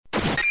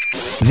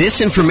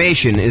This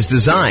information is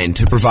designed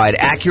to provide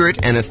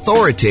accurate and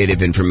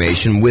authoritative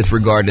information with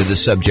regard to the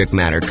subject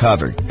matter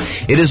covered.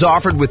 It is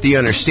offered with the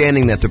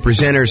understanding that the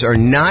presenters are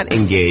not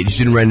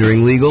engaged in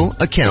rendering legal,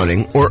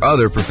 accounting, or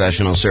other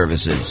professional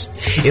services.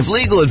 If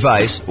legal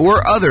advice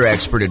or other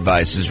expert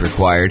advice is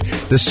required,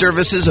 the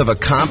services of a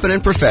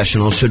competent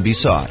professional should be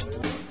sought.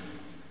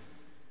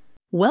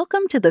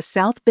 Welcome to the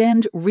South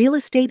Bend Real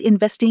Estate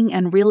Investing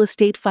and Real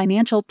Estate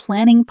Financial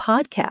Planning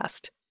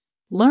Podcast.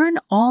 Learn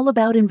all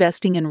about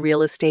investing in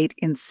real estate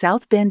in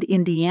South Bend,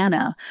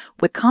 Indiana,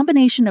 with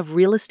combination of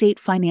real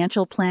estate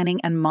financial planning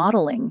and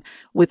modeling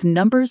with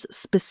numbers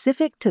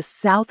specific to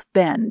South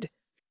Bend,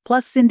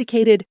 plus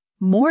syndicated,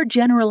 more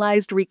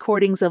generalized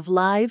recordings of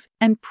live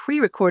and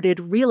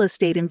pre-recorded real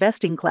estate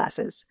investing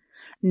classes,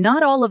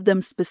 not all of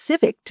them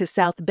specific to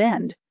South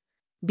Bend.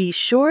 Be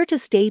sure to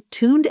stay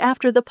tuned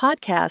after the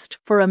podcast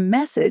for a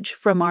message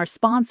from our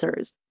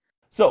sponsors.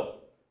 So,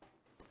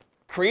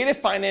 creative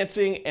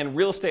financing and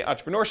real estate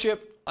entrepreneurship.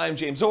 I'm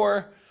James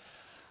Orr.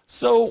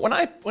 So when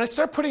I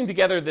started putting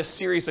together this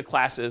series of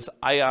classes,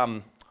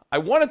 I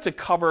wanted to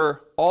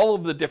cover all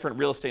of the different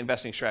real estate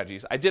investing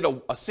strategies. I did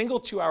a single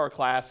 2-hour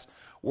class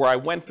where I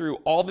went through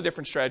all the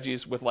different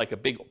strategies with like a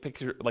big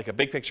picture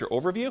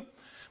overview.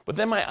 But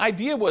then my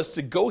idea was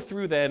to go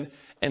through then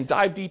and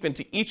dive deep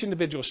into each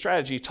individual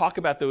strategy, talk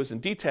about those in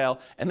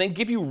detail, and then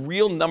give you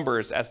real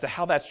numbers as to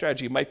how that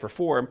strategy might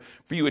perform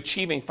for you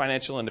achieving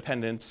financial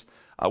independence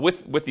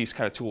with these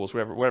kind of tools,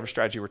 whatever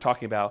strategy we're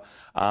talking about,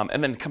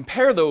 and then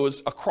compare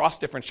those across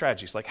different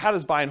strategies. Like how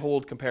does buy and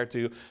hold compare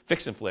to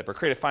fix and flip or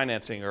creative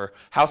financing or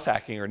house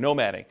hacking or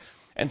nomading?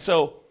 And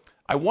so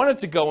I wanted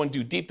to go and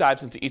do deep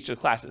dives into each of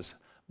the classes.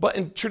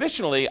 But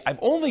traditionally, I've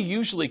only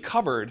usually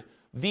covered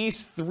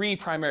these 3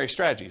 primary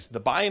strategies: the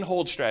buy and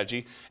hold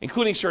strategy,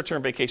 including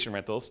short-term vacation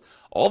rentals,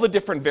 all the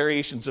different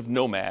variations of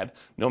nomad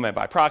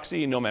by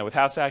proxy, nomad with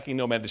house hacking,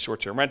 nomad to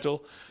short-term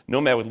rental,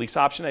 nomad with lease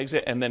option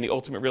exit, and then the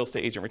ultimate real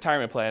estate agent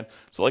retirement plan.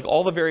 So like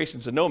all the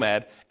variations of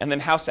nomad, and then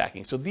house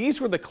hacking. So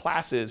these were the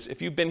classes. If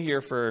you've been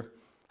here for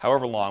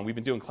however long, we've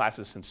been doing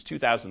classes since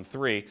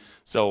 2003.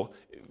 So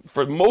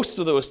for most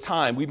of those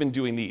time, we've been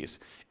doing these.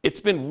 It's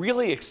been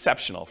really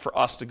exceptional for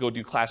us to go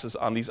do classes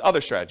on these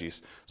other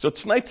strategies. So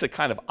tonight's a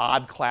kind of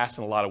odd class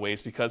in a lot of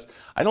ways because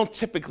I don't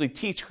typically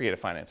teach creative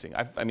financing.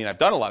 I've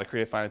done a lot of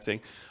creative financing,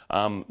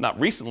 not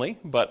recently,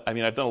 but I've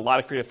done a lot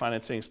of creative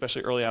financing,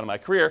 especially early on in my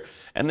career.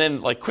 And then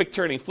like quick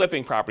turning,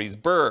 flipping properties,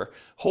 BRRRR,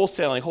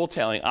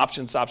 wholesaling,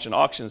 options, option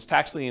auctions,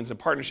 tax liens, and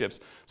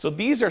partnerships. So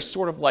these are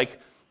sort of like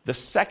the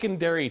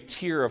secondary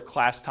tier of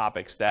class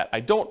topics that I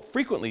don't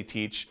frequently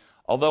teach,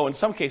 although in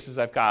some cases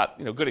I've got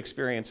good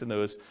experience in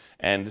those,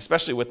 and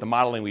especially with the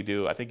modeling we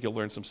do, I think you'll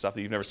learn some stuff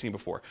that you've never seen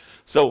before.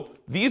 So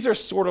these are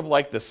sort of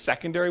like the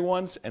secondary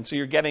ones, and so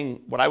you're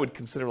getting what I would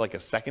consider like a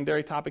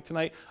secondary topic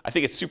tonight. I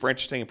think it's super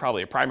interesting and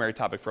probably a primary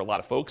topic for a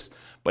lot of folks,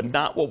 but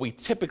not what we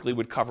typically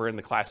would cover in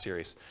the class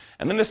series.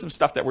 And then there's some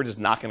stuff that we're just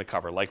not going to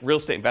cover, like real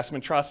estate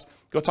investment trusts.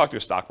 Go talk to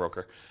a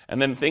stockbroker. And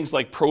then things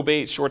like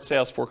probate, short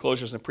sales,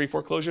 foreclosures, and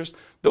pre-foreclosures,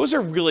 those are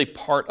really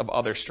part of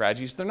other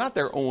strategies. They're not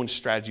their own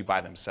strategy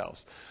by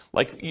themselves.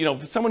 Like,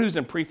 someone who's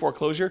in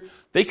pre-foreclosure,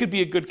 they could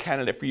be a good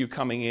candidate for you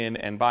coming in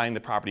and buying the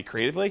property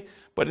creatively,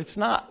 but it's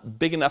not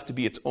big enough to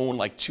be its own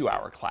like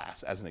 2-hour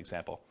class, as an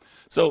example.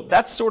 So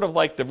that's sort of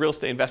like the real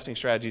estate investing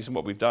strategies and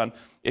what we've done.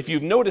 If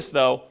you've noticed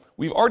though,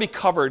 we've already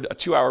covered a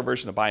 2-hour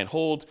version of buy and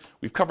hold.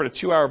 We've covered a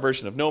 2-hour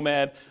version of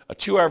nomad, a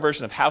 2-hour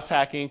version of house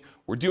hacking.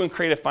 We're doing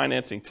creative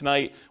financing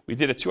tonight. We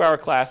did a 2-hour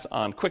class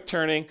on quick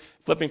turning,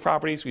 flipping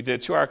properties. We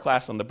did a 2-hour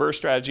class on the BRRRR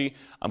strategy.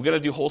 I'm going to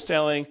do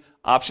wholesaling,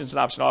 options and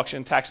option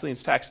auction, tax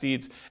liens, tax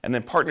deeds, and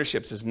then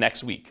partnerships is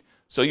next week.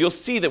 So you'll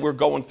see that we're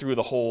going through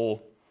the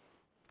whole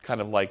kind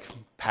of like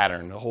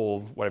pattern, the whole,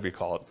 whatever you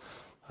call it.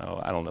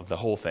 Oh, I don't know, the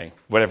whole thing,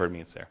 whatever it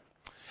means there.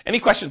 Any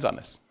questions on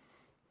this?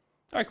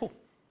 All right, cool.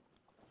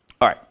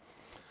 All right.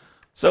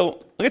 So I'm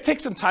going to take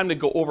some time to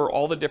go over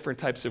all the different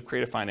types of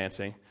creative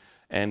financing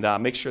and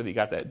make sure that you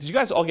got that. Did you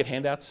guys all get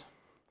handouts?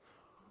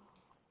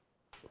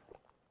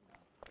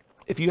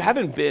 If you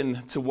haven't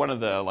been to one of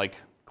the like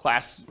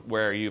class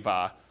where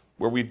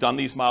we've done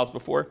these models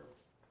before,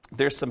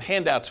 there's some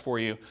handouts for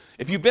you.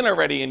 If you've been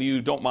already and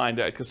you don't mind,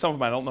 because some of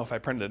them I don't know if I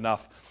printed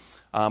enough,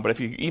 but if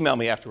you email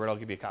me afterward, I'll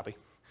give you a copy.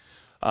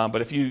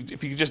 But if you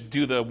just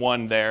do the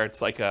one there,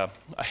 it's like a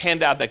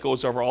handout that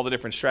goes over all the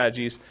different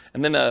strategies,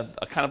 and then a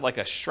kind of like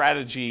a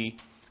strategy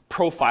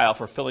profile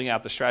for filling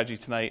out the strategy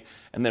tonight,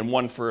 and then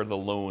one for the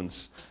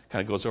loans,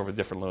 kind of goes over the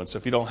different loans. So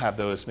if you don't have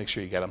those, make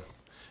sure you get them.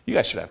 You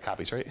guys should have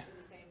copies, right?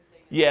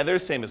 Yeah, they're the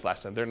same as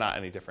last time. They're not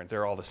any different.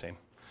 They're all the same.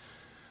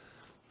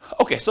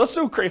 Okay, so let's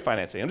do creative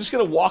financing. I'm just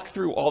going to walk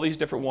through all these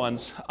different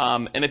ones.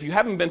 And if you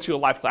haven't been to a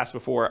live class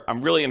before,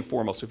 I'm really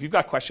informal. So if you've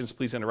got questions,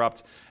 please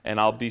interrupt, and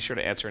I'll be sure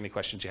to answer any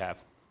questions you have.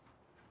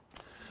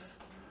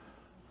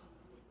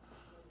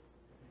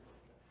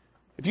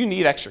 If you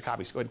need extra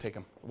copies, go ahead and take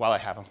them while I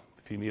have them,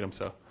 if you need them,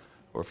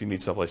 or if you need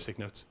someplace to take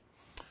notes.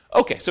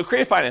 Okay, so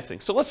creative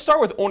financing. So let's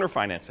start with owner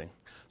financing.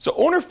 So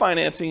owner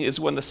financing is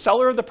when the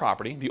seller of the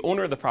property, the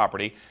owner of the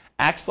property,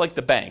 acts like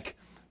the bank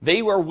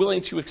they are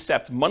willing to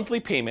accept monthly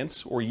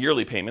payments or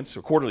yearly payments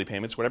or quarterly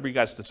payments, whatever you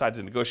guys decide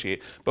to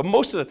negotiate. But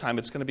most of the time,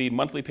 it's going to be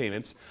monthly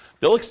payments.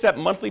 They'll accept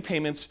monthly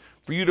payments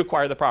for you to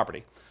acquire the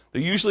property.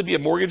 There'll usually be a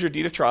mortgage or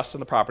deed of trust on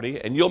the property,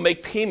 and you'll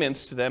make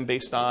payments to them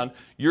based on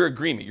your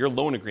agreement, your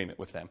loan agreement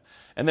with them.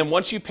 And then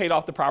once you've paid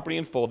off the property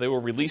in full, they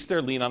will release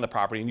their lien on the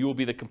property, and you will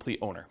be the complete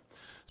owner.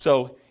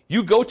 So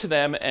you go to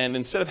them, and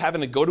instead of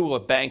having to go to a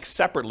bank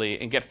separately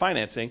and get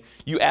financing,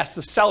 you ask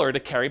the seller to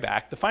carry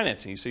back the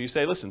financing. So you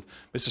say, listen,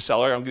 Mr.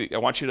 Seller, I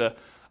want you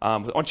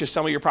to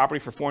sell me your property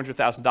for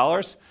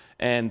 $400,000,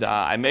 and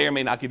I may or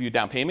may not give you a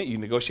down payment. You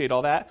negotiate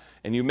all that,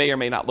 and you may or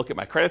may not look at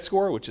my credit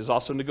score, which is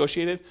also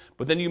negotiated,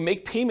 but then you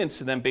make payments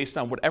to them based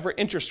on whatever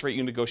interest rate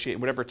you negotiate,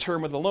 whatever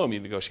term of the loan you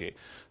negotiate.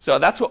 So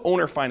that's what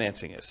owner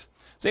financing is.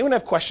 Does anyone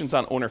have questions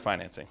on owner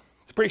financing?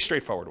 It's a pretty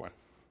straightforward one.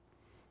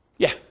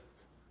 Yeah?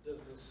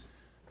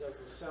 Does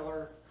the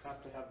seller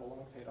have to have the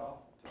loan paid off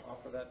to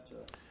offer that to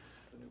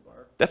the new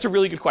buyer? That's a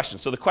really good question.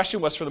 So the question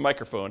was for the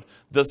microphone,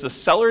 does the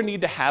seller need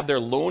to have their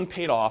loan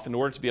paid off in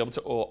order to be able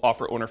to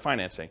offer owner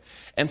financing?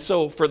 And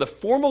so for the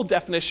formal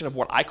definition of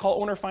what I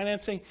call owner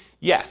financing,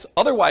 yes.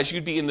 Otherwise,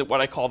 you'd be in what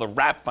I call the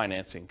wrap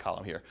financing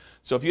column here.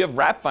 So if you have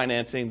wrap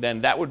financing,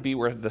 then that would be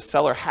where the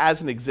seller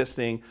has an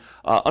existing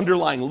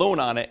underlying loan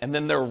on it, and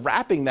then they're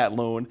wrapping that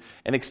loan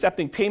and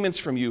accepting payments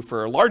from you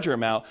for a larger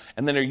amount,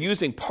 and then they're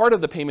using part of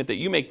the payment that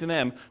you make to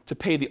them to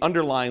pay the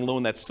underlying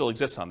loan that still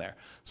exists on there.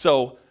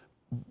 So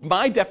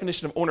my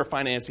definition of owner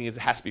financing is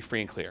it has to be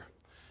free and clear.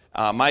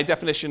 My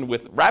definition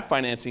with wrap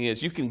financing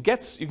is you can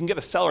get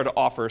a seller to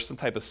offer some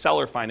type of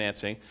seller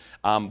financing,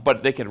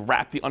 but they can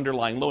wrap the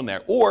underlying loan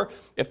there. Or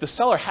if the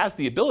seller has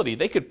the ability,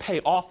 they could pay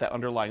off that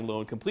underlying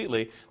loan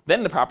completely.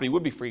 Then the property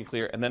would be free and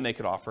clear, and then they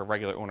could offer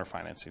regular owner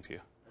financing to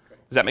you.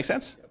 Okay. Does that make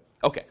sense? Yep.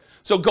 Okay.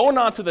 So going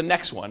on to the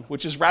next one,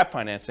 which is wrap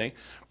financing.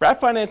 Wrap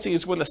financing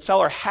is when the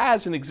seller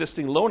has an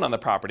existing loan on the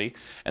property,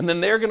 and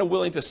then they're going to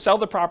willing to sell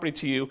the property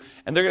to you,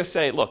 and they're going to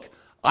say, look,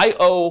 I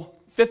owe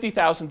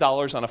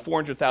 $50,000 on a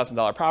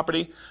 $400,000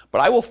 property, but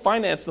I will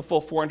finance the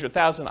full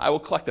 $400,000. I will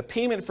collect a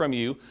payment from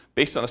you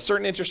based on a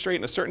certain interest rate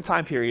and a certain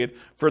time period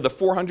for the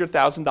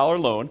 $400,000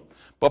 loan.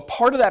 But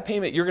part of that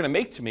payment you're going to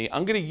make to me,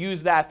 I'm going to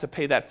use that to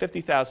pay that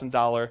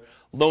 $50,000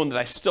 loan that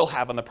I still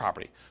have on the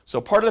property. So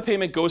part of the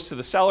payment goes to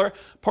the seller,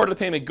 part of the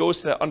payment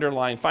goes to that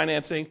underlying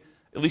financing.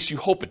 At least you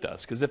hope it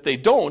does, because if they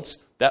don't,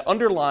 that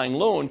underlying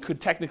loan could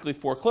technically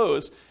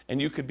foreclose,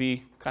 and you could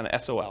be kind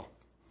of SOL.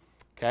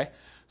 Okay?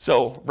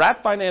 So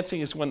wrap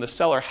financing is when the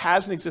seller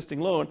has an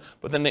existing loan,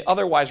 but then they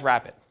otherwise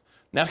wrap it.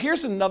 Now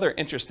here's another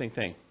interesting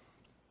thing.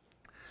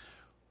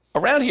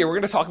 Around here, we're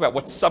going to talk about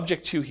what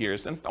subject to here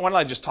is, and why don't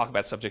I just talk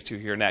about subject to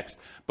here next.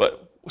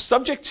 But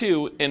subject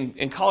to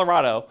in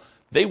Colorado,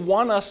 they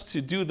want us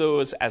to do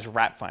those as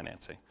wrap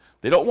financing.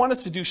 They don't want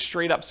us to do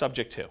straight up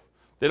subject to.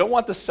 They don't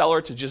want the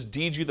seller to just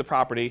deed you the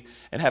property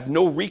and have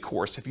no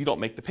recourse if you don't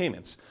make the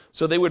payments.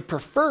 So they would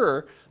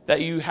prefer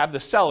that you have the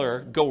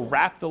seller go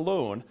wrap the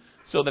loan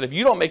so that if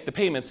you don't make the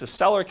payments, the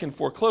seller can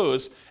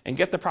foreclose and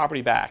get the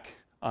property back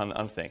on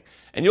the thing.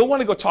 And you'll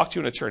want to go talk to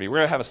an attorney. We're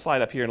going to have a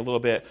slide up here in a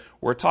little bit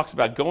where it talks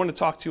about going to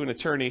talk to an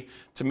attorney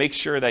to make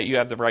sure that you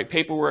have the right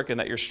paperwork and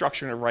that you're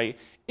structuring it right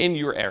in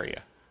your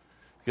area.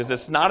 Because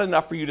it's not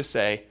enough for you to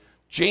say,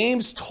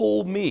 James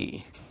told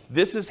me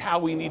this is how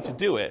we need to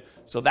do it,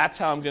 so that's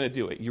how I'm going to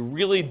do it. You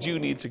really do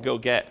need to go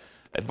get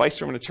advice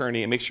from an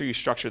attorney and make sure you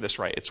structure this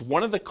right. It's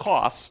one of the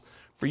costs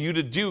for you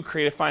to do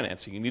creative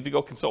financing. You need to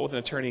go consult with an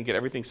attorney and get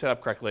everything set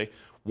up correctly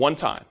one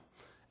time.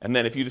 And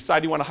then if you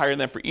decide you want to hire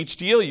them for each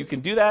deal, you can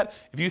do that.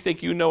 If you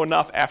think you know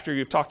enough after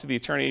you've talked to the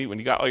attorney, when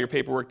you got all your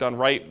paperwork done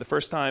right the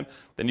first time,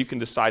 then you can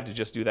decide to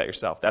just do that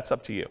yourself. That's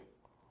up to you.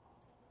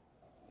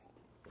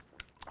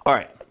 All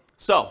right,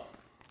 so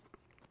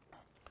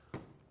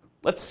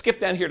let's skip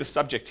down here to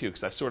subject to,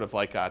 because I sort of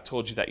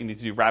told you that you need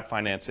to do wrap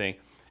financing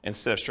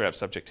instead of straight up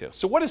subject to.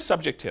 So what is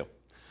subject to?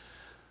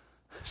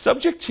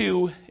 Subject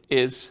to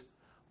is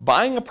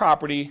buying a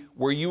property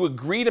where you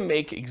agree to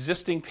make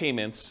existing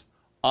payments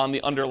on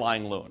the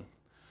underlying loan.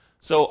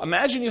 So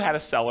imagine you had a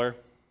seller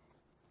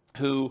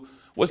who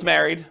was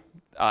married,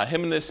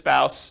 him and his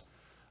spouse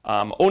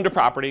owned a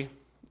property,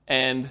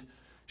 and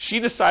she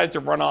decided to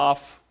run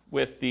off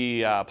with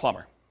the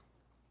plumber.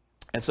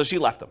 And so she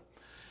left him.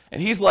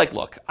 And he's like,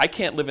 look, I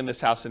can't live in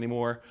this house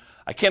anymore.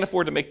 I can't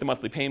afford to make the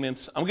monthly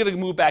payments. I'm going to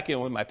move back in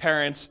with my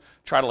parents,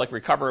 try to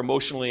recover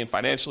emotionally and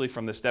financially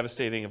from this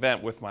devastating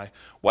event with my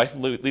wife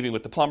leaving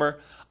with the plumber.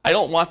 I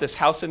don't want this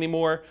house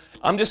anymore.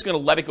 I'm just going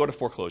to let it go to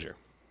foreclosure.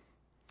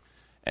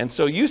 And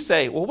so you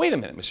say, well, wait a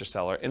minute, Mr.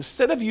 Seller.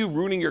 Instead of you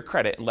ruining your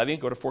credit and letting it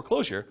go to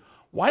foreclosure,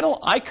 why don't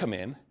I come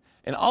in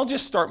and I'll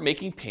just start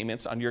making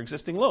payments on your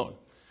existing loan?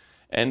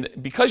 And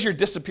because you're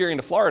disappearing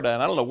to Florida,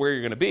 and I don't know where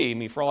you're going to be, I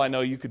mean, for all I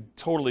know, you could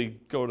totally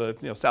go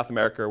to South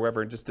America or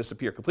wherever and just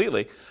disappear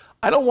completely.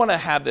 I don't want to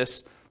have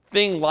this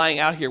thing lying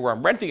out here where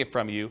I'm renting it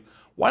from you.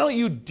 Why don't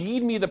you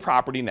deed me the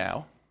property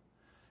now,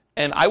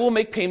 and I will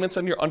make payments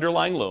on your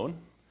underlying loan,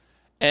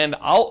 and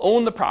I'll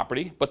own the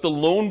property, but the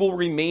loan will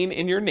remain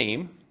in your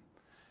name,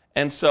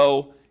 and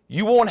so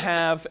you won't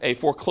have a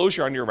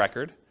foreclosure on your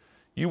record.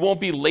 You won't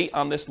be late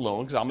on this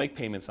loan because I'll make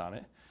payments on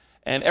it,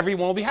 and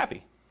everyone will be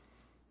happy.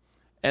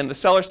 And the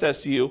seller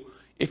says to you,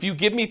 if you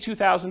give me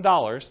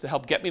 $2,000 to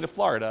help get me to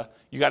Florida,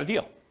 you got a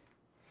deal.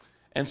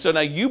 And so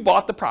now you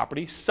bought the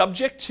property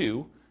subject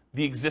to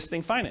the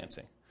existing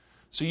financing.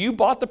 So you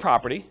bought the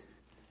property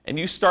and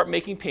you start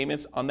making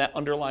payments on that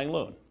underlying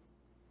loan.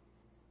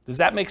 Does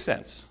that make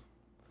sense?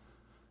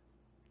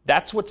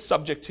 That's what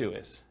subject to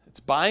is. It's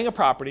buying a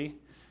property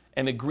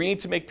and agreeing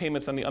to make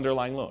payments on the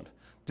underlying loan.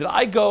 Did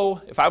I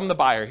go, if I'm the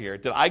buyer here,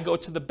 did I go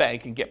to the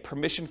bank and get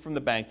permission from the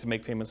bank to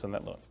make payments on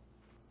that loan?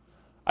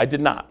 I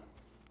did not,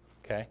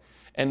 okay?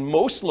 And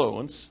most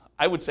loans,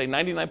 I would say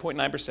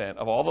 99.9%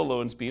 of all the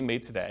loans being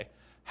made today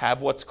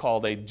have what's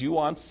called a due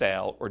on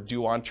sale or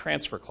due on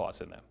transfer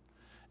clause in them.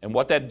 And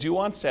what that due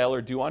on sale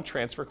or due on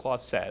transfer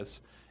clause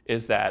says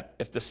is that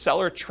if the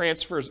seller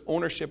transfers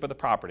ownership of the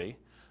property,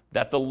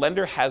 that the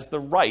lender has the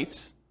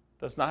right,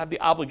 does not have the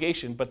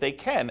obligation, but they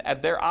can,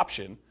 at their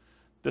option,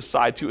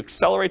 decide to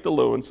accelerate the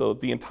loan so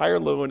the entire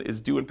loan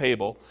is due and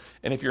payable.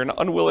 And if you're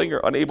unwilling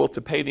or unable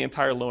to pay the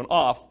entire loan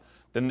off,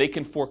 then they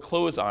can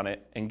foreclose on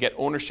it and get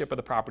ownership of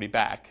the property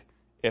back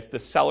if the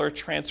seller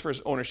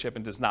transfers ownership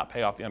and does not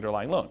pay off the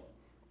underlying loan.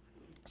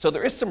 So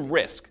there is some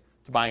risk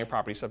to buying a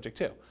property subject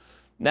to.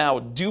 Now,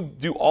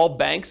 do all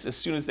banks, as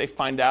soon as they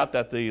find out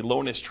that the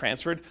loan is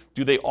transferred,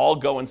 do they all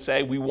go and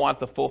say, we want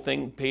the full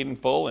thing paid in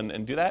full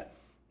and do that?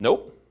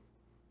 Nope.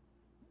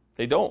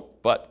 They don't.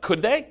 But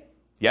could they?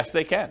 Yes,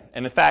 they can.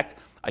 And in fact,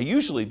 I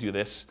usually do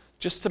this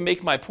just to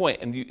make my point,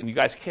 and you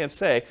guys can't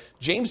say,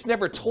 James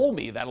never told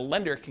me that a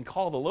lender can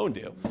call the loan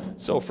due.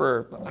 So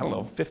for, I don't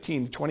know,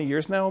 15, 20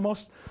 years now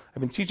almost, I've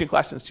been teaching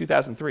class since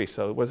 2003,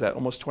 so what is that,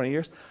 almost 20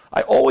 years?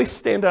 I always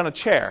stand on a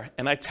chair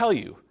and I tell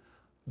you,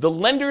 the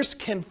lenders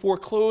can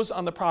foreclose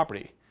on the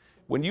property.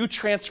 When you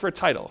transfer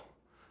title,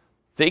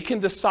 they can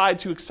decide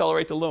to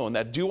accelerate the loan.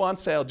 That due on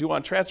sale, due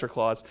on transfer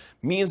clause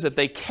means that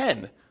they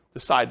can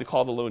decide to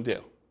call the loan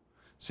due.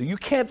 So you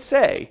can't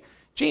say,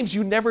 James,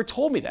 you never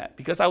told me that,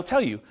 because I'll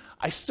tell you,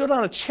 I stood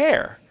on a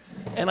chair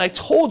and I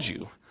told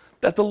you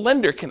that the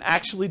lender can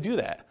actually do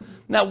that.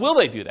 Now, will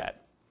they do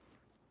that?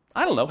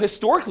 I don't know.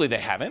 Historically, they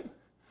haven't.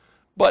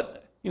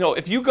 But,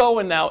 if you go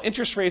and now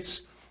interest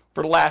rates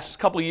for the last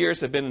couple of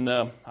years have been in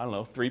the,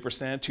 3%,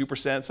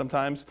 2%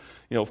 sometimes,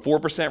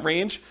 4%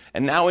 range,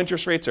 and now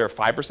interest rates are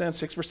 5%,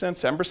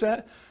 6%,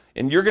 7%,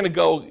 and you're going to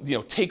go,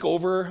 take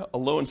over a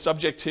loan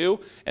subject to,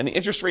 and the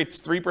interest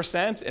rate's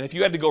 3%, and if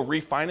you had to go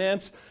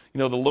refinance,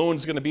 the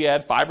loan's going to be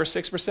at 5 or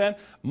 6%,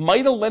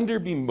 might a lender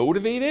be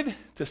motivated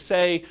to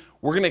say,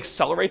 we're going to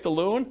accelerate the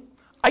loan?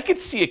 I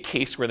could see a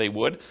case where they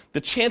would.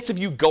 The chance of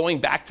you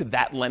going back to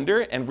that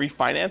lender and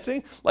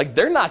refinancing,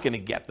 they're not going to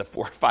get the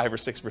 4, 5, or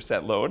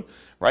 6% loan,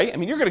 right? I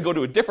mean, you're going to go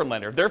to a different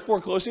lender. If they're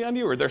foreclosing on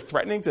you or they're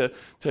threatening to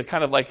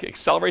kind of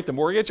accelerate the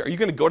mortgage, are you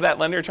going to go to that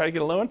lender and try to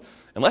get a loan?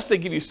 Unless they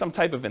give you some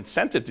type of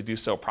incentive to do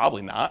so,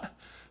 probably not.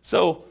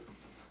 So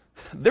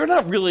they're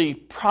not really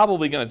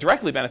probably going to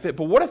directly benefit,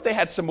 but what if they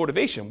had some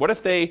motivation? What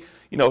if they,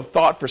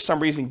 thought for some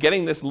reason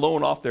getting this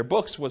loan off their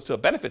books was a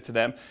benefit to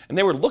them, and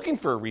they were looking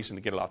for a reason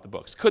to get it off the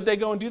books? Could they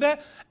go and do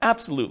that?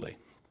 Absolutely,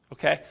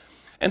 okay?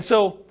 And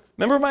so,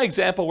 remember my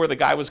example where the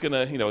guy was going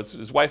to,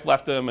 his wife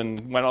left him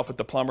and went off with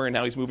the plumber, and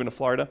now he's moving to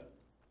Florida?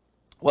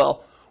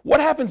 Well,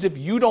 what happens if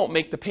you don't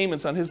make the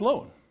payments on his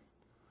loan?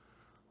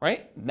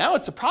 Right? Now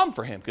it's a problem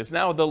for him, because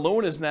now the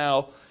loan is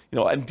now,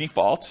 in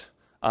default,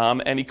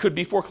 and he could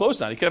be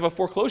foreclosed on. He could have a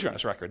foreclosure on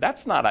his record.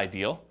 That's not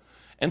ideal.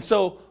 And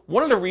so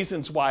one of the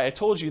reasons why I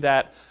told you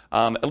that,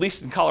 at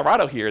least in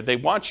Colorado here, they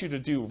want you to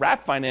do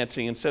wrap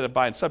financing instead of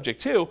buying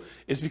subject to,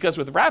 is because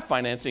with wrap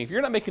financing, if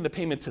you're not making the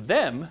payment to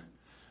them,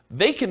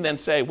 they can then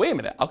say, wait a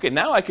minute, okay,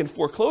 now I can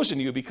foreclose on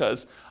you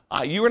because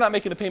you are not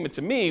making the payment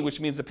to me, which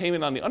means the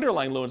payment on the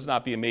underlying loan is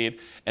not being made,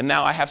 and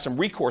now I have some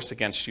recourse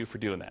against you for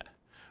doing that.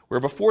 Where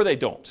before they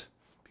don't,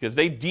 because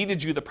they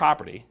deeded you the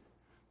property.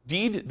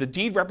 The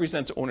deed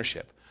represents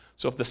ownership.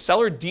 So if the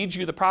seller deeds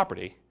you the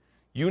property,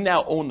 you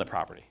now own the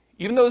property,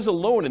 even though there's a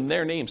loan in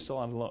their name still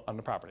on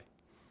the property.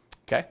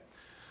 Okay?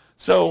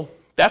 So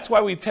that's why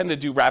we tend to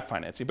do wrap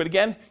financing. But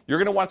again, you're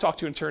going to want to talk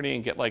to an attorney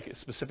and get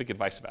specific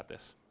advice about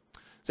this.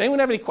 Does anyone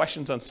have any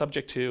questions on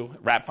subject to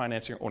wrap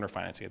financing or owner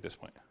financing at this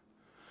point?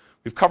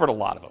 We've covered a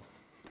lot of them.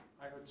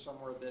 I heard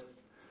somewhere that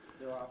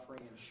they're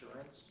offering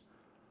insurance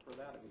for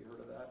that. Have you heard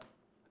of that?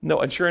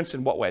 No, insurance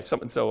in what way? So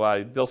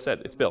Bill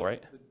said, it's Bill,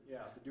 right?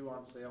 The due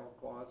on sale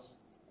clause.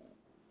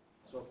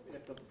 So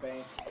if the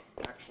bank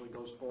actually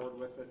goes forward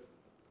with it,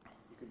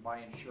 you can buy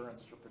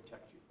insurance to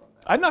protect you from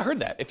that. I've not heard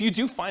that. If you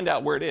do find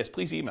out where it is,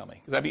 please email me,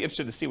 because I'd be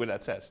interested to see what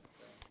that says.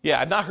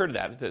 Yeah, I've not heard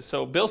of that.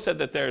 So Bill said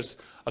that there's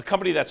a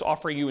company that's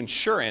offering you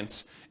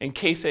insurance in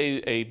case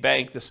a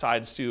bank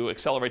decides to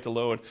accelerate the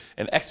loan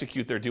and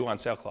execute their due on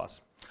sale clause.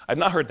 I've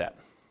not heard that.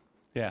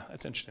 Yeah,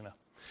 that's interesting now.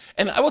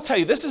 And I will tell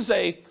you, this is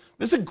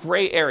a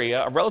gray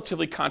area, a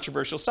relatively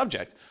controversial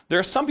subject. There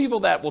are some people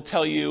that will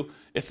tell you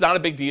it's not a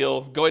big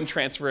deal, go ahead and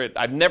transfer it.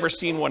 I've never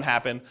seen one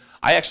happen.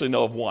 I actually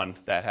know of one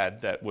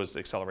that was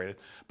accelerated.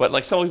 But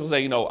like some people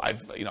say,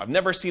 I've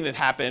never seen it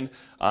happen.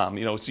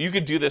 So you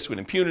could do this with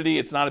impunity.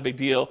 It's not a big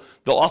deal.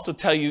 They'll also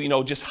tell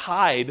you, just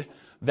hide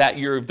that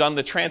you've done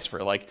the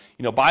transfer. Like,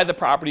 buy the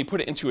property,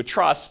 put it into a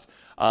trust.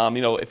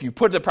 If you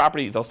put the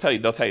property, they'll tell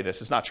you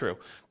this, it's not true.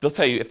 They'll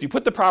tell you if you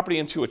put the property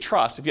into a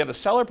trust, if you have the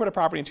seller put a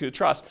property into a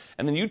trust,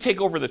 and then you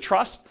take over the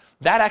trust,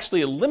 that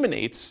actually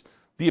eliminates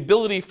the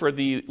ability for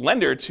the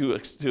lender to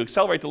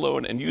accelerate the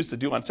loan and use the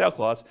due on sale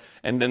clause,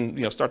 and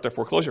then start their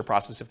foreclosure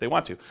process if they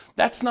want to.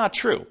 That's not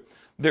true.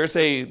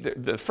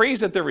 The phrase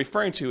that they're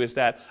referring to is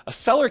that a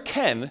seller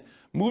can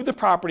move the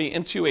property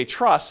into a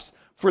trust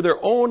for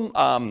their own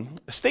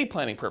estate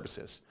planning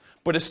purposes.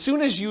 But as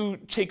soon as you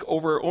take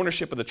over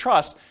ownership of the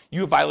trust,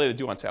 you have violated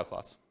due on sale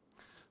clause.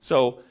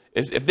 So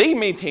if they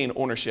maintain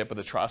ownership of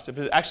the trust, if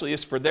it actually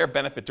is for their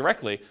benefit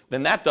directly,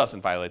 then that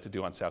doesn't violate the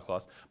due on sale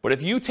clause. But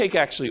if you take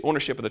actually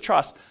ownership of the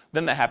trust,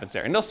 then that happens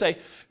there. And they'll say,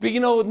 but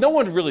no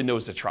one really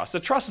knows the trust. The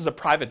trust is a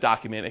private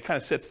document. It kind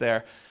of sits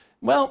there.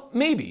 Well,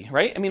 maybe,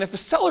 right? I mean, if a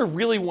seller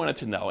really wanted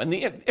to know, and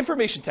the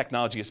information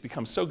technology has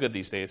become so good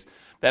these days,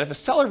 that if a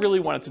seller really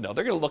wanted to know,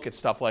 they're going to look at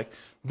stuff like,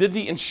 did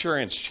the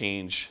insurance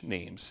change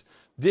names?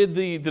 Did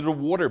the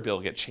water bill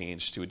get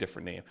changed to a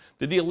different name?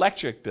 Did the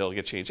electric bill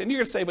get changed? And you're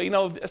going to say,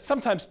 but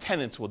sometimes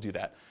tenants will do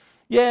that.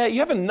 Yeah, you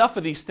have enough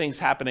of these things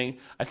happening.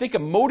 I think a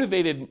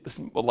motivated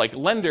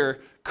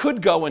lender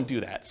could go and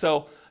do that.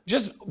 So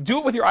just do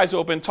it with your eyes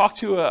open. Talk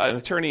to an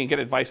attorney and get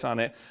advice on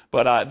it.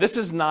 But this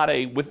is not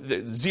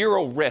with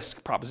zero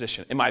risk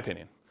proposition, in my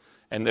opinion.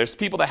 And there's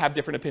people that have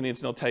different opinions,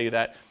 and they'll tell you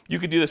that you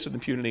could do this with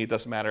impunity. It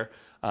doesn't matter.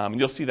 And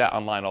you'll see that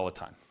online all the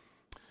time.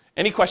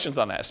 Any questions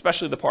on that,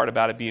 especially the part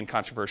about it being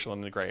controversial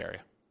in the gray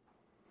area?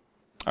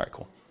 All right,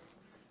 cool.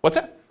 What's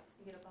that?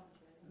 You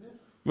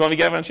want me to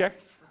get up on a chair?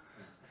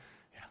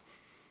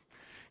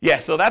 Yeah,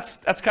 so that's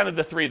kind of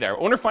the three there.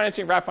 Owner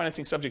financing, wrap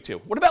financing, subject to.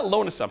 What about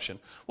loan assumption?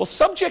 Well,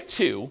 subject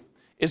to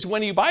is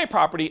when you buy a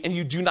property and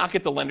you do not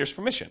get the lender's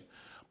permission.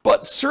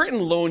 But certain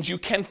loans, you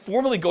can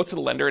formally go to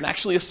the lender and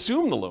actually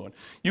assume the loan.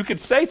 You could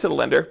say to the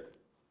lender,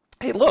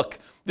 hey, look,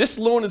 this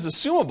loan is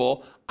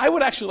assumable. I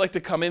would actually like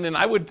to come in and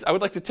I would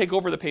like to take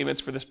over the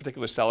payments for this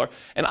particular seller,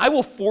 and I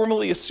will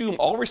formally assume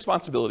all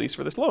responsibilities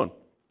for this loan.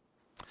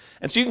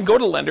 And so you can go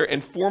to the lender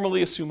and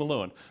formally assume a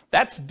loan.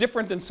 That's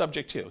different than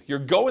subject to. You're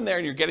going there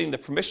and you're getting the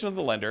permission of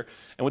the lender,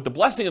 and with the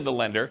blessing of the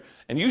lender,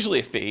 and usually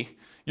a fee,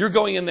 you're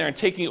going in there and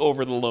taking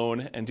over the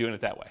loan and doing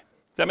it that way.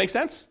 Does that make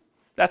sense?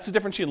 That's the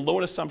difference between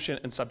loan assumption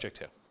and subject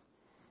to.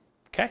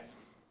 Okay?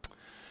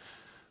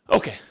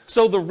 Okay,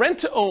 so the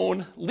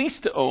rent-to-own,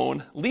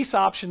 lease-to-own, lease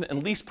option,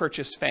 and lease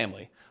purchase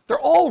family, they're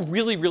all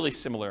really, really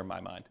similar in my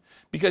mind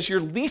because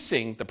you're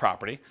leasing the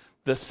property.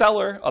 The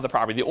seller of the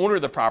property, the owner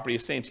of the property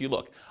is saying to you,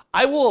 look,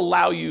 I will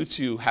allow you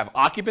to have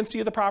occupancy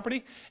of the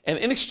property, and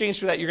in exchange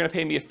for that, you're going to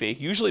pay me a fee,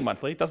 usually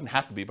monthly. It doesn't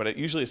have to be, but it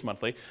usually is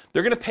monthly.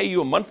 They're going to pay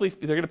you a monthly,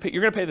 you're going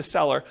to pay the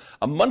seller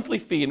a monthly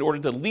fee in order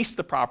to lease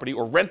the property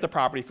or rent the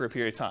property for a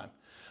period of time.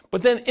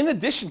 But then in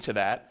addition to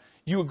that,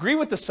 you agree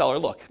with the seller,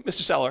 look,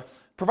 Mr. Seller,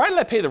 provided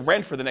I pay the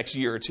rent for the next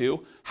year or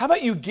two, how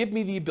about you give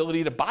me the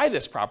ability to buy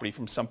this property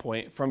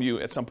from you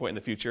at some point in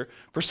the future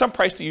for some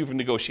price that you've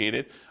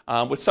negotiated,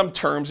 with some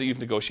terms that you've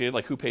negotiated,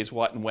 like who pays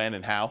what and when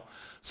and how.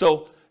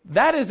 So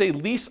that is a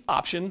lease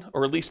option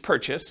or a lease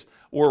purchase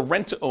or a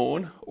rent to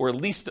own or a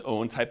lease to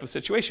own type of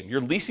situation.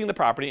 You're leasing the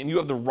property and you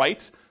have the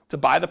right to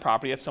buy the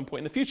property at some point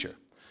in the future.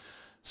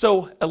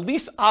 So a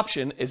lease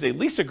option is a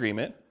lease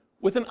agreement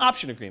with an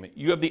option agreement.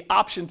 You have the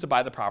option to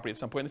buy the property at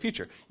some point in the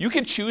future. You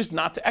can choose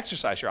not to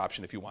exercise your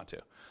option if you want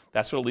to.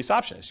 That's what a lease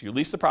option is. You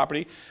lease the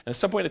property, and at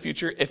some point in the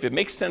future, if it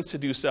makes sense to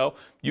do so,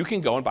 you can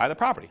go and buy the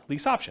property.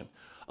 Lease option.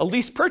 A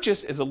lease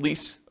purchase is a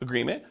lease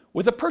agreement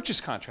with a purchase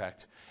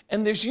contract.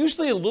 And there's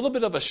usually a little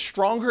bit of a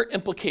stronger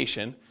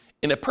implication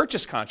in a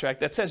purchase contract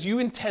that says you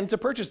intend to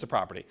purchase the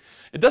property.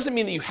 It doesn't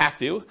mean that you have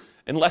to,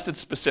 unless it's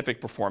specific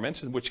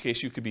performance, in which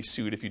case you could be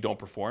sued if you don't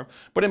perform.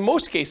 But in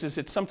most cases,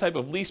 it's some type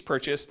of lease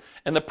purchase,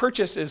 and the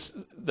purchase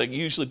is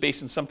usually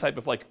based in some type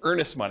of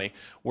earnest money,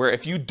 where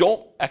if you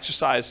don't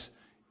exercise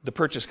the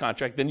purchase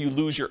contract, then you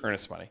lose your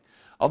earnest money.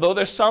 Although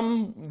there's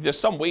some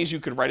ways you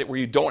could write it where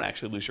you don't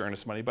actually lose your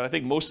earnest money, but I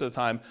think most of the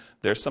time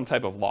there's some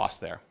type of loss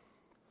there.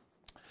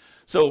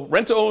 So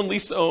rent to own,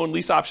 lease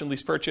option,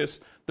 lease purchase,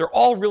 they're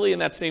all really in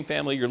that same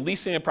family. You're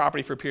leasing a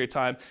property for a period of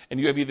time, and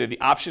you have either the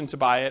option to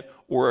buy it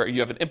or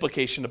you have an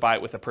implication to buy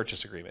it with a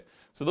purchase agreement.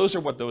 So those are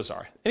what those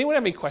are. Anyone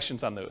have any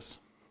questions on those?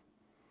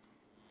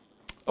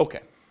 Okay.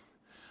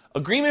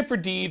 Agreement for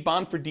deed,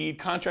 bond for deed,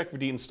 contract for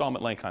deed,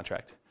 installment land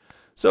contract.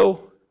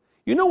 So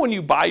when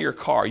you buy your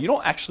car, you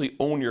don't actually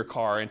own your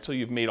car until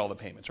you've made all the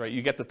payments, right?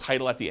 You get the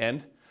title at the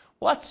end.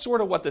 Well, that's sort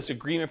of what this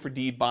agreement for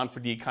deed, bond for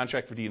deed,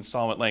 contract for deed,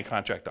 installment land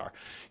contract are.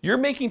 You're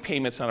making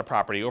payments on a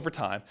property over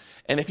time,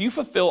 and if you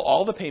fulfill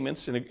all the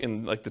payments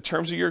in the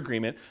terms of your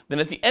agreement, then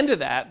at the end of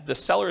that, the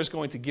seller is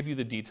going to give you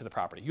the deed to the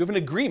property. You have an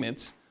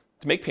agreement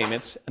to make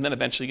payments, and then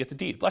eventually get the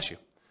deed. Bless you.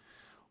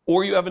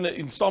 Or you have an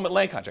installment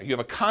land contract. You have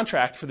a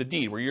contract for the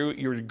deed where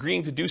you're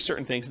agreeing to do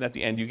certain things, and at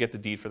the end, you get the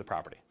deed for the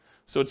property.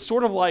 So it's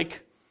sort of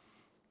like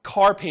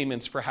car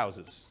payments for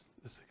houses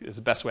is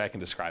the best way I can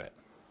describe it.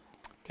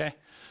 Okay?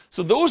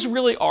 So those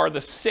really are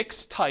the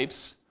 6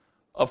 types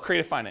of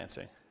creative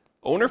financing.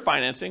 Owner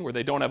financing, where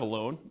they don't have a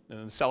loan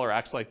and the seller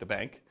acts like the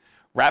bank.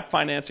 Wrap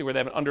financing, where they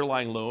have an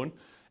underlying loan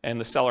and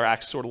the seller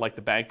acts sort of like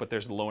the bank, but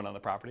there's a loan on the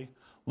property.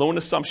 Loan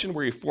assumption,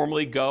 where you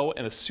formally go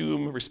and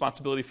assume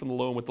responsibility from the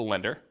loan with the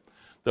lender.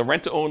 The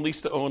rent-to-own,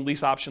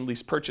 lease option,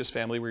 lease purchase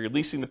family, where you're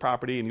leasing the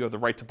property and you have the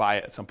right to buy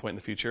it at some point in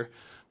the future.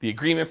 The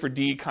agreement for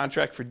deed,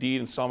 contract for deed,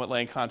 installment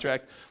land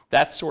contract,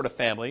 that sort of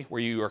family,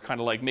 where you are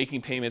kind of like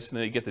making payments and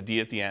then you get the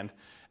deed at the end.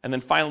 And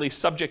then finally,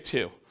 subject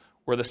to,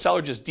 where the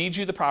seller just deeds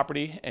you the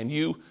property and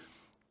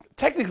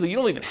technically, you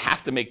don't even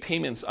have to make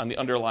payments on the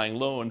underlying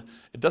loan.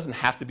 It doesn't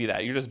have to be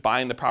that. You're just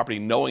buying the property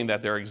knowing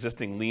that there are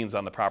existing liens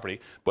on the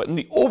property. But in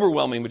the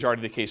overwhelming majority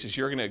of the cases,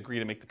 you're going to agree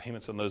to make the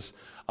payments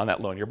on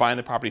that loan. You're buying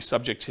the property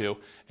subject to,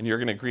 and you're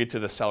going to agree to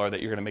the seller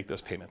that you're going to make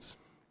those payments.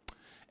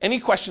 Any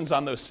questions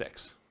on those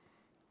 6?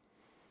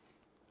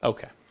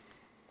 Okay.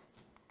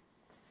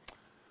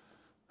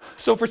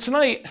 So for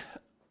tonight,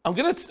 I'm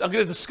gonna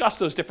discuss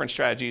those different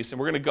strategies, and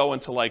we're gonna go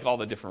into like all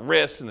the different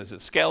risks and is it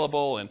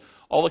scalable and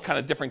all the kind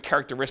of different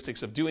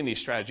characteristics of doing these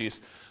strategies.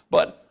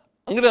 But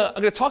I'm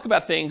gonna talk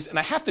about things, and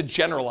I have to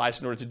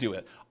generalize in order to do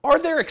it. Are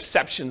there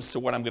exceptions to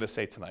what I'm gonna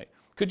say tonight?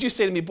 Could you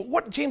say to me,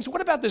 but James, what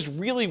about this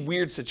really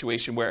weird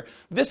situation where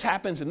this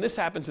happens and this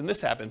happens and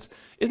this happens?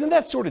 Isn't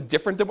that sort of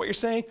different than what you're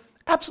saying?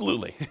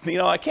 Absolutely.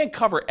 I can't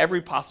cover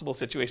every possible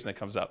situation that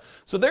comes up.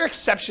 So there are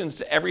exceptions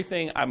to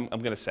everything I'm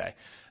gonna say.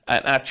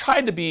 And I've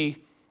tried to be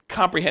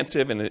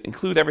comprehensive and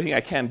include everything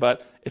I can,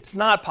 but it's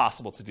not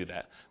possible to do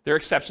that. There are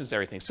exceptions to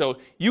everything. So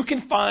you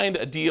can find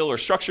a deal or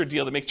structure a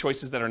deal to make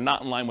choices that are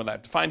not in line with what I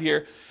have defined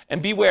here.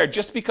 And beware,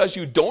 just because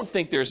you don't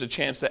think there's a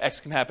chance that X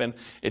can happen,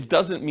 it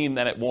doesn't mean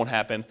that it won't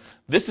happen.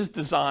 This is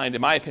designed,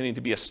 in my opinion,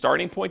 to be a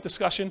starting point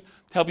discussion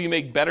to help you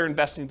make better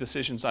investing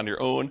decisions on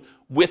your own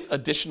with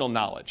additional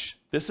knowledge.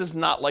 This is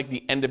not like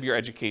the end of your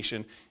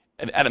education.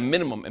 And at a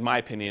minimum, in my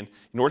opinion,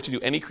 in order to do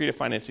any creative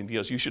financing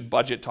deals, you should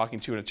budget talking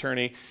to an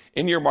attorney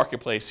in your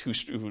marketplace who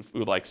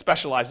like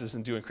specializes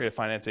in doing creative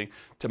financing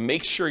to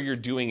make sure you're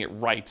doing it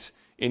right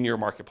in your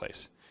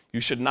marketplace. You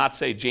should not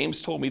say,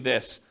 James told me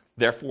this,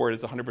 therefore it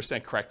is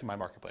 100% correct in my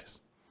marketplace.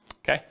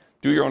 Okay?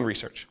 Do your own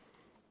research.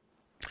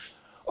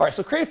 All right,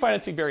 so creative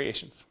financing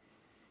variations.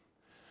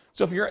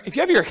 So if you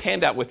have your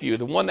handout with you,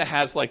 the one that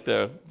has like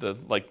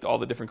all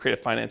the different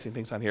creative financing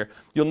things on here,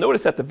 you'll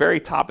notice at the very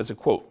top is a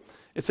quote.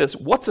 It says,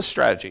 what's a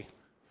strategy?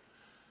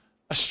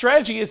 A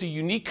strategy is a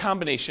unique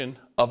combination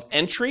of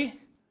entry,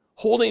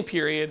 holding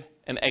period,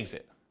 and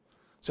exit.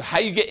 So how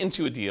you get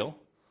into a deal,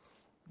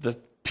 the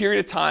period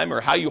of time or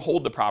how you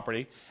hold the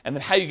property, and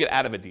then how you get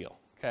out of a deal,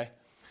 okay?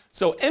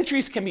 So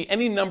entries can be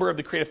any number of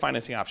the creative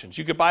financing options.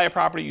 You could buy a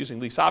property using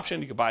lease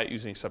option, you could buy it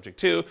using subject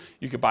to,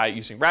 you could buy it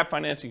using wrap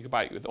financing, you could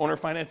buy it with owner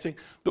financing.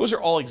 Those are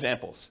all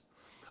examples.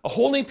 A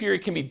holding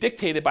period can be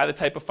dictated by the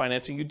type of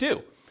financing you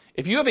do.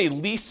 If you have a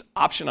lease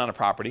option on a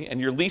property and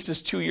your lease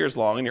is 2 years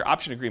long and your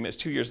option agreement is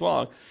 2 years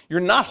long,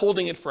 you're not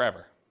holding it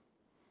forever.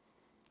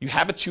 You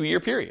have a 2-year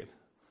period.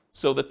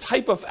 So the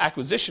type of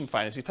acquisition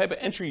financing, the type of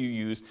entry you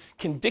use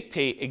can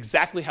dictate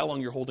exactly how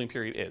long your holding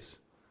period is.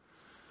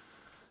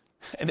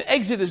 And the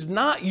exit is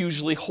not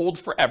usually hold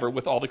forever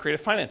with all the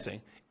creative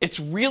financing. It's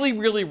really,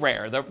 really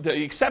rare.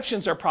 The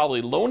exceptions are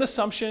probably loan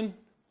assumption,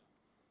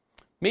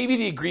 maybe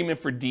the agreement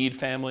for deed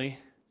family,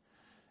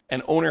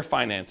 and owner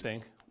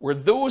financing, where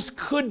those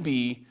could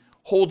be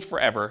hold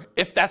forever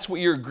if that's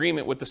what your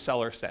agreement with the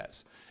seller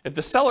says. If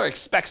the seller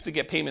expects to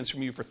get payments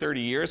from you for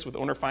 30 years with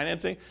owner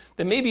financing,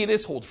 then maybe it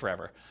is hold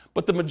forever.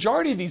 But the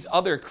majority of these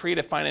other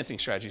creative financing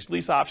strategies,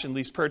 lease option,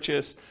 lease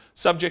purchase,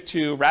 subject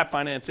to, wrap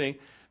financing,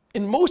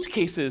 in most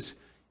cases,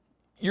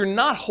 you're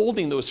not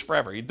holding those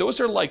forever. Those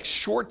are like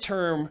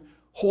short-term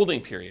holding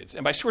periods.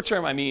 And by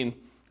short-term, I mean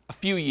a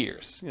few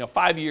years,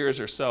 5 years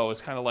or so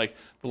is kind of like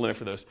the limit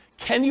for those.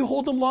 Can you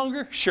hold them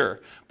longer?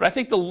 Sure. But I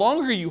think the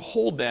longer you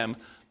hold them,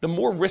 the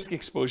more risk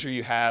exposure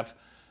you have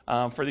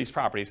for these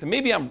properties. And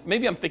maybe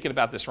I'm thinking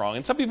about this wrong.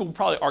 And some people would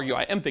probably argue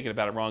I am thinking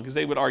about it wrong because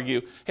they would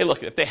argue, hey,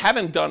 look, if they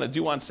haven't done a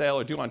due on sale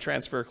or due on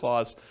transfer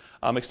clause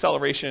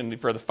acceleration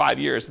for the 5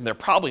 years, then they're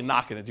probably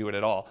not going to do it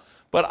at all.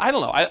 But I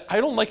don't know. I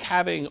don't like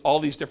having all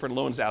these different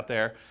loans out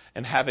there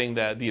and having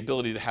the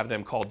ability to have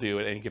them call due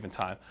at any given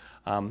time.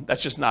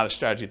 That's just not a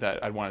strategy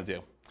that I'd want to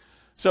do.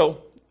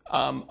 So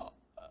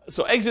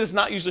exit is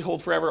not usually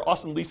hold forever.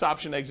 Often lease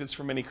option exits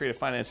for many creative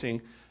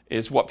financing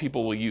is what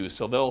people will use.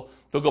 So they'll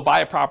go buy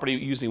a property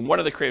using one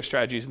of the creative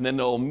strategies, and then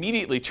they'll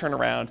immediately turn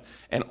around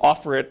and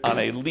offer it on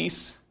a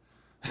lease,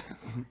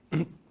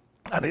 on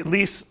a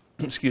lease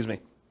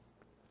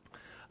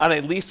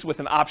with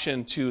an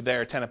option to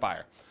their tenant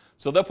buyer.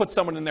 So they'll put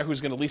someone in there who's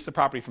going to lease the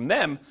property from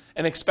them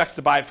and expects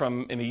to buy it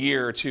from in a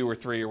year or 2 or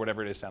 3 or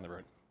whatever it is down the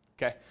road.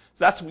 Okay,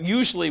 so that's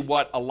usually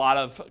what a lot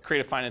of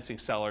creative financing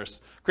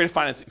sellers,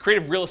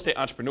 creative real estate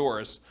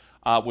entrepreneurs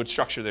would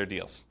structure their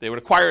deals. They would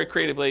acquire it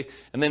creatively,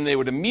 and then they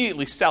would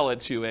immediately sell it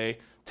to a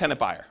tenant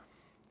buyer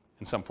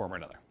in some form or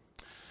another.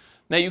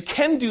 Now you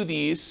can do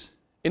these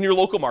in your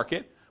local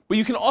market, But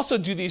you can also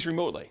do these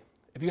remotely.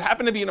 If you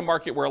happen to be in a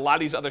market where a lot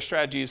of these other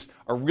strategies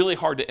are really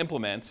hard to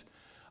implement,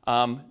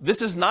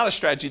 this is not a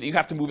strategy that you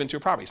have to move into a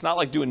property. It's not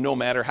like doing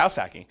nomad or house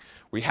hacking,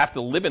 where you have to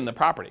live in the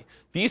property.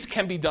 These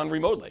can be done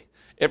remotely.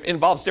 It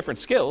involves different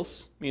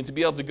skills. I mean, to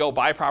be able to go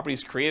buy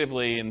properties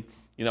creatively in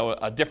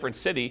a different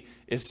city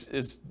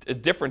is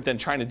different than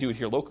trying to do it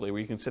here locally,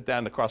 where you can sit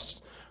down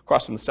across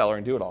from the seller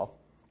and do it all.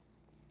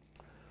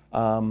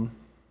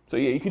 So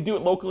yeah, you can do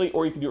it locally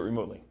or you can do it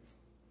remotely.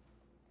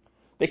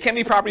 They can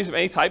be properties of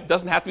any type.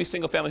 Doesn't have to be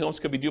single family homes.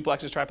 Could be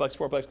duplexes, triplex,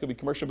 fourplex. Could be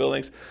commercial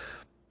buildings.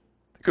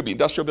 Could be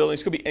industrial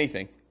buildings. Could be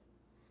anything.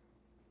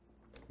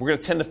 We're going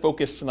to tend to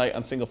focus tonight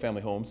on single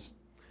family homes.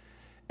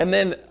 And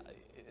then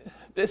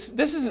this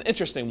is an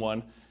interesting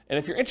one. And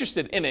if you're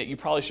interested in it, you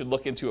probably should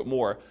look into it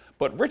more.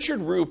 But Richard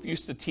Roop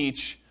used to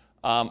teach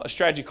a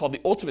strategy called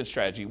the ultimate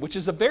strategy, which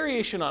is a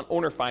variation on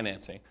owner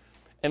financing.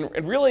 And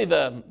really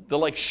the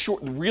like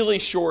short, really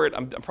short,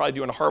 I'm probably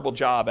doing a horrible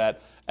job at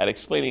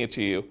explaining it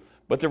to you.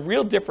 But the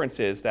real difference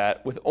is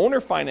that with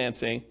owner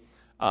financing,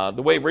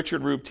 the way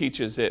Richard Roop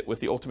teaches it with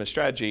the ultimate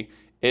strategy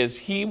is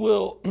he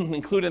will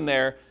include in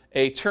there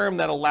a term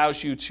that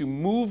allows you to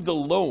move the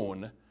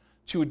loan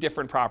to a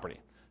different property.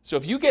 So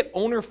if you get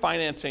owner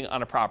financing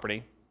on a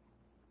property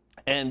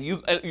and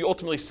you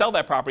ultimately sell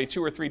that property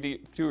 2 or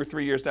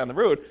 3 years down the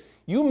road,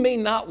 you may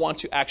not want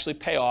to actually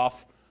pay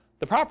off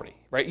the property,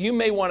 right? You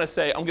may want to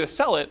say, I'm going to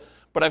sell it,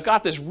 but I've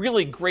got this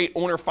really great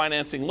owner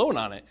financing loan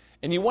on it.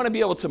 And you want to be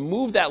able to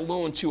move that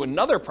loan to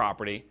another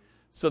property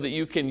so that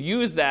you can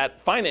use that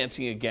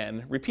financing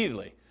again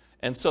repeatedly.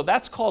 And so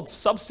that's called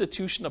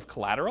substitution of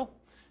collateral.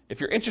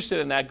 If you're interested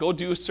in that, go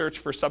do a search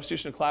for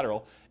substitution of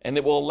collateral, and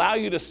it will allow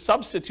you to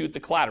substitute the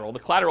collateral. The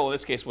collateral in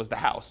this case was the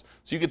house.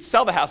 So you could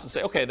sell the house and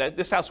say, okay,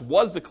 this house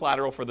was the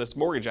collateral for this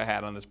mortgage I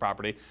had on this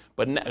property,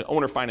 but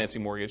owner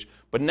financing mortgage.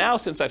 But now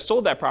since I've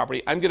sold that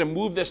property, I'm going to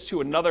move this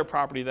to another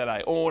property that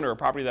I own or a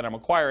property that I'm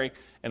acquiring,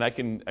 and I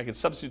can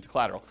substitute the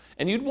collateral.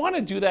 And you'd want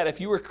to do that if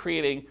you were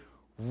creating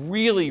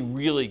really,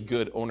 really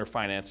good owner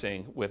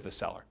financing with the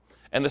seller.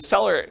 And the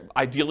seller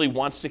ideally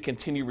wants to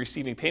continue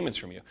receiving payments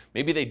from you.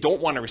 Maybe they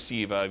don't want to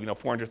receive a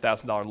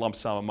 $400,000 lump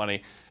sum of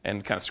money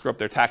and kind of screw up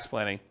their tax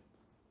planning.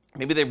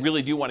 Maybe they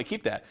really do want to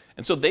keep that.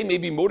 And so they may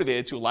be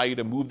motivated to allow you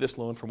to move this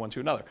loan from one to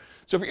another.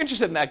 So if you're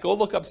interested in that, go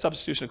look up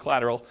substitution of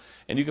collateral,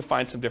 and you can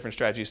find some different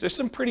strategies. There's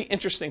some pretty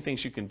interesting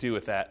things you can do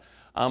with that.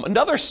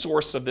 Another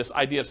source of this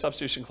idea of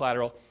substitution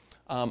collateral,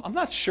 I'm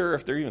not sure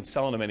if they're even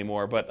selling them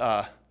anymore,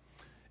 but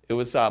it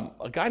was a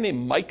guy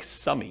named Mike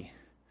Summey.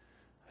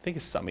 I think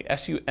it's Summey,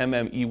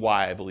 Summey,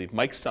 I believe,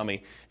 Mike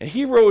Summey. And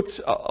he wrote,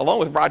 along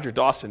with Roger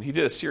Dawson, he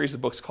did a series of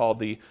books called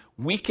The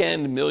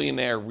Weekend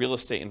Millionaire Real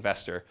Estate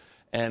Investor.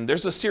 And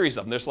there's a series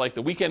of them. There's like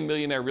the Weekend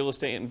Millionaire Real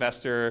Estate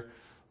Investor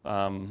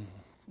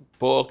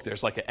book.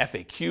 There's like an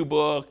FAQ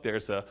book.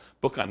 There's a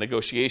book on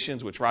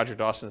negotiations, which Roger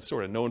Dawson is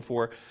sort of known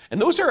for.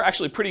 And those are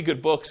actually pretty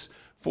good books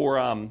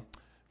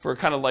for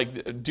kind of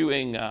like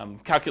doing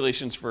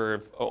calculations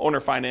for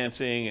owner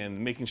financing and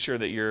making sure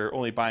that you're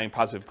only buying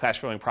positive cash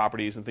flowing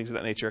properties and things of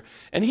that nature.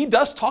 And he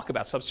does talk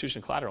about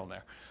substitution collateral in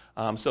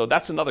there. So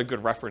that's another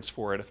good reference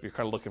for it if you're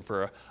kind of looking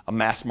for a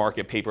mass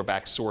market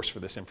paperback source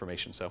for this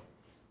information. So,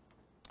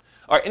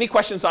 all right, any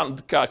questions on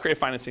creative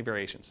financing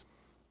variations?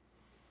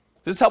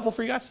 Is this helpful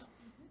for you guys?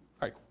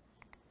 All right.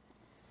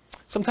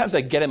 Sometimes I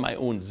get in my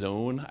own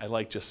zone. I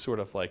like just sort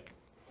of like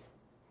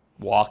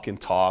walk and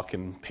talk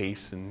and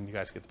pace, and you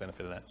guys get the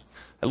benefit of that.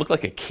 I look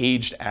like a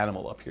caged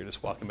animal up here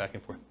just walking back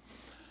and forth.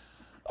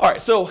 All right,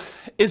 so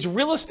is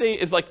real estate,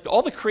 is like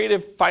all the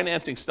creative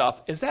financing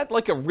stuff, is that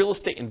like a real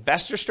estate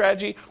investor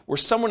strategy where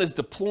someone is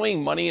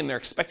deploying money and they're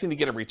expecting to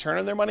get a return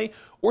on their money?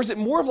 Or is it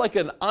more of like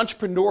an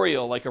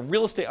entrepreneurial, like a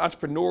real estate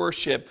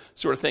entrepreneurship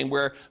sort of thing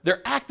where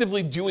they're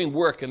actively doing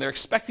work and they're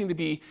expecting to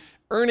be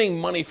earning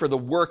money for the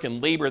work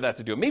and labor that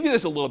they're doing? Maybe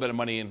there's a little bit of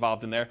money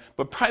involved in there,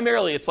 but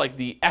primarily it's like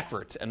the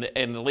effort and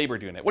the labor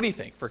doing it. What do you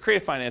think? For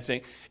creative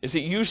financing, is it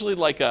usually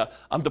like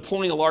I'm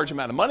deploying a large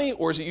amount of money,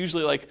 or is it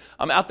usually like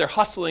I'm out there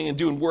hustling and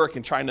doing work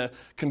and trying to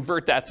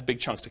convert that to big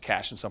chunks of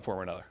cash in some form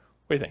or another?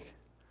 What do you think?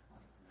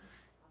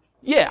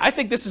 Yeah, I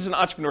think this is an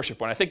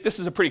entrepreneurship one. I think this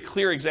is a pretty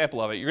clear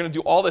example of it. You're going to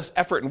do all this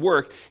effort and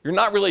work. You're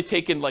not really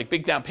taking like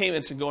big down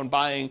payments and going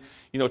buying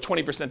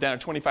 20% down or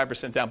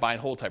 25% down buying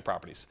whole type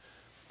properties.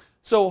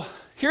 So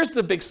here's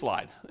the big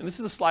slide. And this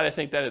is a slide I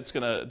think that it's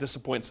going to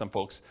disappoint some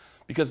folks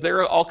because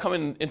they're all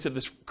coming into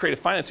this creative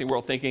financing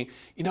world thinking,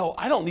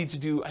 I don't need to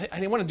do, I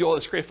didn't want to do all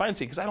this creative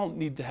financing because I don't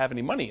need to have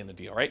any money in the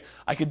deal, right?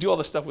 I could do all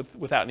this stuff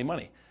without any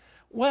money.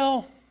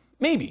 Well,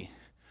 maybe.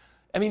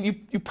 I mean,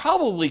 you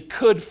probably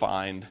could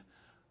find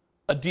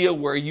a deal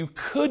where you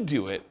could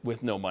do it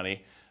with no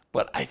money,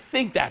 but I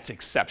think that's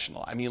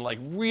exceptional. I mean, like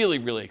really,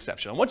 really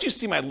exceptional. Once you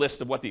see my list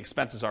of what the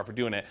expenses are for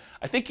doing it,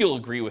 I think you'll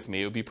agree with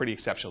me. It would be pretty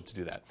exceptional to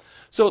do that.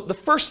 So the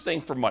first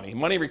thing for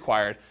money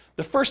required,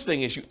 the first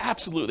thing is you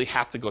absolutely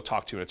have to go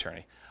talk to an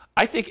attorney.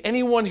 I think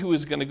anyone who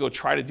is going to go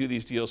try to do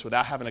these deals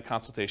without having a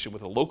consultation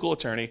with a local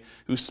attorney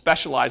who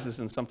specializes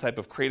in some type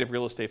of creative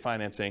real estate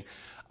financing,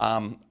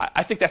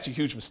 I think that's a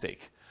huge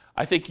mistake.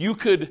 I think you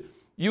could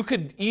you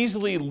could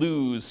easily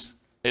lose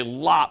a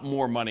lot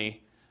more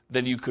money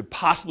than you could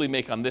possibly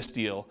make on this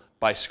deal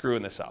by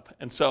screwing this up.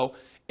 And so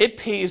it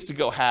pays to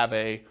go have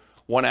a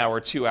 1 hour,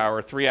 2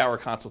 hour, 3 hour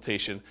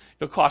consultation.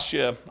 It'll cost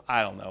you,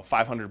 I don't know,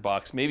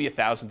 $500, maybe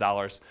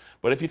 $1,000.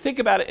 But if you think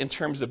about it in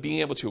terms of being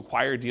able to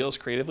acquire deals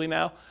creatively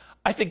now,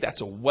 I think that's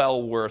a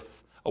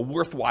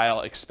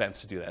worthwhile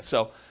expense to do that.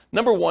 So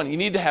number one, you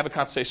need to have a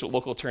consultation with a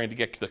local attorney to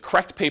get the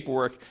correct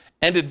paperwork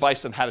and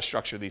advice on how to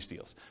structure these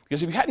deals.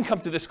 Because if you hadn't come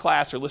to this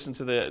class or listened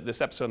to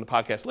this episode in the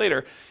podcast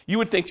later, you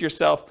would think to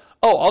yourself,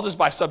 oh, I'll just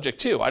buy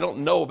subject to. I don't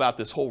know about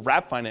this whole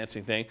wrap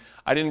financing thing.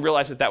 I didn't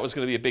realize that was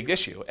going to be a big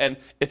issue. And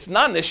it's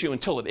not an issue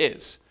until it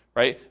is,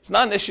 right? It's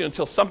not an issue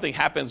until something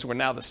happens where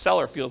now the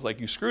seller feels like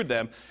you screwed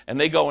them,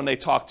 and they go and they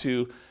talk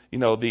to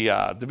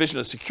the Division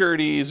of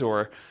Securities,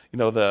 or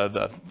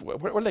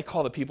what do they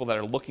call the people that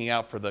are looking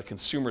out for the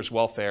consumer's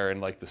welfare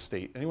in like the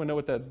state? Anyone know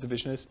what that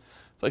division is?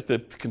 It's like the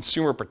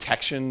Consumer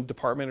Protection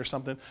Department or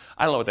something.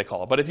 I don't know what they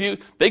call it. But if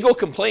they go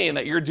complain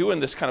that you're doing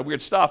this kind of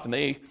weird stuff, and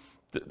a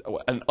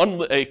kind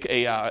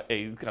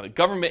of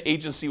government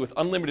agency with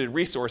unlimited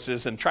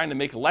resources and trying to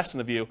make a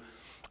lesson of you,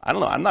 I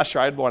don't know. I'm not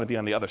sure I'd want to be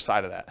on the other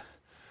side of that.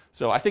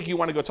 So I think you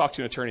want to go talk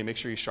to an attorney, make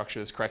sure you structure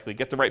this correctly,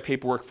 get the right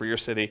paperwork for your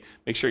city,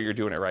 make sure you're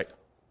doing it right.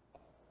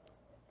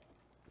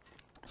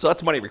 So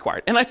that's money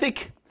required. And I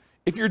think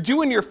if you're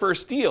doing your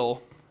first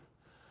deal,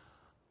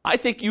 I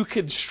think you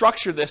could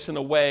structure this in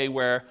a way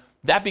where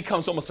that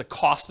becomes almost a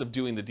cost of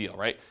doing the deal,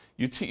 right?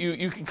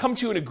 You can come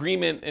to an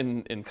agreement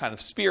in kind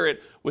of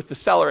spirit with the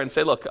seller and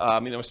say, look,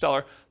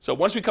 seller, so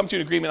once we come to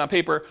an agreement on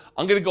paper,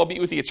 I'm going to go meet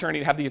with the attorney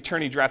and have the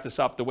attorney draft this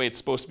up the way it's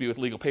supposed to be with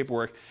legal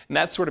paperwork. And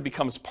that sort of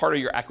becomes part of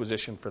your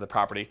acquisition for the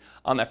property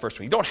on that first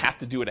one. You don't have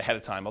to do it ahead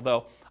of time,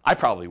 although I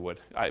probably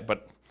would.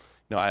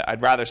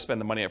 I'd rather spend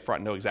the money up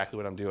front and know exactly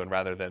what I'm doing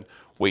rather than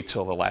wait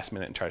till the last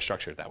minute and try to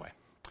structure it that way.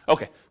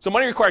 Okay, so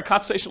money required,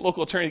 consultation with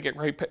local attorney to get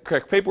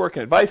correct paperwork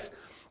and advice.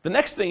 The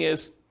next thing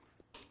is,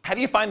 how do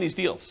you find these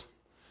deals?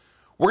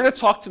 We're going to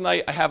talk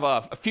tonight, I have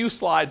a few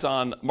slides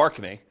on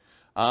marketing.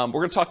 We're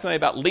going to talk tonight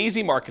about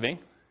lazy marketing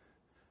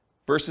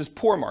versus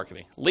poor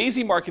marketing.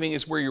 Lazy marketing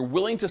is where you're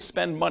willing to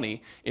spend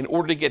money in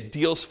order to get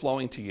deals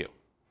flowing to you.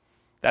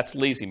 That's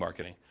lazy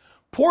marketing.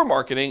 Poor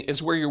marketing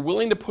is where you're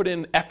willing to put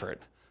in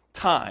effort,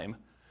 time,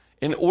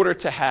 in order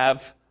to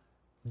have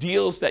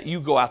deals that you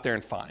go out there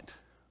and find.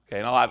 Okay,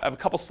 and I have a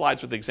couple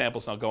slides with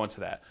examples and I'll go into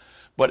that.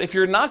 But if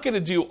you're not going to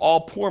do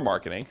all poor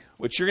marketing,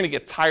 which you're going to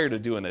get tired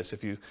of doing this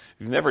if you've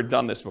never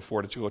done this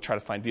before, to go try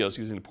to find deals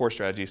using the poor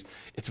strategies,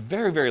 it's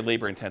very, very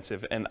labor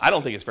intensive, and I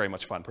don't think it's very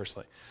much fun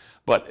personally.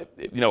 But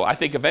I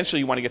think eventually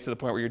you want to get to the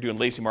point where you're doing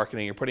lazy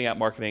marketing, you're putting out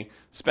marketing,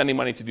 spending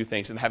money to do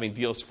things, and having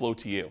deals flow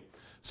to you.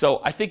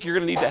 So I think you're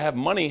going to need to have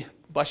money,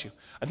 bless you,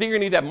 I think you're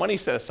going to need to have money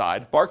set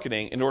aside,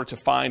 marketing, in order to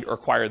find or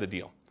acquire the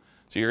deal.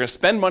 So you're going to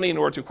spend money in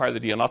order to acquire the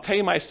deal. And I'll tell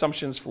you my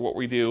assumptions for what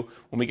we do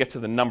when we get to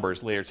the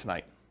numbers later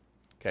tonight.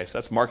 Okay, so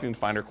that's marketing,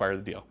 find, or acquire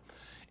the deal.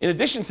 In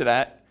addition to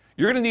that,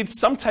 you're going to need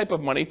some type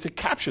of money to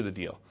capture the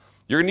deal.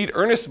 You're going to need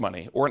earnest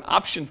money or an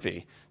option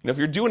fee. If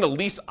you're doing a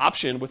lease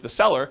option with the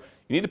seller,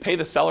 you need to pay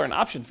the seller an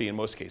option fee in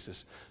most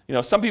cases.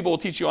 Some people will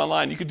teach you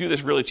online, you could do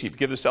this really cheap.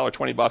 Give the seller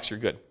 $20, you're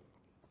good.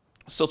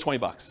 Still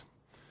 $20.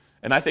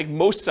 And I think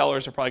most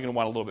sellers are probably going to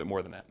want a little bit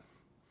more than that.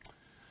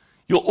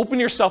 You'll open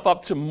yourself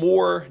up to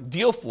more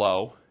deal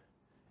flow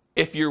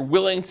if you're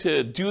willing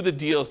to do the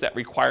deals that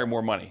require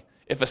more money.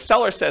 If a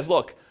seller says,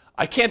 look,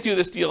 I can't do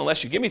this deal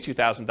unless you give me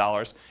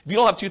 $2,000. If you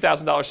don't have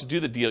 $2,000 to do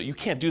the deal, you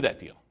can't do that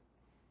deal,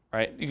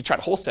 right? You can try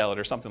to wholesale it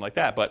or something like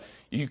that, but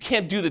you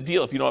can't do the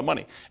deal if you don't have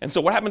money. And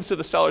so what happens to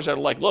the sellers that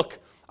are like, look,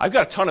 I've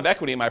got a ton of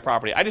equity in my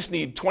property. I just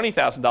need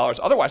 $20,000.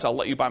 Otherwise, I'll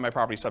let you buy my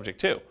property subject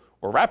to,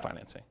 or wrap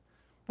financing.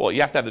 Well,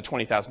 you have to have the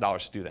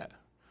 $20,000 to do that.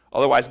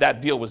 Otherwise,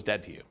 that deal was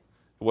dead to you.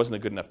 It wasn't a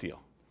good enough deal.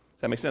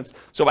 Does that make sense?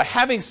 So by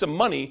having some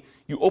money,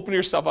 you open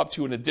yourself up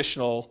to an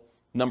additional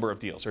number of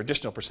deals or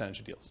additional percentage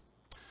of deals.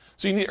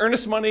 So you need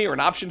earnest money or an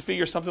option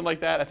fee or something like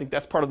that. I think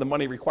that's part of the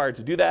money required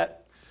to do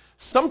that.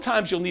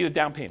 Sometimes you'll need a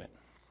down payment.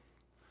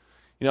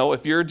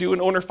 If you're doing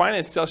owner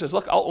finance, the seller says,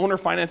 look, I'll owner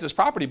finance this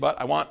property, but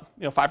I want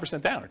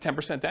 5% down or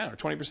 10% down or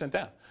 20%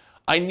 down.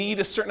 I need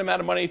a certain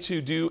amount of money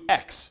to do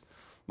X.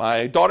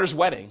 My daughter's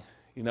wedding.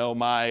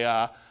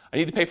 I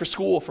need to pay for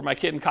school for my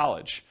kid in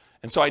college.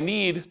 And so I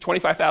need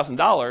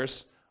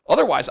 $25,000.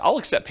 Otherwise, I'll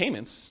accept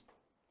payments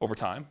over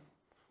time,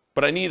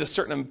 but I need a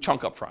certain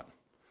chunk up front.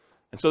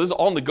 And so this is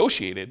all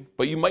negotiated,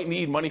 but you might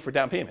need money for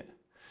down payment.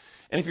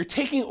 And if you're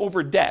taking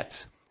over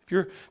debt,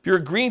 if you're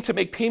agreeing to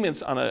make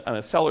payments on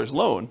a seller's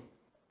loan,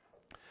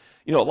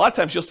 a lot of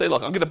times you'll say,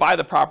 look, I'm going to buy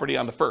the property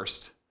on the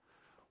first.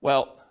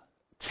 Well,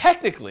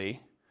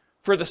 technically,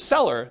 for the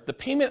seller, the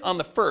payment on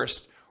the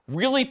first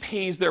really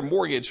pays their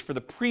mortgage for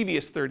the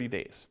previous 30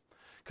 days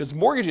because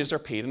mortgages are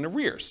paid in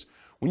arrears.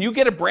 When you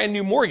get a brand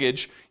new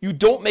mortgage, you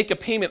don't make a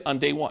payment on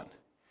day one.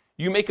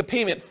 You make a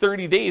payment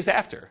 30 days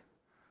after,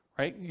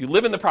 right? You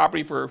live in the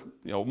property for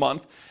a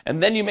month,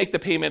 and then you make the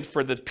payment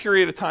for the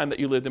period of time that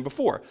you lived in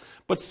before.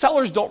 But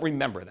sellers don't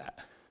remember that.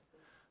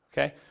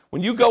 Okay?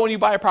 When you go and you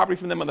buy a property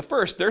from them on the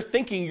first, they're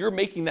thinking you're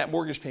making that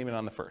mortgage payment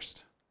on the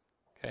first.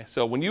 Okay?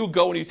 So when you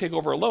go and you take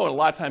over a loan, a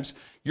lot of times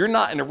you're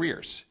not in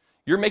arrears.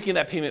 You're making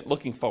that payment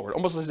looking forward,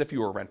 almost as if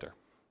you were a renter.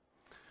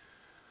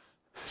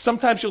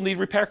 Sometimes you'll need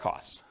repair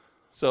costs.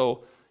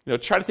 So,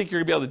 try to think you're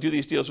going to be able to do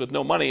these deals with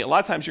no money. A lot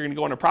of times you're going to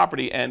go on a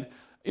property and,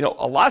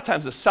 a lot of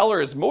times the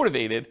seller is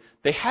motivated.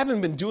 They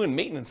haven't been doing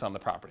maintenance on the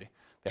property.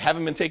 They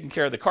haven't been taking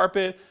care of the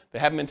carpet. They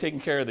haven't been taking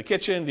care of the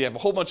kitchen. They have a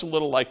whole bunch of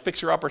little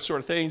fixer-upper sort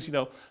of things,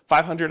 $500,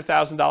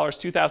 $1,000,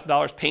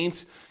 $2,000,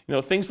 paints,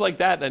 things like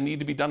that need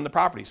to be done in the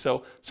property.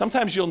 So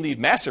sometimes you'll need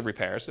massive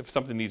repairs if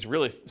something needs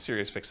really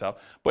serious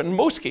fix-up. But in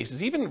most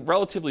cases, even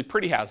relatively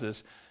pretty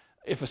houses,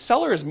 if a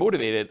seller is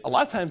motivated, a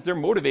lot of times they're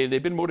motivated.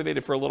 They've been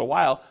motivated for a little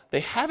while. They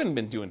haven't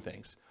been doing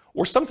things.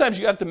 Or sometimes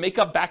you have to make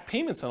up back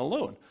payments on a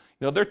loan.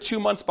 They're 2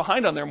 months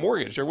behind on their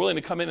mortgage. They're willing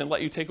to come in and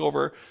let you take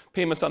over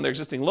payments on their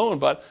existing loan.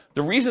 But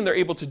the reason they're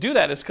able to do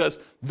that is because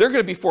they're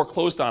going to be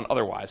foreclosed on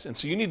otherwise. And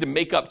so you need to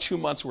make up 2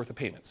 months worth of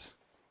payments.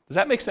 Does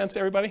that make sense to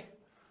everybody?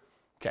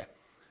 Okay.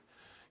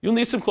 You'll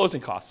need some closing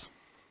costs.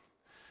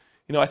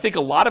 I think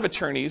a lot of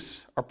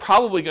attorneys are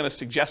probably going to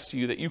suggest to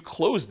you that you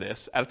close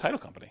this at a title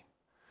company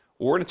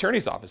or an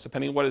attorney's office,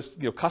 depending on what is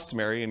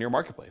customary in your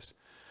marketplace.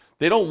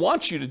 They don't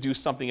want you to do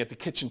something at the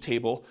kitchen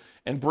table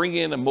and bring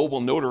in a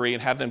mobile notary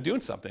and have them doing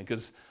something,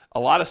 because a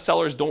lot of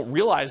sellers don't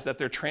realize that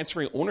they're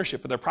transferring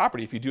ownership of their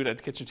property if you do it at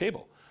the kitchen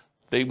table.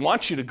 They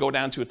want you to go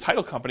down to a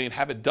title company and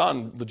have it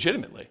done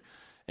legitimately.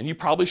 And you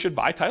probably should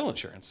buy title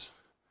insurance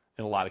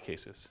in a lot of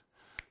cases.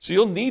 So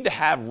you'll need to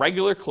have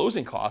regular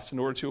closing costs in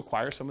order to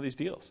acquire some of these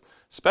deals,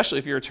 especially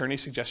if your attorney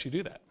suggests you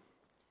do that.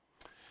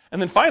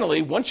 And then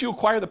finally, once you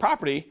acquire the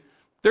property,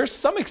 there's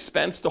some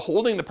expense to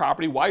holding the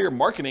property while you're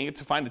marketing it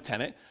to find a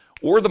tenant,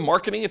 or the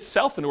marketing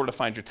itself in order to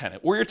find your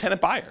tenant, or your tenant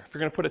buyer. If you're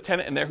going to put a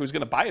tenant in there who's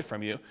going to buy it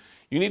from you,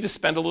 you need to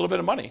spend a little bit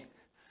of money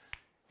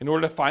in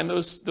order to find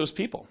those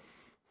people.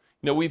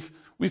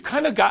 We've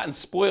kind of gotten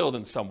spoiled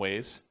in some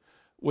ways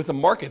with a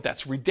market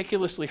that's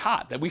ridiculously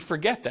hot, that we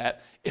forget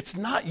that it's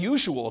not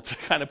usual to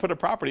kind of put a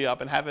property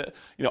up and have it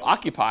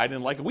occupied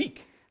in like a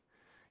week.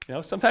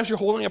 Sometimes you're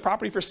holding a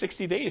property for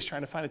 60 days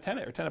trying to find a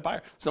tenant or tenant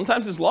buyer.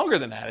 Sometimes it's longer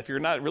than that if you're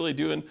not really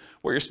doing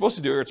what you're supposed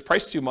to do, or it's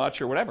priced too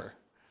much or whatever.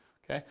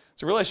 Okay?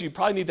 So realize you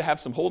probably need to have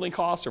some holding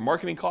costs or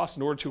marketing costs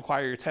in order to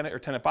acquire your tenant or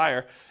tenant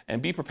buyer,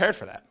 and be prepared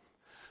for that.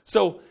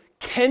 So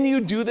can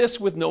you do this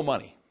with no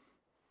money?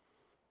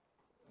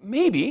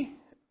 Maybe,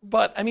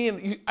 but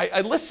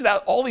I listed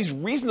out all these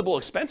reasonable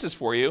expenses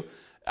for you.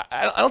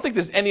 I don't think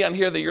there's any on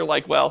here that you're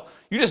like, well,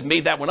 you just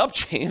made that one up,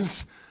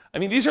 James.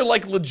 These are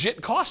like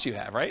legit costs you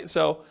have, right?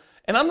 So,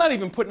 and I'm not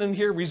even putting in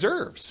here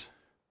reserves,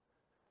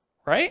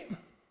 right?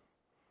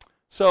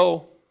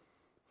 So,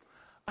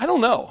 I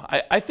don't know.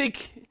 I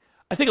think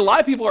a lot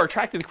of people are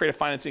attracted to creative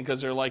financing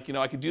because they're like,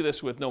 I could do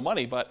this with no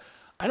money, but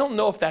I don't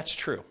know if that's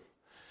true.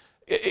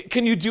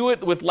 Can you do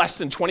it with less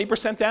than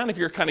 20% down if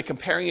you're kind of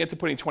comparing it to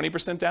putting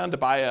 20% down to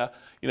buy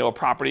a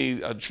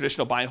property, a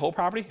traditional buy and hold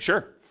property?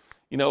 Sure.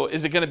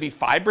 Is it going to be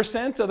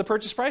 5% of the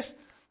purchase price?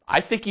 I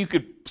think you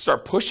could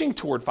start pushing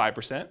toward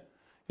 5%,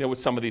 with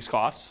some of these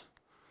costs.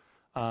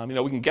 We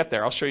can get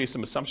there. I'll show you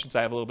some assumptions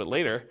I have a little bit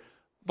later,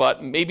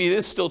 but maybe it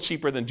is still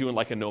cheaper than doing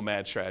like a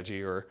nomad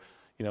strategy, or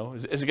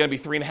is it going to be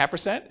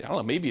 3.5%? I don't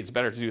know. Maybe it's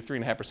better to do a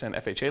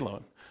 3.5% FHA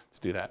loan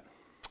to do that.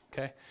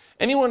 Okay.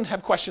 Anyone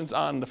have questions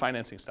on the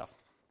financing stuff?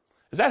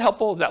 Is that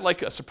helpful? Is that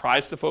like a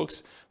surprise to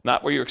folks?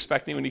 Not what you were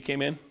expecting when you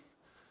came in?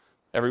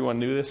 Everyone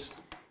knew this?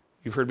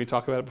 You've heard me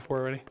talk about it before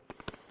already?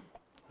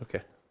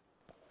 Okay.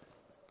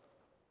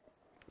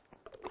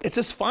 It's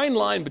this fine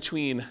line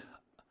between,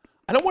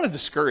 I don't want to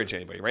discourage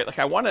anybody, right? Like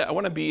I want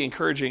to be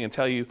encouraging and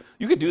tell you,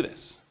 you could do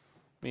this.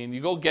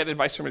 You go get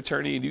advice from an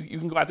attorney, and you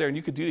can go out there and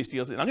you could do these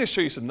deals. And I'm going to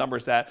show you some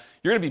numbers that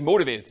you're going to be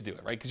motivated to do it,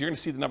 right? Because you're going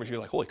to see the numbers, you're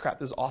like, holy crap,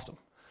 this is awesome.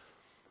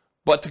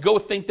 But to go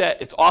think that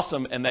it's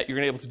awesome and that you're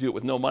going to be able to do it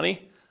with no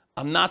money,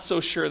 I'm not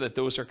so sure that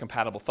those are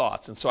compatible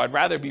thoughts. And so I'd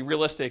rather be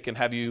realistic and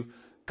have you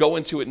go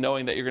into it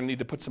knowing that you're going to need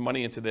to put some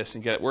money into this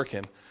and get it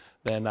working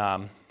than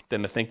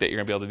to think that you're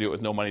going to be able to do it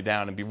with no money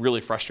down and be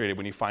really frustrated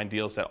when you find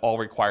deals that all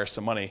require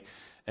some money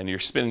and you're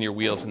spinning your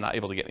wheels and not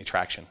able to get any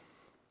traction.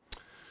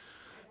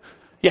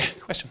 Yeah,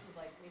 question?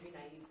 Maybe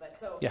naive, but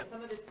so yeah.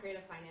 Some of this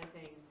creative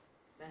financing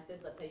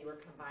methods, let's say you were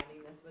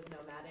combining this with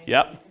nomading,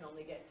 yep. You can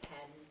only get 10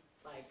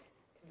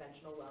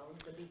 conventional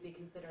loans. Would these be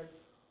considered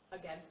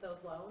against those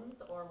loans,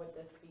 or would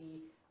this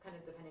be kind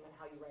of depending on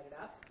how you write it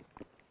up?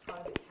 How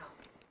does it count?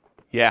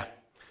 Yeah.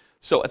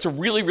 So it's a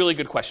really, really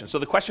good question. So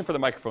the question for the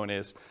microphone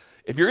is,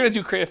 if you're going to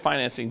do creative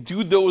financing,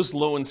 do those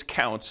loans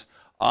count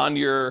on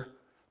your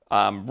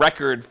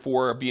record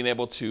for being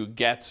able to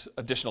get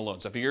additional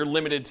loans? If you're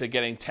limited to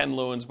getting 10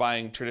 loans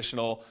buying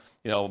traditional,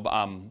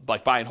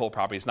 like buy and hold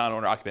properties,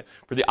 non-owner occupant.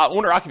 For the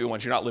owner occupant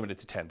ones, you're not limited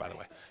to 10, by the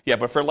way. Yeah,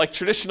 but for like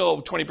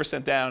traditional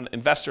 20% down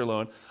investor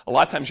loan, a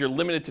lot of times you're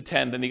limited to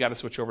 10, then you got to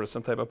switch over to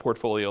some type of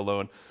portfolio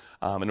loan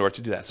in order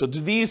to do that. So do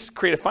these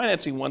creative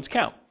financing ones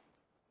count?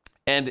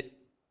 And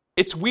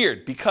it's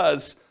weird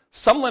because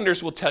some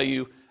lenders will tell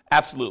you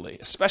absolutely,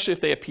 especially if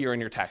they appear in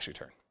your tax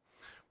return.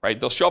 right?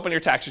 They'll show up on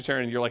your tax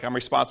return and you're like, I'm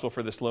responsible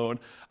for this loan.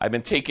 I've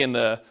been taking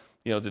the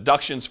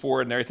deductions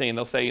for it and everything, and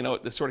they'll say,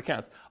 this sort of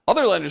counts.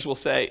 Other lenders will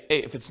say,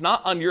 hey, if it's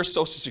not on your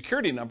social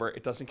security number,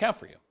 it doesn't count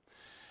for you.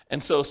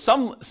 And so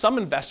some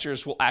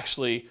investors will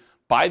actually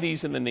buy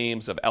these in the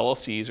names of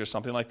LLCs or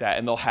something like that,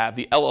 and they'll have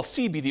the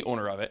LLC be the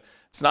owner of it.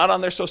 It's not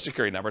on their social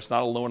security number. It's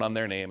not a loan on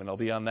their name, and it'll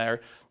be on the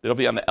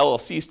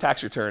LLC's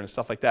tax return and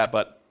stuff like that.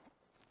 But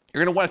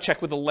you're going to want to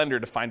check with the lender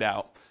to find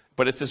out.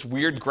 But it's this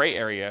weird gray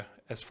area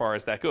as far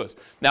as that goes.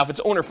 Now, if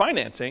it's owner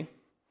financing,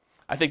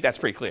 I think that's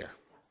pretty clear,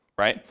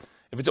 right?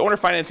 If it's owner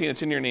financing and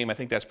it's in your name, I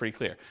think that's pretty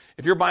clear.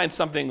 If you're buying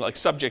something like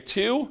subject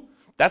to,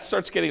 that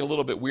starts getting a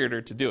little bit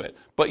weirder to do it.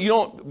 But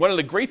one of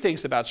the great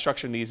things about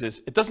structuring these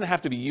is it doesn't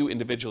have to be you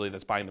individually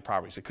that's buying the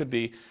properties. It could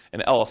be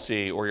an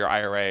LLC or your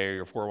IRA or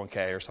your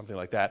 401k or something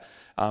like that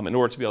in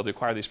order to be able to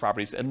acquire these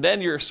properties. And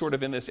then you're sort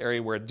of in this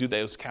area where do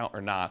those count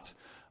or not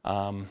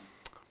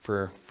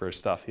for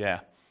stuff, yeah.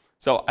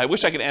 So I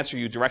wish I could answer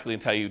you directly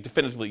and tell you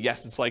definitively,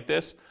 yes, it's like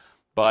this,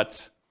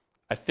 but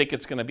I think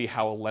it's going to be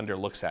how a lender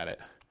looks at it.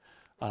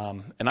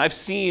 And I've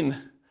seen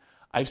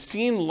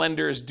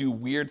lenders do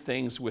weird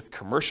things with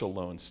commercial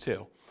loans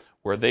too,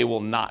 where they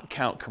will not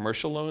count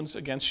commercial loans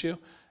against you,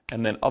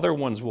 and then other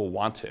ones will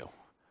want to.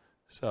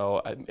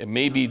 So it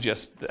may be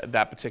just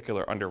that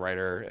particular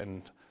underwriter,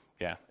 and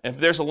yeah. If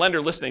there's a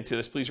lender listening to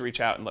this, please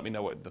reach out and let me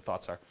know what the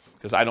thoughts are,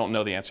 because I don't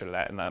know the answer to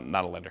that, and I'm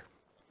not a lender.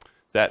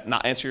 Does that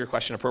not answer your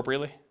question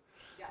appropriately?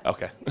 Yeah.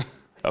 Okay.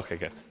 Okay,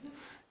 good.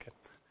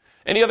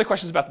 Any other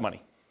questions about the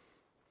money?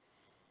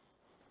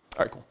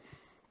 All right, cool.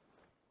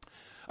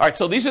 All right,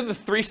 so these are the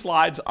 3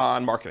 slides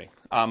on marketing.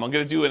 I'm going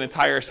to do an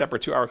entire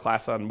separate 2-hour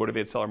class on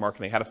motivated seller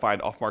marketing, how to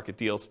find off-market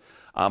deals.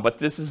 But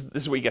this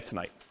is what you get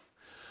tonight.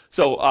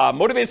 So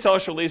motivated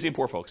sellers for lazy and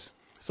poor folks.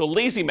 So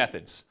lazy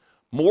methods: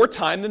 more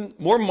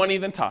money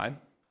than time.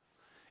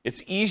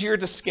 It's easier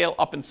to scale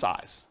up in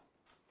size.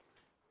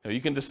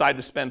 You can decide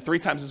to spend 3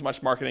 times as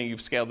much marketing.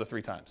 You've scaled to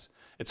 3 times.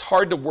 It's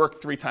hard to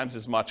work 3 times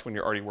as much when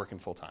you're already working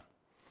full time.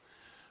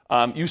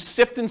 You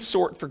sift and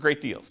sort for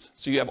great deals.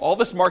 So you have all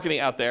this marketing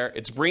out there.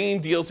 It's bringing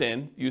deals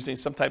in using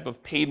some type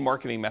of paid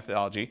marketing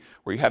methodology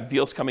where you have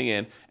deals coming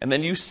in, and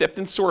then you sift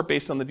and sort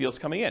based on the deals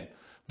coming in.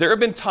 There have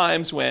been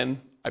times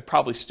when I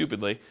probably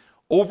stupidly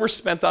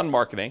overspent on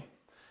marketing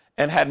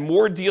and had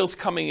more deals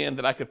coming in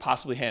than I could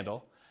possibly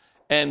handle.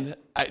 And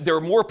there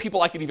were more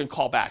people I could even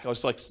call back. I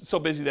was like so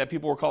busy that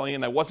people were calling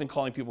in, I wasn't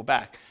calling people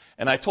back.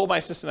 And I told my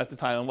assistant at the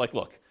time, I'm like,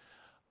 look,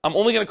 I'm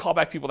only going to call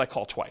back people that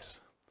call twice.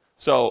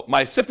 So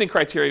my sifting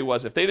criteria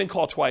was if they didn't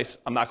call twice,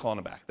 I'm not calling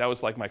them back. That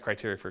was like my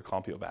criteria for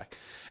calling people back.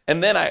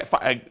 And then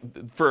I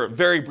for a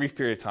very brief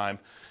period of time,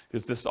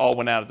 because this all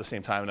went out at the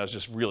same time and I was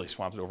just really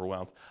swamped and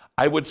overwhelmed,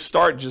 I would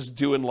start just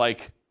doing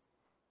like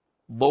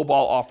lowball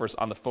offers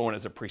on the phone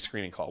as a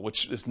pre-screening call,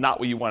 which is not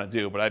what you want to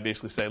do. But I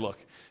basically say, look,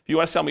 if you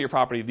want to sell me your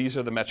property, these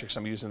are the metrics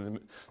I'm using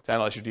to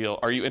analyze your deal.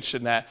 Are you interested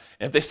in that?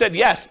 And if they said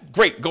yes,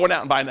 great, going out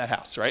and buying that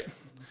house, right?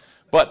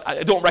 But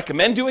I don't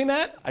recommend doing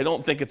that. I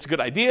don't think it's a good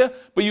idea.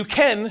 But you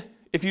can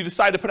if you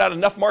decide to put out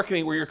enough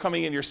marketing where you're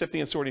coming in, you're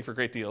sifting and sorting for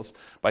great deals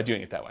by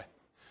doing it that way.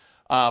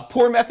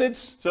 Poor methods,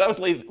 so that was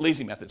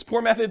lazy methods.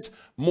 Poor methods,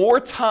 more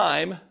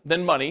time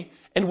than money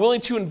and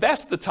willing to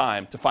invest the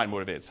time to find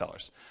motivated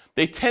sellers.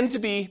 They tend to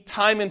be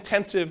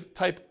time-intensive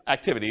type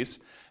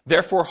activities,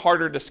 therefore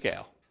harder to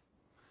scale.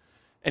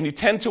 And you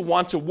tend to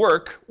want to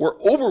work or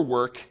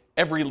overwork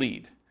every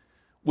lead,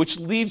 which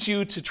leads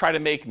you to try to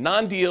make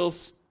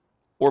non-deals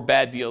or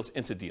bad deals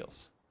into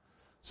deals.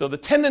 So the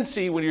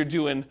tendency when you're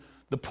doing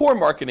the poor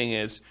marketing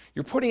is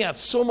you're putting out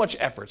so much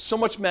effort, so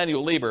much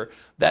manual labor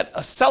that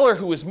a seller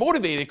who is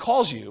motivated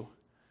calls you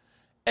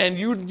and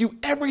you do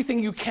everything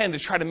you can to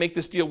try to make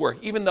this deal work,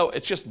 even though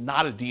it's just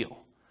not a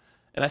deal.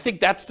 And I think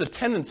that's the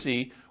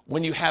tendency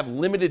when you have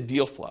limited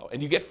deal flow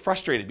and you get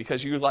frustrated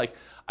because you're like,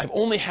 I've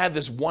only had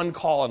this one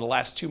call in the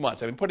last 2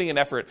 months. I've been putting in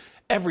effort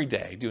every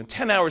day, doing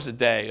 10 hours a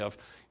day of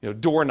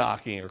door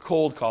knocking or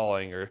cold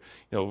calling or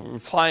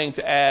replying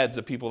to ads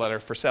of people that are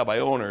for sale by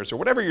owners or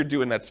whatever you're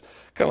doing that's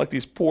kind of like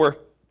these poor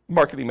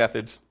marketing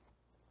methods.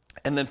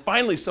 And then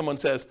finally someone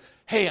says,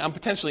 hey, I'm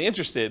potentially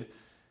interested,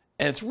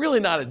 and it's really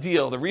not a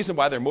deal. The reason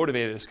why they're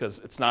motivated is because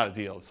it's not a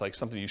deal. It's like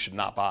something you should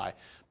not buy.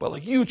 But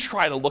like you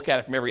try to look at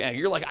it from every angle.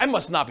 You're like, I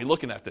must not be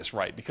looking at this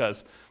right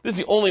because this is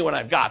the only one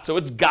I've got, so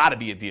it's got to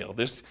be a deal.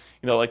 There's,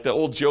 like the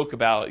old joke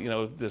about,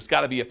 there's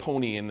got to be a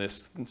pony in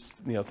this,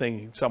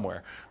 thing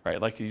somewhere,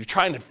 right? Like you're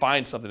trying to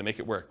find something to make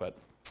it work, but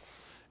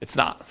it's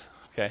not,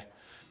 okay?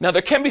 Now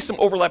there can be some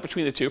overlap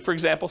between the two. For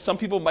example, some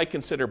people might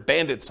consider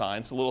bandit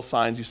signs, the little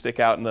signs you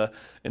stick out in the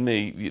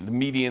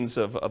medians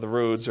of the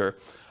roads, or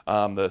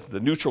the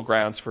neutral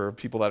grounds for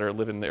people that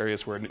live in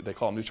areas where they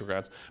call them neutral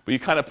grounds. But you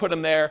kind of put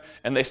them there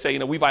and they say,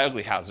 we buy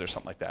ugly houses or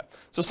something like that.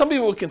 So some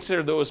people would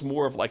consider those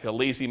more of like a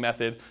lazy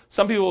method.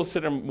 Some people will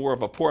consider them more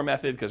of a poor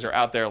method because they're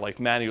out there like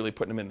manually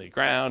putting them in the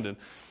ground. And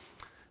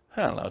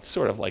I don't know, it's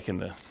sort of like in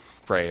the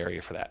gray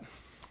area for that.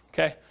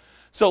 Okay,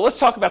 so let's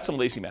talk about some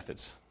lazy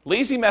methods.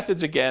 Lazy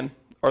methods, again,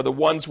 are the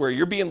ones where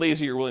you're being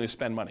lazy, you're willing to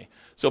spend money.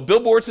 So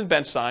billboards and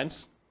bench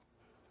signs,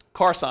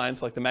 car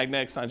signs, like the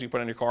magnetic signs you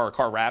put on your car or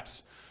car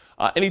wraps.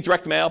 Any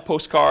direct mail,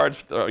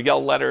 postcards,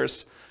 yellow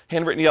letters,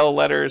 handwritten yellow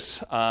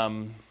letters,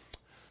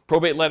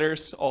 probate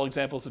letters, all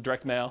examples of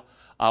direct mail.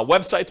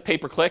 Websites,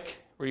 pay-per-click,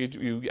 where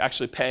you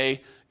actually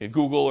pay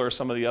Google or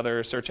some of the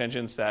other search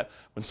engines that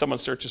when someone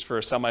searches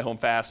for sell my home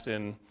fast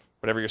in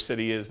whatever your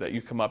city is, that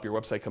you come up, your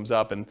website comes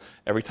up, and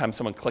every time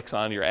someone clicks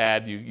on your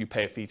ad, you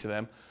pay a fee to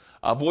them.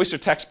 Voice or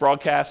text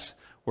broadcasts,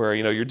 where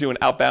you're doing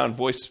outbound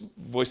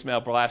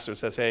voicemail blast, so it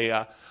says, hey,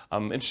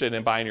 I'm interested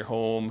in buying your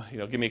home,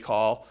 give me a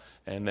call,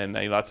 and then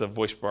lots of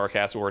voice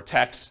broadcasts or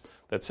texts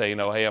that say,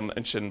 hey, I'm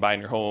interested in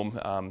buying your home,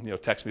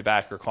 text me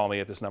back or call me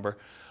at this number.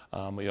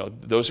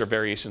 Those are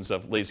variations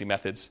of lazy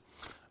methods.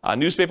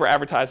 Newspaper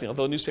advertising,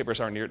 although newspapers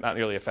are not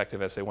nearly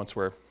effective as they once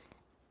were.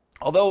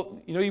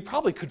 Although, you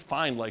probably could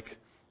find like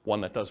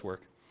one that does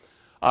work.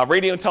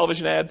 Radio and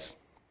television ads,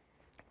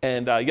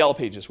 and Yellow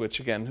Pages, which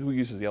again, who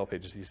uses Yellow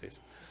Pages these days?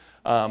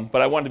 But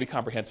I wanted to be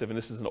comprehensive, and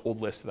this is an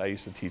old list that I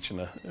used to teach in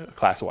a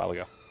class a while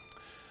ago.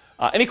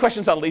 Any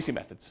questions on lazy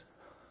methods?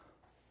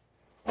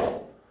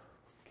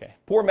 Okay,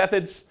 poor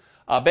methods,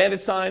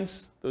 bandit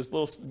signs, those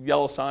little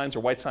yellow signs or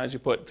white signs you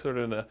put sort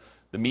of in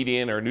the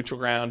median or neutral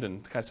ground,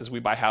 and kind of says we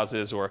buy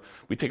houses or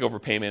we take over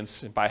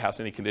payments and buy a house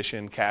any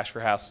condition, cash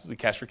for house,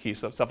 cash for keys,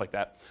 stuff like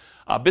that.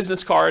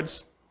 Business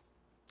cards,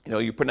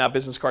 you're putting out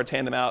business cards,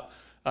 hand them out.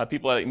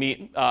 People that you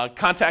meet,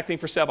 contacting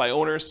for sale by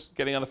owners,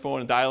 getting on the phone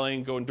and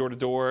dialing, going door to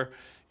door,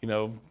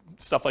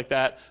 stuff like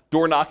that.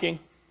 Door knocking,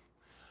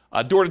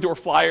 door-to-door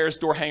flyers,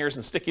 door hangers,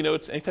 and sticky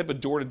notes. Any type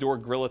of door-to-door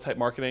guerrilla type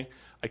marketing,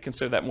 I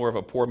consider that more of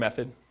a poor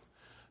method.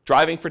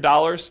 Driving for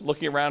dollars,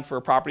 looking around for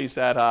properties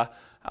that are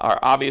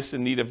obvious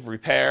in need of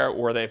repair,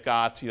 or they've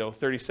got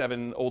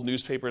 37 old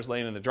newspapers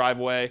laying in the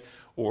driveway,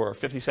 or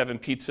 57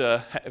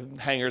 pizza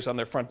hangers on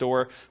their front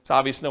door. It's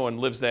obvious no one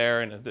lives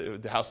there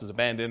and the house is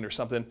abandoned or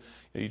something.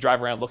 You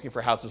drive around looking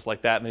for houses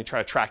like that, and then you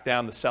try to track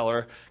down the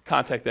seller,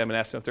 contact them, and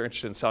ask them if they're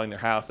interested in selling their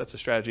house. That's a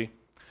strategy.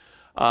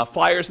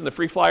 Flyers and the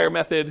free flyer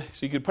method.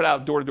 So you could put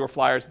out door-to-door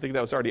flyers. I think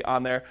that was already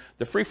on there.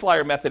 The free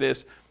flyer method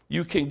is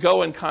you can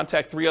go and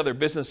contact 3 other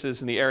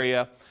businesses in the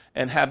area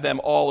and have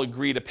them all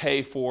agree to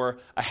pay for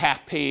a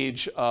half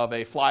page of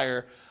a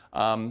flyer.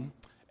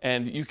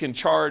 And you can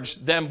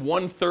charge them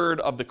 1/3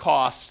 of the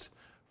cost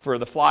for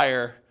the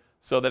flyer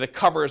so that it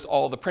covers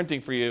all the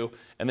printing for you.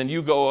 And then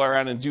you go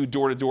around and do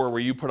door-to-door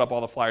where you put up all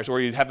the flyers, or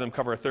you have them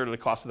cover 1/3 of the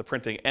cost of the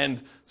printing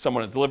and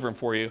someone to deliver them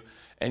for you.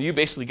 And you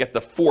basically get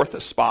the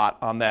 4th spot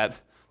on that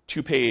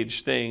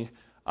 2-page thing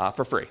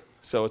for free.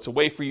 So it's a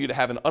way for you to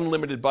have an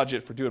unlimited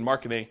budget for doing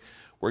marketing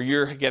where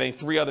you're getting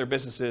 3 other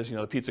businesses,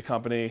 the pizza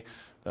company,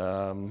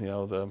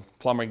 the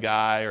plumbing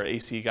guy or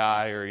AC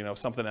guy or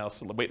something else,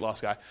 the weight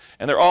loss guy,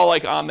 and they're all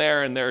like on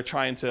there and they're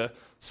trying to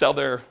sell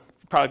their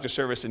product or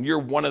service, and you're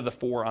one of the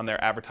 4 on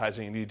there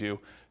advertising, and you do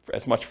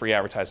as much free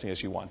advertising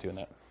as you want doing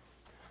that.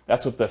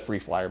 That's what the free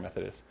flyer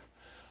method is.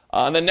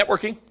 And then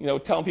networking,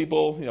 telling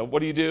people, what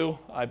do you do?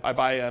 I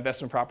buy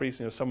investment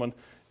properties. Someone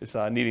is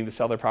needing to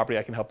sell their property,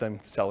 I can help them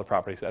sell their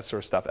properties, that sort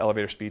of stuff,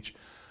 elevator speech.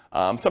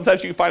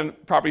 Sometimes you can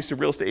find properties through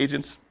real estate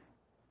agents.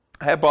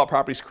 I have bought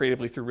properties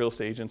creatively through real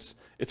estate agents.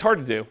 It's hard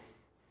to do.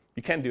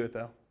 You can do it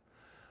though.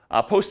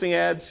 Posting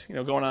ads,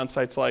 going on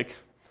sites like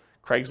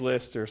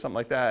Craigslist or something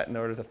like that in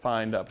order to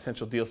find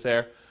potential deals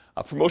there.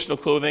 Promotional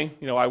clothing,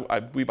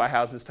 we buy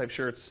houses type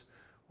shirts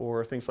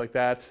or things like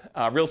that.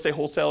 Real estate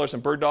wholesalers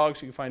and bird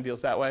dogs, you can find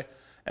deals that way.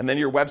 And then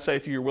your website,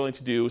 if you're willing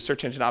to do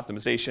search engine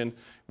optimization,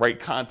 write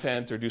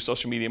content, or do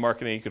social media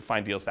marketing, you can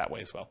find deals that way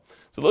as well.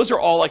 So those are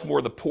all like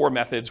more the poor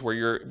methods where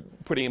you're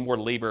putting in more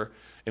labor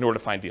in order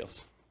to find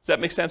deals. Does that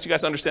make sense? You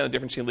guys understand the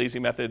difference between lazy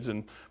methods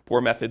and poor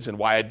methods and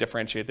why I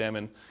differentiate them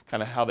and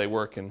kind of how they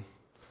work and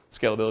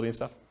scalability and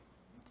stuff?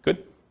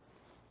 Good?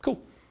 Cool.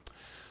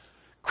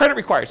 Credit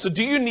required. So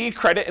do you need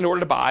credit in order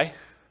to buy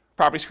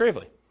properties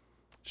creatively?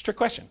 Strict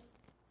question.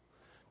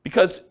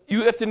 Because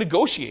you have to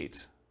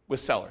negotiate with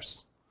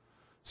sellers.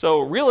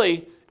 So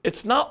really,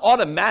 it's not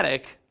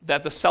automatic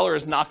that the seller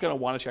is not going to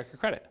want to check your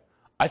credit.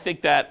 I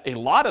think that a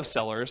lot of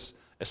sellers,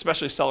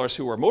 especially sellers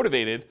who are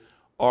motivated,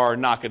 are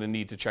not going to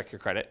need to check your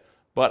credit.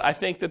 But I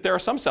think that there are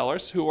some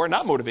sellers who are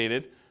not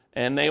motivated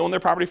and they own their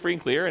property free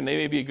and clear, and they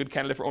may be a good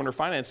candidate for owner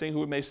financing,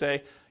 who may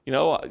say,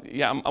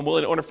 yeah, I'm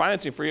willing to owner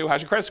financing for you.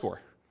 How's your credit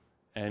score?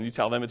 And you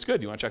tell them it's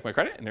good. You want to check my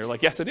credit? And they're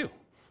like, yes, I do.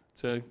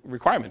 It's a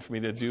requirement for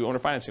me to do owner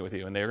financing with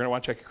you, and they're going to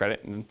want to check your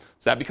credit, and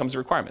so that becomes a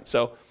requirement.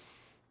 So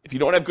if you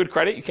don't have good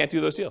credit, you can't do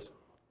those deals.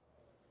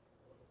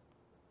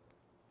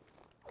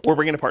 Or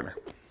bring in a partner.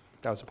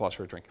 That was a pause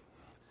for a drink.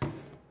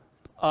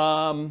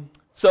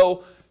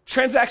 So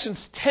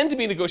transactions tend to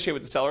be negotiated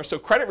with the seller, so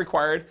credit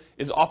required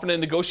is often a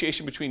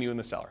negotiation between you and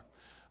the seller.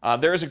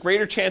 There is a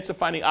greater chance of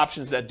finding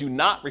options that do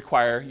not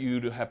require you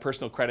to have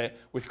personal credit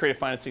with creative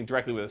financing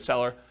directly with a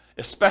seller,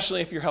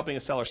 especially if you're helping a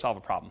seller solve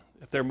a problem,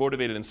 if they're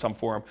motivated in some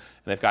form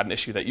and they've got an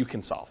issue that you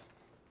can solve.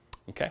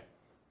 Okay?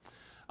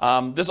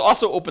 This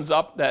also opens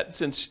up that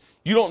since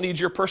you don't need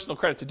your personal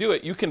credit to do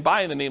it, you can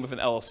buy in the name of an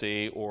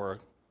LLC or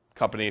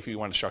company if you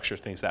want to structure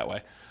things that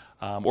way,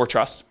 or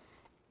trust,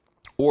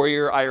 or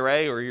your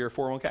IRA or your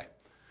 401k.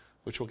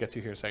 which we'll get to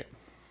here in a second.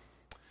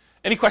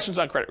 Any questions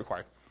on credit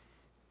required?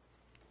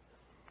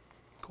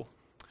 Cool.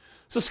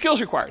 So skills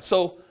required.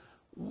 So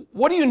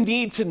what do you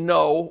need to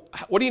know?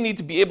 What do you need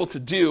to be able to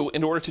do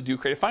in order to do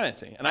creative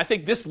financing? And I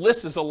think this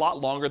list is a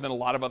lot longer than a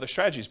lot of other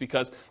strategies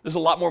because there's a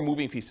lot more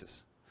moving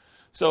pieces.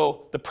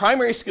 So the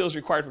primary skills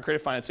required for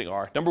creative financing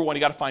are, number one, you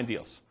got to find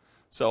deals.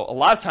 So a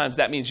lot of times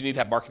that means you need to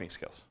have marketing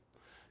skills.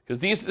 Because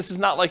this is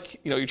not like,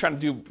 you're trying to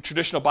do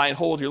traditional buy and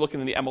hold, you're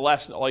looking in the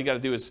MLS, and all you got to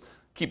do is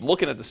keep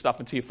looking at the stuff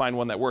until you find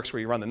one that works where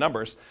you run the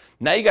numbers.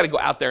 Now you got to go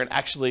out there and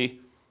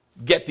actually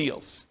get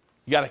deals.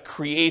 You got to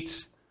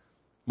create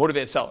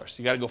motivated sellers.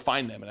 You got to go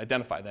find them and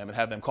identify them and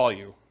have them call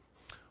you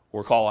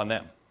or call on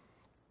them.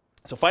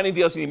 So finding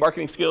deals, you need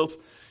marketing skills.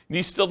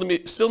 You still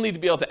need to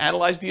be able to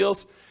analyze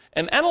deals.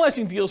 And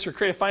analyzing deals for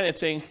creative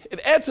financing, it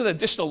adds an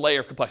additional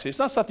layer of complexity. It's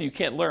not something you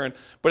can't learn,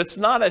 but it's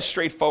not as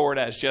straightforward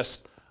as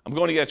just, I'm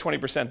going to get a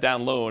 20%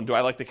 down loan. Do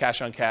I like the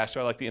cash on cash? Do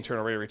I like the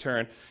internal rate of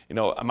return?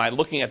 Am I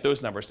looking at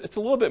those numbers? It's a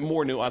little bit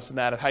more nuanced than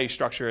that of how you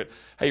structure it,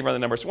 how you run the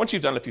numbers. Once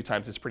you've done it a few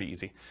times, it's pretty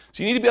easy.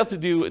 So you need to be able to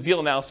do a deal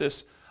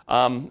analysis.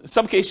 In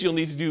some cases, you'll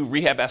need to do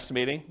rehab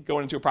estimating,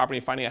 going into a property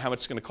and finding out how much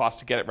it's going to cost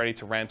to get it ready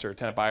to rent or a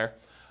tenant buyer.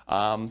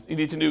 You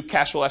need to do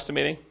cash flow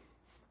estimating,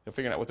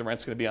 figuring out what the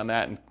rent's going to be on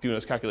that and doing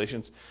those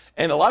calculations.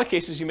 And in a lot of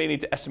cases, you may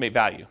need to estimate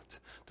value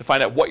to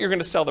find out what you're going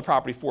to sell the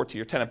property for to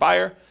your tenant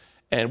buyer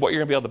and what you're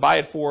going to be able to buy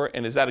it for,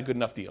 and is that a good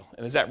enough deal?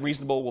 And is that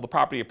reasonable? Will the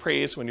property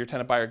appraise when your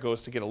tenant buyer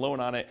goes to get a loan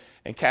on it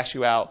and cash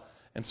you out?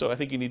 And so I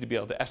think you need to be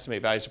able to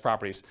estimate values of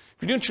properties.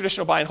 If you're doing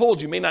traditional buy and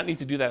hold, you may not need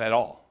to do that at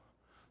all.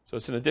 So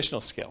it's an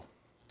additional skill.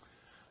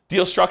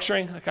 Deal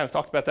structuring, I kind of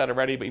talked about that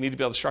already, but you need to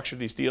be able to structure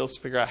these deals,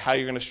 figure out how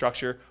you're going to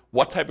structure,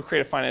 what type of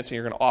creative financing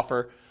you're going to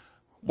offer,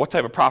 what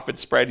type of profit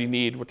spread you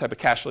need, what type of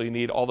cash flow you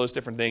need, all those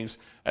different things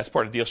as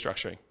part of deal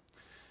structuring.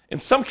 In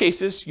some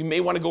cases, you may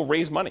want to go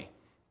raise money.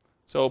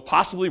 So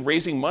possibly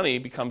raising money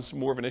becomes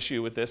more of an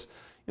issue with this.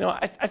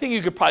 I think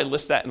you could probably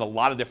list that in a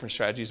lot of different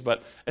strategies,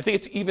 but I think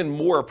it's even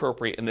more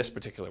appropriate in this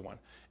particular one,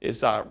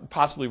 is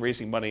possibly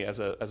raising money as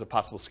a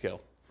possible skill.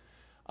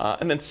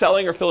 And then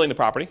selling or filling the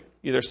property,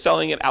 either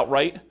selling it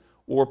outright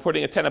or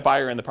putting a tenant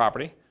buyer in the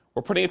property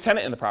or putting a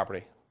tenant in the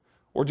property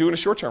or doing a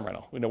short-term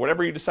rental.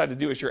 Whatever you decide to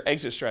do as your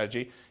exit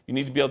strategy, you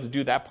need to be able to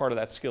do that part of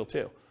that skill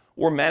too,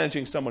 or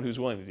managing someone who's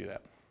willing to do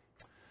that.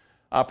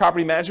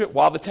 Property management,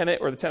 while the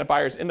tenant or the tenant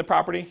buyer is in the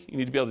property, you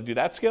need to be able to do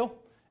that skill.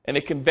 And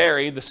it can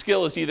vary. The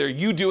skill is either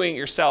you doing it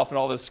yourself and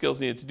all the skills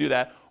needed to do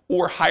that,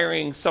 or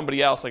hiring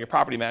somebody else like a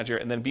property manager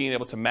and then being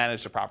able to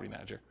manage the property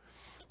manager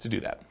to do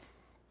that.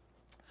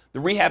 The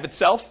rehab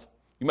itself,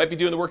 you might be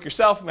doing the work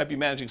yourself, you might be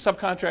managing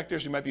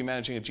subcontractors, you might be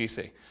managing a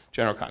GC,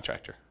 general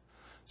contractor.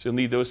 So you'll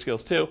need those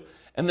skills too.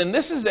 And then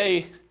this is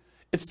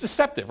it's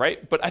deceptive,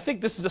 right? But I think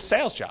this is a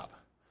sales job.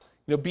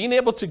 Being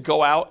able to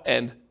go out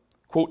and,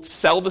 quote,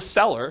 sell the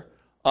seller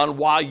on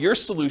why your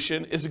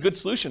solution is a good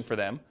solution for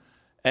them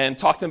and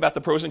talk to them about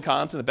the pros and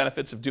cons and the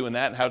benefits of doing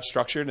that and how it's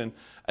structured, and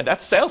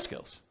that's sales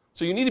skills.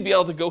 So you need to be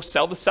able to go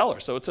sell the seller.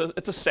 So it's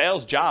a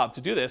sales job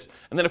to do this.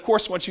 And then of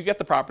course, once you get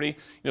the property,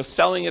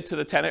 selling it to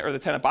the tenant or the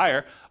tenant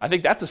buyer, I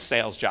think that's a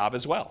sales job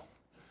as well.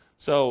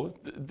 So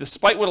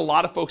despite what a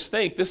lot of folks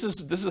think, this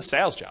is a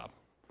sales job.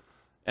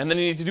 And then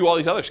you need to do all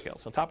these other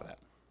skills on top of that.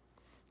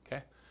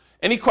 Okay.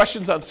 Any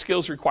questions on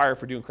skills required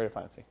for doing creative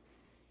financing?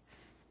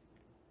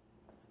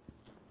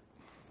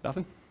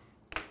 Nothing?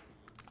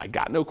 I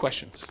got no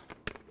questions.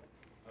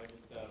 I would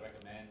just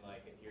recommend,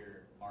 if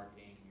you're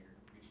marketing, you're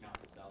reaching out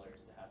to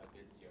sellers to have a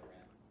good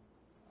CRM.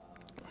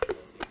 That's a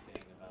big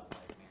thing about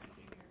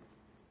managing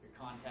your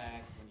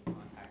contacts, when you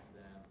contact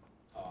them,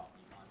 how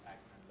often you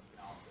contact them. You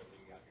can also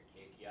figure out your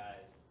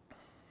KPIs.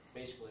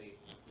 Basically,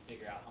 you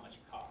figure out how much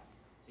it costs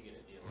to get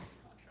a deal in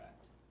the contract.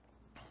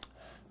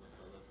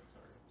 So those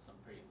are some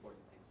pretty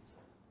important things.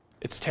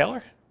 It's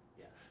Taylor?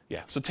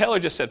 Yeah. So Taylor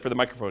just said, for the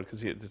microphone,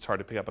 because it's hard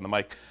to pick up on the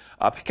mic,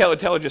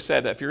 Taylor just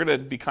said if you're going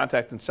to be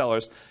contacting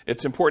sellers,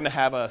 it's important to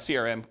have a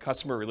CRM,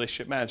 customer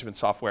relationship management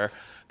software,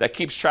 that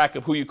keeps track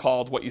of who you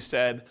called, what you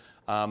said,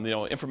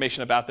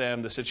 information about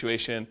them, the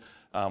situation,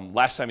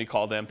 last time you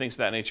called them, things of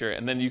that nature.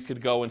 And then you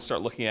could go and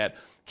start looking at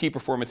key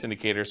performance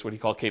indicators, what he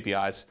called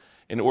KPIs,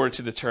 in order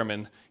to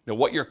determine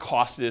what your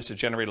cost is to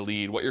generate a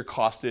lead, what your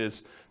cost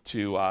is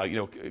to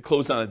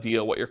close on a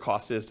deal, what your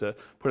cost is to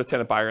put a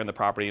tenant buyer in the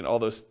property, and all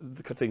those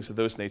things of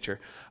those nature.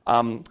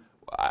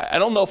 I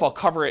don't know if I'll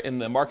cover it in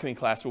the marketing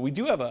class, but I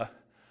do have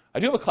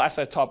a class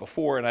I taught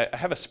before, and I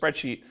have a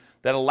spreadsheet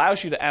that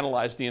allows you to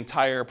analyze the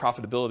entire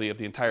profitability of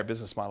the entire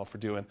business model for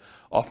doing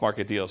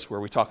off-market deals,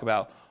 where we talk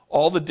about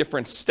all the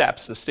different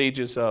steps, the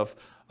stages of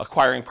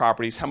acquiring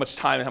properties, how much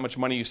time and how much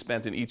money you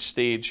spent in each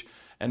stage,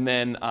 and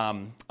then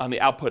on the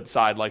output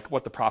side,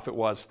 what the profit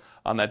was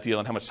on that deal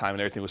and how much time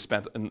and everything was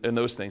spent in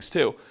those things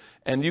too.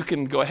 And you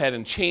can go ahead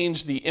and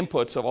change the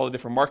inputs of all the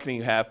different marketing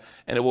you have,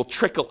 and it will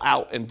trickle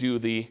out and do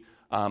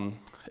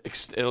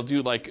it'll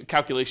do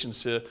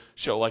calculations to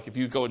show if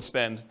you go and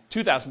spend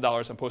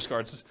 $2,000 on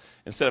postcards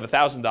instead of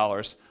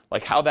 $1,000,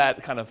 how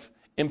that kind of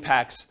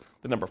impacts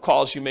the number of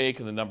calls you make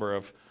and the number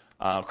of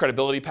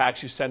credibility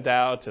packs you send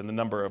out and the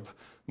number of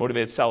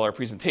motivated seller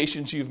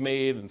presentations you've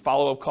made and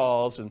follow-up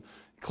calls and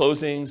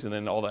closings and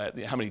then all that,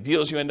 how many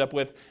deals you end up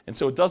with. And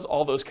so it does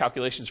all those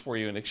calculations for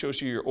you and it shows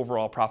you your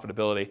overall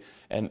profitability.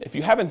 And if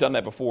you haven't done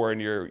that before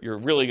and you're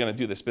really going to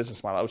do this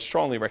business model, I would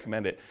strongly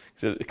recommend it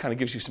because it kind of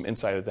gives you some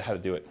insight into how to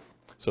do it.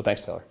 So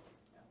thanks, Taylor.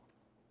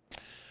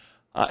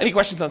 Any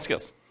questions on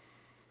skills?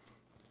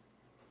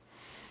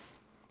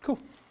 Cool.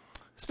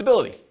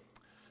 Stability.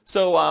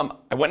 So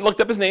I went and looked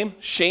up his name,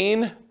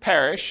 Shane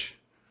Parrish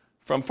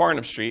from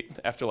Farnham Street.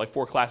 After like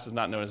 4 classes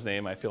not knowing his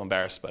name, I feel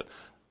embarrassed, but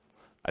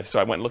so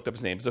I went and looked up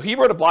his name. So he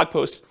wrote a blog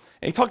post,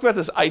 and he talked about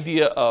this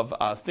idea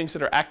of things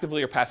that are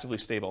actively or passively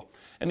stable.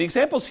 And the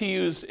examples he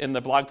used in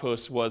the blog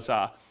post was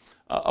a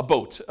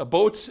boat. A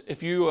boat,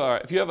 if you're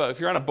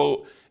on a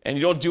boat and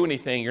you don't do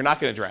anything, you're not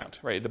going to drown,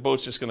 right? The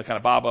boat's just going to kind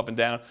of bob up and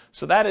down.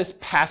 So that is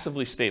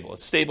passively stable.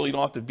 It's stable. You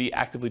don't have to be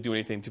actively doing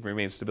anything to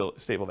remain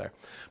stable there.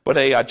 But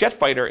a jet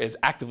fighter is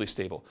actively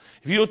stable.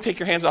 If you don't take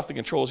your hands off the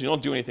controls, you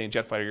don't do anything in a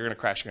jet fighter, you're going to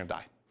crash, you're going to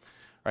die.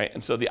 Right?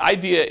 And so the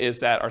idea is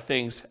that are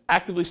things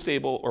actively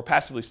stable or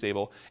passively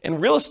stable?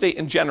 And real estate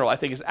in general, I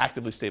think, is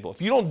actively stable.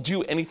 If you don't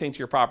do anything to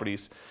your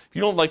properties, if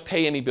you don't like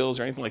pay any bills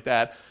or anything like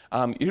that,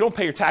 you don't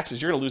pay your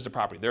taxes, you're going to lose the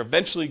property. They're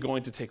eventually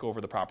going to take over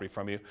the property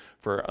from you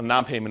for a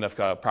non-payment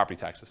of property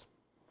taxes.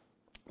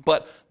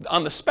 But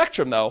on the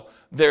spectrum, though,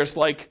 there's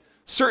like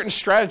certain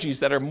strategies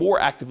that are more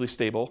actively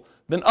stable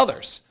than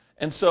others.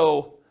 And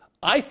so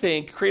I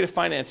think creative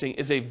financing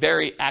is a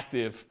very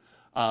active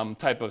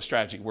type of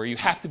strategy where you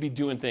have to be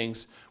doing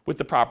things with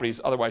the properties,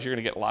 otherwise you're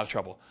going to get a lot of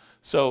trouble.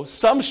 So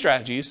some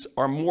strategies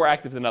are more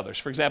active than others.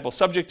 For example,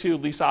 subject to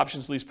lease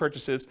options, lease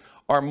purchases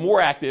are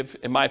more active,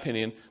 in my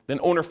opinion, than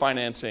owner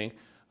financing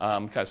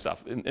kind of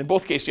stuff. In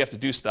both cases, you have to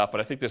do stuff, but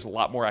I think there's a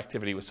lot more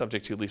activity with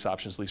subject to lease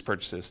options, lease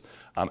purchases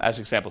as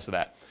examples of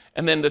that.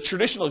 And then the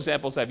traditional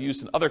examples I've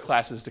used in other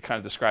classes to kind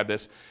of describe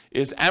this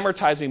is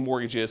amortizing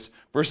mortgages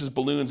versus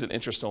balloons and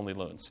interest-only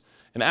loans.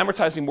 An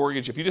amortizing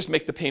mortgage, if you just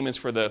make the payments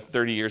for the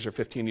 30 years or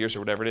 15 years or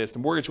whatever it is, the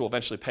mortgage will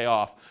eventually pay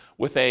off.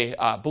 With a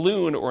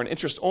balloon or an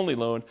interest-only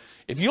loan,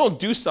 if you don't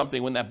do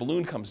something when that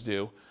balloon comes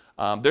due,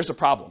 there's a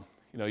problem.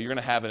 You're going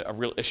to have a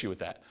real issue with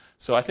that.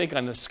 So I think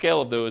on the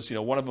scale of those,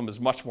 one of them is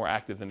much more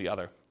active than the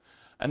other.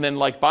 And then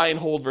like buy and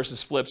hold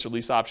versus flips or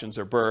lease options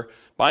or BRRRR,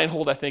 buy and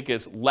hold I think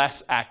is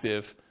less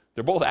active.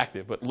 They're both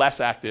active, but less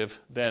active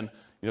than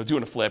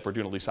doing a flip or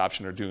doing a lease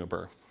option or doing a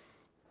BRRRR.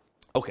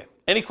 Okay,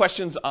 any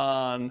questions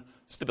on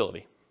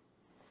stability?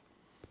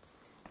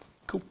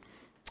 Cool.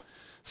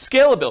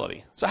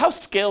 Scalability. So how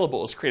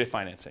scalable is creative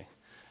financing?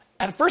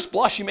 At first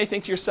blush, you may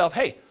think to yourself,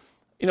 hey,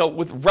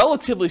 with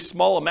relatively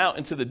small amount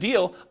into the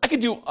deal, I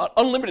could do an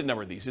unlimited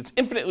number of these. It's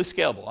infinitely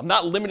scalable. I'm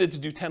not limited to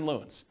do 10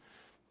 loans.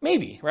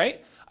 Maybe,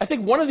 right? I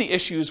think one of the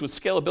issues with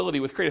scalability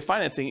with creative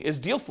financing is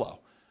deal flow.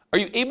 Are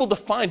you able to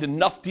find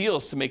enough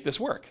deals to make this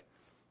work?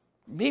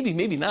 Maybe,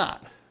 maybe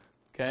not,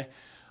 okay?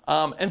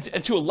 And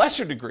to a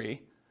lesser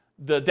degree,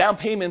 the down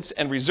payments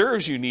and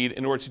reserves you need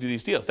in order to do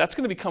these deals. That's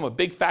going to become a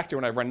big factor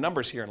when I run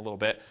numbers here in a little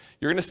bit.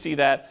 You're going to see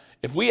that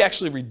if we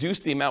actually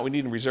reduce the amount we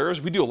need in reserves,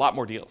 we do a lot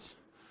more deals.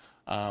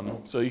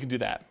 So you can do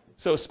that.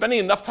 So spending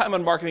enough time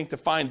on marketing to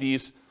find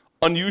these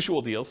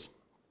unusual deals,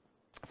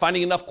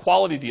 finding enough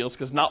quality deals,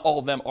 because not all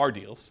of them are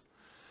deals,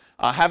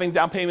 having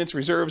down payments,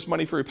 reserves,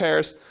 money for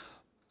repairs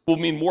will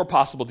mean more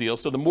possible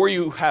deals. So the more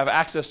you have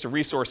access to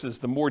resources,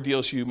 the more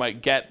deals you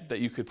might get that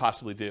you could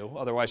possibly do.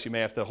 Otherwise, you may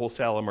have to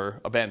wholesale them or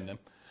abandon them.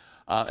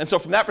 And so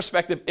from that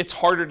perspective, it's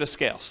harder to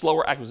scale,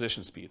 slower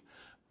acquisition speed.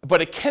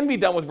 But it can be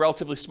done with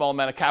relatively small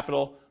amount of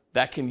capital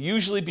that can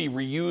usually be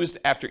reused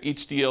after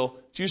each deal.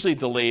 It's usually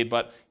delayed,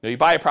 but you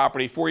buy a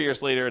property, 4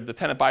 years later, the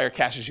tenant buyer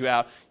cashes you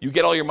out, you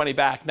get all your money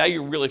back, now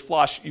you're really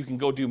flush, you can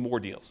go do more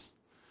deals.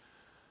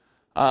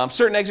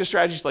 Certain exit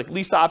strategies like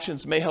lease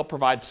options may help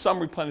provide some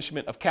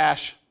replenishment of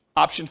cash,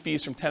 option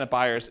fees from tenant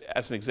buyers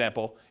as an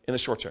example in the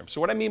short term. So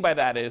what I mean by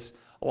that is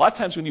a lot of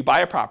times when you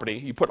buy a property,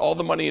 you put all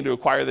the money in to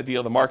acquire the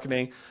deal, the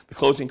marketing, the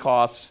closing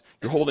costs,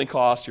 your holding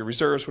costs, your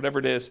reserves, whatever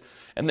it is,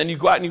 and then you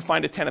go out and you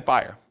find a tenant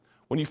buyer.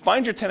 When you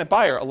find your tenant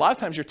buyer, a lot of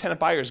times your tenant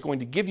buyer is going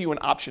to give you an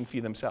option fee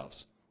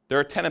themselves. They're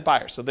a tenant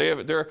buyer, so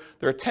they're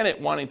a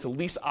tenant wanting to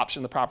lease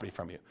option the property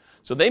from you.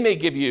 So they may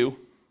give you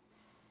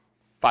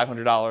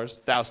 $500,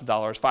 $1,000,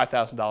 $5,000,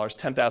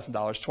 $10,000,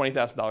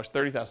 $20,000,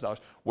 $30,000,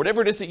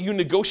 whatever it is that you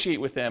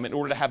negotiate with them in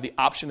order to have the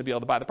option to be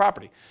able to buy the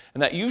property.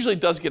 And that usually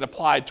does get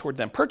applied toward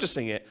them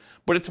purchasing it,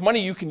 but it's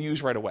money you can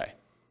use right away.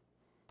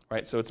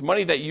 Right? So it's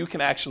money that you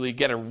can actually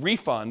get a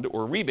refund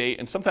or rebate,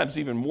 and sometimes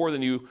even more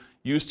than you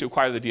used to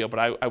acquire the deal,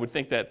 but I would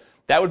think that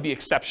that would be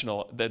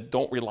exceptional, that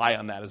don't rely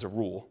on that as a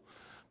rule.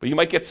 But you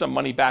might get some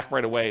money back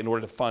right away in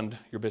order to fund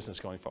your business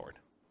going forward.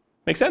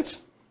 Make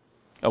sense?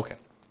 Okay.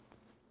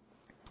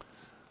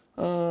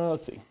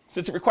 Let's see.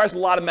 Since it requires a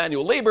lot of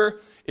manual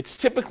labor, it's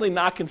typically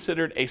not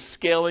considered a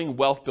scaling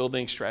wealth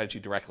building strategy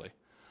directly.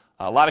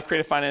 A lot of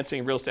creative financing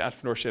and real estate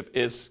entrepreneurship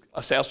is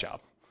a sales job.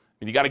 I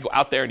mean, you got to go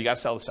out there and you got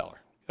to sell the seller.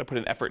 You got to put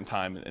in effort and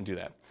time and do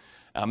that.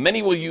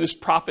 Many will use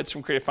profits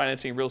from creative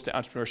financing and real estate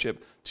entrepreneurship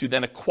to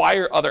then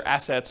acquire other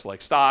assets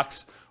like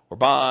stocks or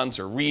bonds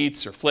or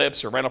REITs or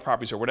flips or rental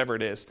properties or whatever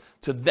it is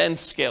to then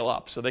scale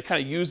up. So they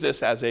kind of use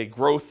this as a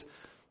growth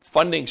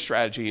funding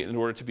strategy in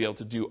order to be able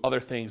to do other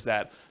things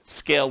that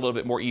scale a little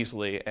bit more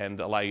easily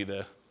and allow you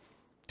to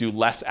do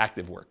less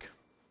active work.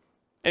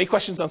 Any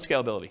questions on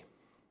scalability?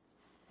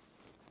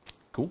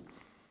 Cool.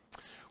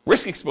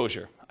 Risk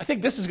exposure. I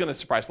think this is going to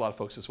surprise a lot of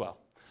folks as well.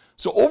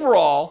 So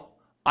overall,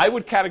 I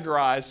would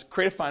categorize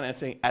creative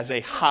financing as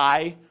a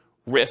high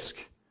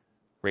risk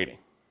rating.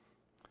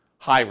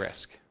 High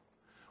risk.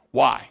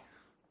 Why?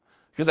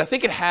 Because I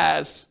think it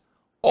has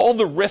all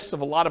the risks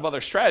of a lot of other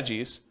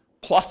strategies,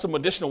 plus some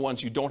additional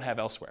ones you don't have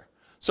elsewhere.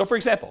 So for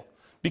example,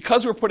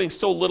 because we're putting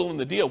so little in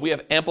the deal, we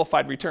have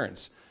amplified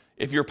returns.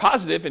 If you're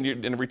positive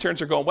and the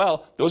returns are going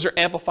well, those are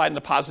amplified in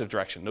a positive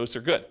direction. Those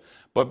are good.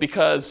 But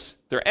because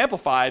they're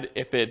amplified,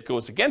 if it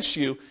goes against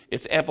you,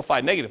 it's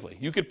amplified negatively.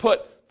 You could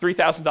put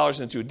 $3,000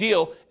 into a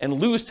deal and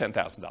lose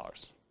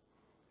 $10,000.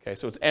 Okay,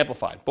 so it's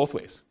amplified both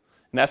ways.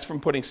 And that's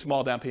from putting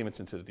small down payments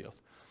into the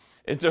deals.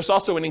 There's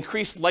also an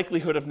increased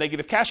likelihood of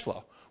negative cash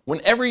flow.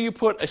 Whenever you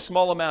put a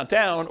small amount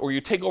down or you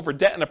take over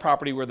debt in a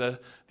property where the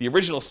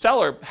original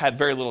seller had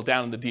very little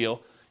down in the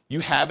deal,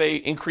 you have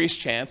an increased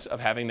chance of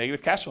having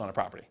negative cash flow on a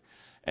property.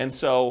 And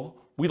so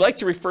we like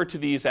to refer to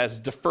these as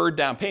deferred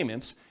down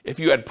payments. If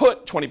you had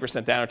put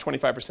 20% down or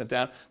 25%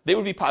 down, they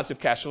would be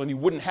positive cash flow and you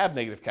wouldn't have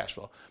negative cash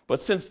flow.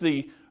 But since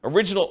the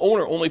original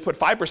owner only put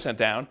 5%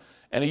 down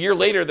and a year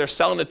later they're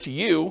selling it to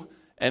you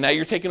and now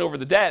you're taking over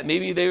the debt,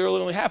 maybe they really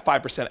only have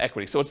 5%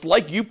 equity. So it's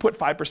like you put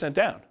 5%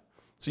 down.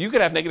 So you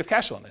could have negative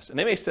cash flow on this. And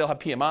they may still have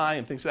PMI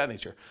and things of that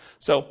nature.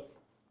 So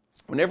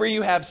whenever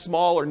you have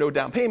small or no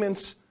down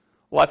payments,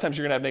 a lot of times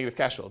you're going to have negative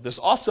cash flow. There's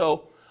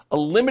also a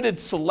limited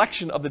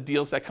selection of the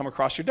deals that come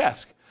across your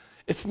desk.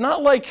 It's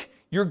not like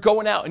you're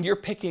going out and you're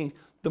picking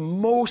the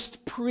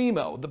most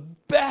primo, the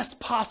best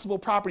possible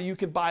property you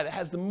can buy that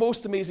has the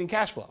most amazing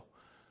cash flow.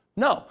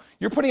 No,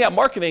 you're putting out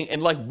marketing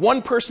and like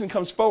one person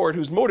comes forward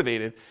who's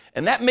motivated,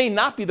 and that may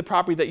not be the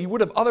property that you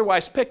would have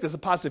otherwise picked as a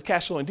positive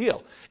cash flowing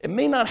deal. It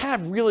may not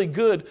have really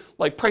good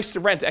like price to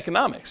rent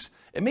economics.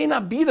 It may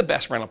not be the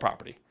best rental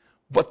property,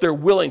 but they're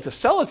willing to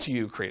sell it to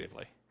you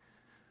creatively.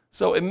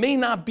 So it may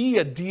not be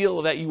a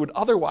deal that you would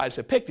otherwise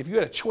have picked if you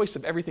had a choice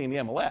of everything in the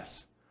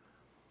MLS.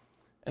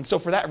 And so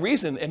for that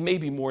reason, it may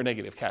be more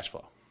negative cash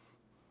flow.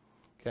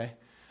 Okay?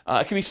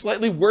 It can be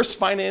slightly worse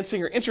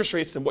financing or interest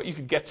rates than what you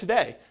could get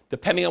today,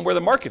 depending on where the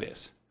market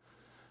is.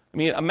 I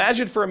mean,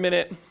 imagine for a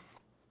minute,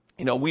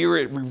 we were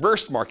at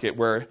reverse market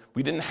where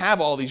we didn't have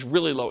all these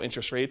really low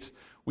interest rates.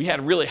 We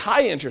had really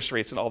high interest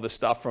rates and all this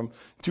stuff from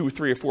 2 or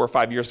 3 or 4 or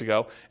 5 years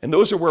ago. And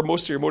those are where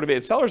most of your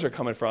motivated sellers are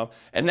coming from.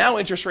 And now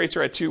interest rates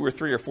are at 2 or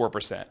 3 or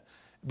 4%.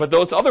 But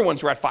those other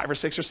ones were at 5 or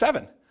 6 or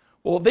 7.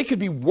 Well, they could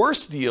be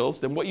worse deals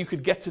than what you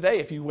could get today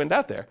if you went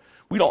out there.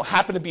 We don't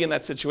happen to be in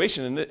that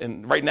situation.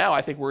 And right now,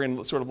 I think we're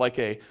in sort of like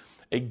a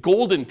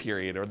golden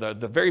period, or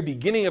the very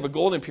beginning of a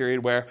golden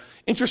period where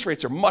interest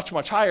rates are much,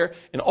 much higher.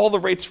 And all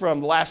the rates from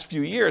the last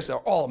few years are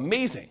all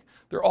amazing.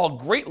 They're all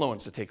great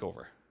loans to take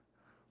over,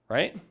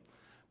 right?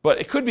 But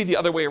it could be the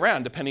other way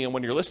around, depending on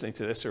when you're listening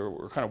to this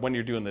or kind of when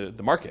you're doing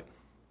the market.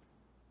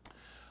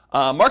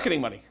 Marketing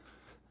money.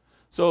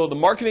 So the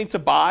marketing to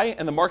buy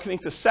and the marketing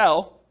to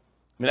sell,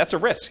 I mean, that's a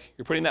risk.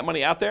 You're putting that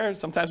money out there.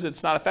 Sometimes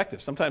it's not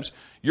effective. Sometimes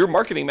your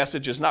marketing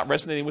message is not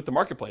resonating with the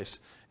marketplace.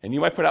 And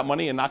you might put out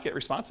money and not get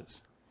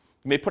responses.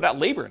 You may put out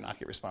labor and not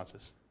get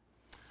responses.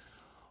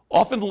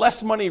 Often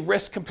less money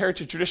risk compared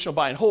to traditional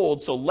buy and hold,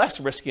 so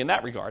less risky in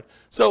that regard.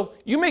 So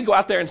you may go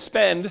out there and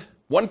spend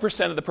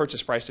 1% of the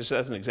purchase price, just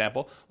as an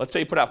example. Let's say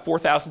you put out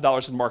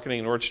 $4,000 in marketing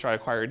in order to try to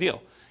acquire a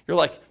deal. You're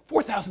like,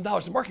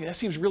 $4,000 in marketing, that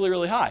seems really,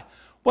 really high.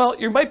 Well,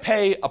 you might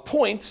pay a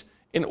point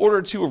in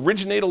order to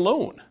originate a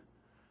loan,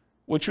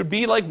 which would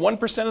be like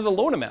 1% of the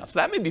loan amount. So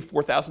that may be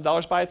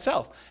 $4,000 by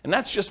itself. And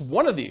that's just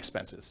one of the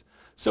expenses.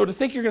 So to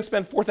think you're going to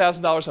spend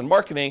 $4,000 on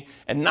marketing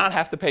and not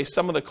have to pay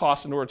some of the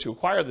costs in order to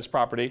acquire this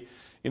property,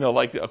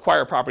 like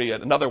acquire property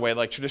another way,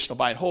 like traditional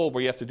buy and hold,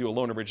 where you have to do a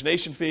loan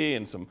origination fee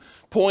and some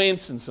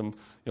points and some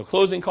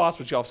closing costs,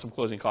 which you have some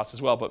closing costs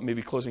as well, but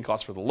maybe closing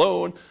costs for the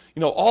loan.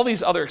 All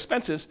these other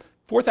expenses,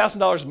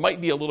 $4,000 might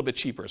be a little bit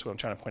cheaper is what I'm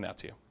trying to point out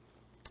to you.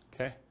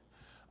 Okay?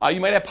 You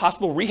might have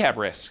possible rehab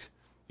risk.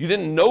 You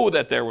didn't know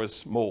that there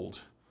was mold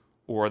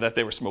or that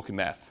they were smoking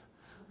meth.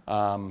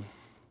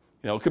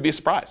 It could be a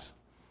surprise.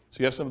 So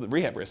you have some of the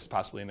rehab risks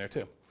possibly in there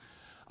too.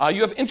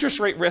 You have interest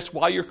rate risk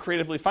while you're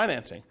creatively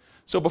financing.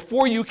 So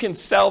before you can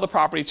sell the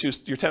property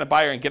to your tenant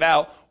buyer and get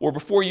out, or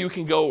before you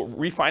can go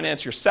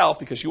refinance yourself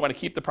because you want to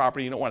keep the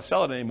property, you don't want to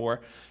sell it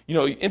anymore,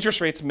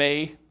 interest rates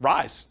may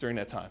rise during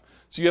that time.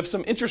 So you have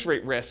some interest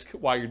rate risk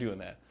while you're doing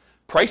that.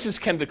 Prices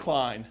can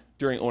decline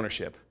during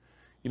ownership.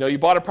 You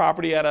bought a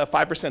property at a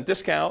 5%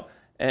 discount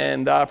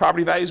and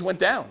property values went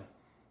down,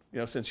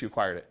 since you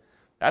acquired it.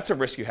 That's a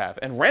risk you have.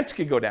 And rents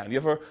could go down. You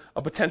have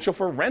a potential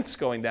for rents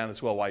going down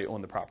as well while you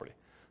own the property.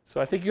 So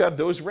I think you have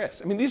those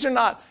risks. I mean, these are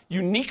not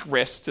unique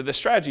risks to this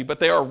strategy, but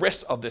they are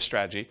risks of this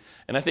strategy.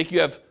 And I think you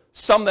have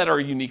some that are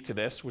unique to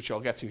this, which I'll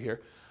get to here.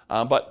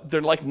 But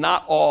they're like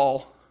not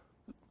all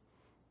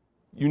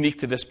unique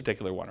to this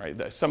particular one,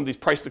 right? Some of these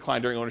price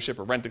decline during ownership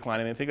or rent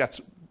decline, I think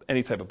that's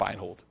any type of buy and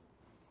hold.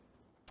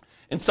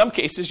 In some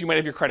cases, you might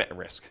have your credit at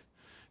risk.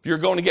 If you're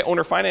going to get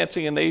owner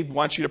financing and they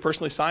want you to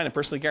personally sign and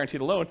personally guarantee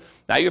the loan,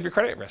 now you have your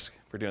credit at risk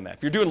for doing that.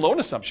 If you're doing loan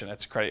assumption,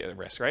 that's credit at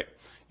risk, right?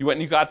 You went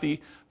and you got the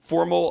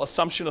formal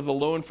assumption of the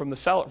loan from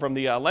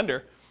the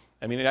lender.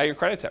 I mean, now your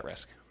credit's at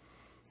risk.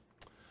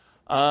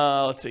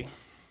 Let's see.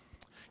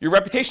 Your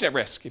reputation at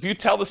risk. If you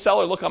tell the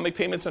seller, look, I'll make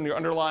payments on your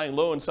underlying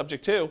loan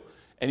subject to,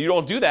 and you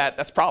don't do that,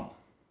 that's a problem.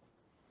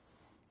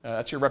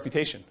 That's your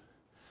reputation.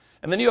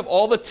 And then you have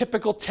all the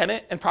typical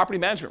tenant and property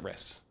management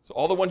risks. So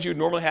all the ones you would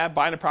normally have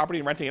buying a property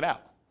and renting it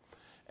out.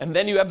 And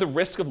then you have the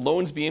risk of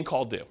loans being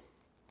called due,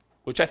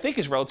 which I think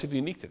is relatively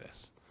unique to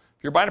this.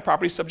 If you're buying a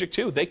property subject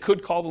to, they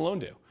could call the loan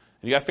due. And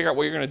you got to figure out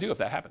what you're going to do if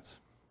that happens.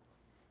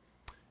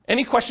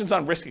 Any questions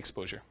on risk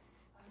exposure?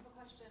 I have a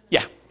question.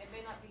 Yeah. It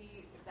may not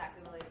be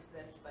exactly related to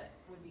this, but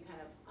would be kind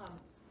of,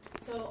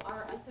 so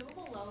are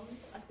assumable loans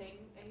a thing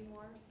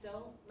anymore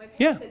still? My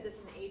parents did this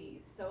in the 80s.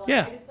 So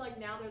like, I just feel like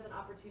now there's an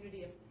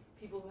opportunity of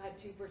people who had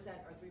 2% or 3%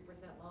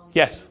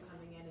 loans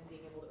coming in and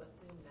being able to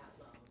assume that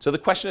loan. So the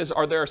question is,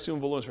 are there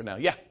assumable loans right now?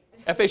 Yeah.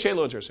 FHA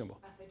loans are assumable.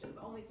 FHA,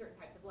 but only certain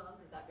types of loans?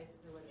 Is that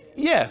basically what it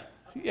is? Yeah.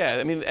 Okay. Yeah.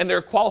 I mean, and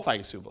they're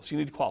qualifying assumable, so you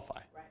need to qualify.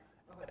 Right.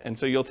 Okay. And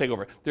so you'll take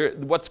over.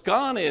 What's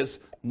gone is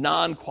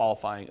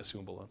non-qualifying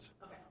assumable loans,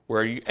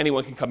 where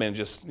anyone can come in and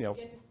just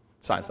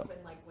sign something.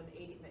 Like in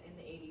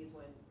the 80s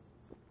when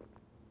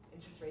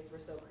interest rates were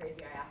so crazy,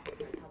 I asked my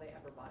parents how they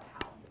ever bought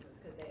a house. It was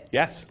because they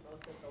assumed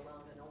most of the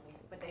loan and only,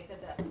 but they said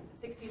that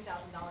 $16,000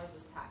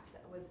 was taxed.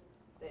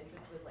 The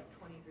interest was like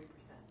 23%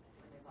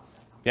 when they bought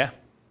that house. Yeah.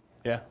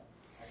 Yeah.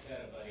 Actually,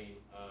 I had a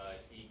buddy,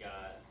 he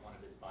got one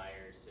of his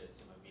buyers to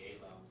assume a VA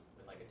loan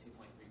with like a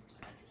 2.3%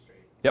 interest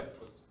rate. Yep.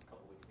 This was just a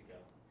couple weeks ago.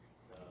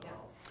 So,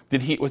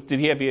 Did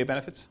he have VA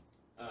benefits?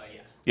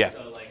 Yeah. Yeah.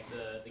 So like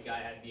the guy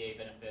had VA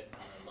benefits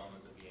and the loan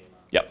was a VA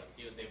loan. Yep. So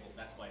he was able,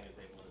 that's why he was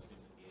able to assume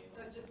the VA loan.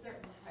 So it's just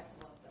certain types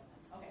of loans then.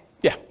 Okay.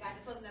 Yeah. I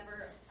just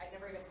I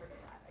never even heard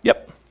of that.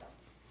 Yep. So,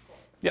 cool.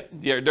 Yep.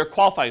 Yeah, they're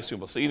qualifying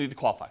assumable, so you need to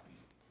qualify.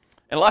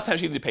 And a lot of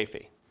times you need to pay a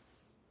fee.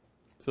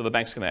 So the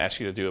bank's going to ask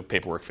you to do a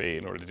paperwork fee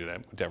in order to do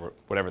that,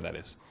 whatever that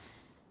is.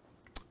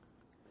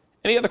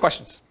 Any other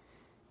questions?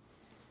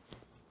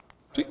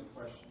 I have a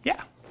question.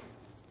 Yeah.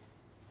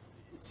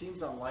 It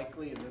seems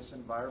unlikely in this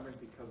environment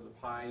because of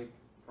high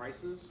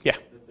prices Yeah.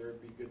 that there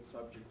would be good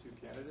subject to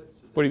candidates.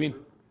 Is What do that you mean?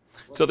 true?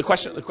 Well, So the because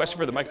question they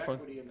for the don't have microphone.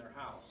 Equity in their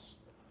house,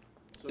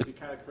 so it'd be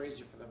kind of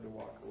crazy for them to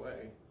walk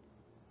away.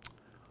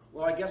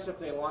 Well, I guess if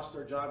they lost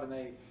their job and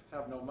they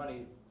have no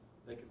money,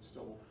 they could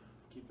still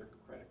keep their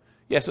credit.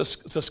 Yeah, so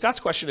Scott's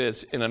question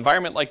is, in an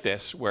environment like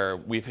this, where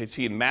we've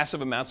seen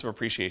massive amounts of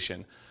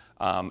appreciation,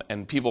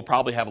 and people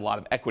probably have a lot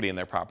of equity in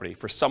their property,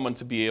 for someone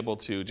to be able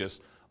to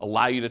just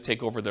allow you to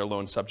take over their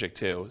loan subject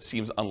to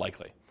seems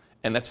unlikely.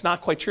 And that's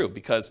not quite true,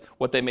 because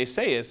what they may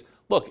say is,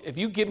 look, if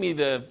you give me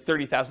the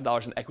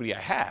 $30,000 in equity I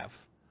have,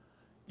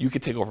 you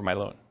could take over my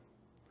loan.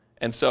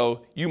 And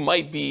so you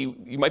might be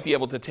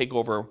able to take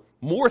over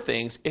more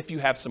things if you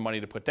have some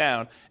money to put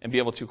down and be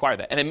able to acquire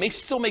that. And it may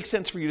still make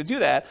sense for you to do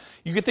that.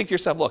 You could think to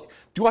yourself, look,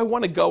 do I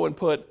want to go and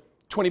put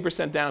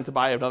 20% down to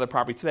buy another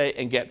property today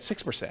and get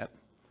 6%?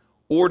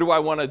 Or do I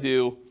want to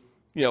do,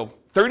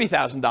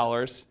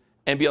 $30,000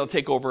 and be able to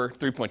take over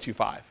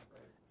 3.25?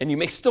 And you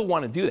may still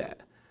want to do that.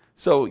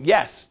 So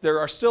yes, there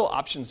are still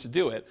options to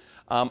do it.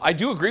 I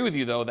do agree with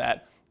you, though,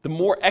 that the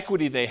more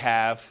equity they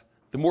have,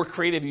 the more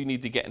creative you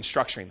need to get in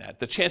structuring that.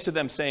 The chance of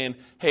them saying,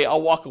 hey,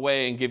 I'll walk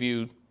away and give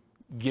you,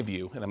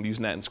 and I'm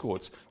using that in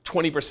quotes,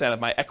 20% of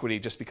my equity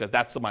just because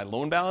that's my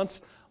loan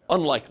balance,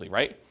 unlikely,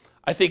 right?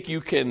 I think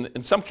you can,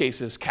 in some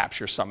cases,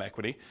 capture some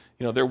equity.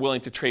 They're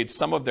willing to trade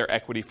some of their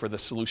equity for the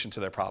solution to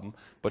their problem.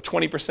 But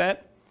 20%,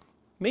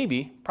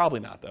 maybe, probably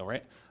not, though,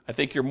 right? I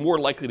think you're more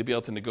likely to be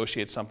able to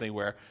negotiate something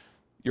where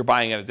you're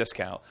buying at a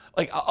discount.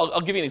 Like,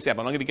 I'll give you an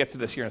example. I'm going to get to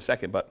this here in a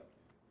second, but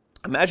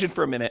imagine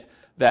for a minute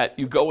that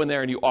you go in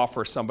there and you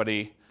offer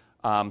somebody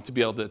to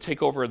be able to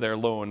take over their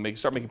loan,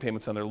 start making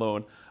payments on their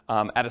loan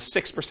at a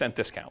 6%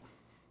 discount.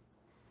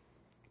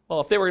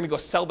 Well, if they were going to go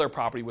sell their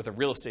property with a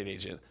real estate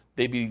agent,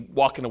 they'd be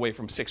walking away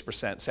from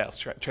 6% sales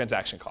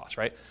transaction costs,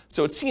 right?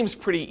 So it seems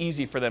pretty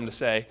easy for them to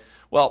say,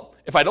 well,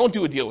 if I don't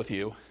do a deal with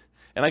you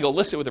and I go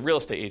list it with a real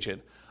estate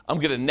agent, I'm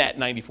going to net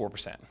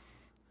 94%.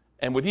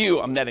 And with you,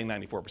 I'm netting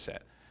 94%.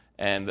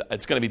 And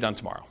it's going to be done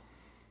tomorrow.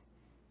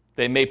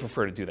 They may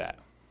prefer to do that,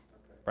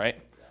 right?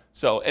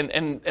 So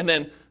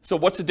so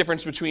what's the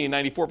difference between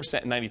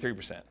 94% and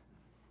 93%?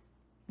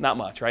 Not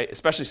much, right?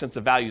 Especially since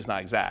the value is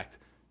not exact.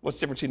 What's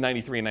the difference between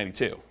 93 and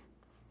 92?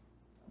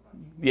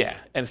 Yeah,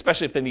 and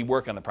especially if they need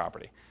work on the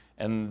property.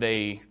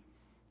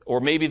 Or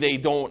maybe they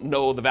don't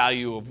know the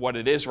value of what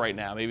it is right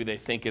now. Maybe they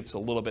think it's a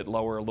little bit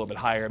lower, a little bit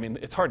higher. I mean,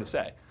 it's hard to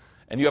say.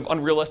 And you have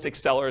unrealistic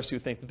sellers who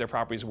think that their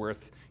property is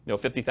worth,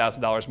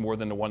 $50,000 more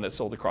than the one that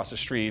sold across the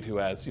street, who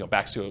has,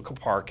 backs to a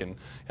park and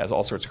has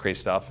all sorts of crazy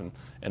stuff,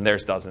 and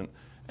theirs doesn't.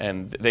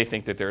 And they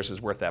think that theirs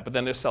is worth that. But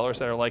then there's sellers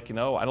that are like,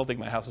 I don't think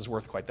my house is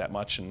worth quite that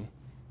much, and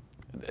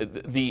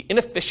the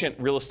inefficient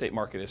real estate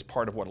market is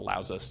part of what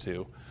allows us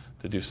to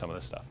do some of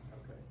this stuff.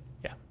 Okay.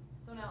 Yeah.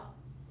 So now,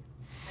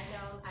 I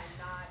know I'm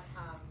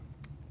not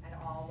at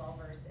all well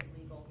versed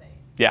in legal things.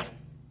 Yeah.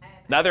 And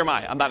Neither am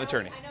I. I'm not an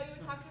attorney. I know you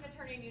would talk to an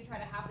attorney and you try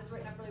to have this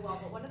written up really well,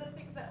 but one of the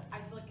things that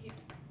I feel like keeps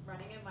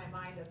running in my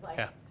mind is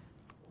like,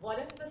 what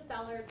if the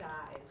seller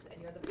dies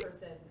and you're the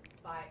person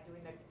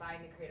buying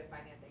the creative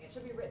financing? It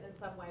should be written in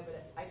some way,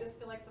 but I just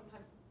feel like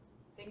sometimes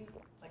things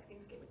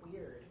get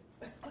weird.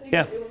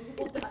 Yeah. When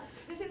people die.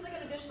 This seems like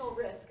an additional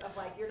risk of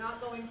like, you're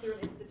not going through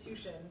an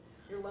institution,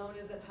 your loan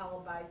isn't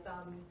held by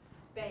some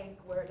bank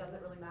where it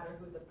doesn't really matter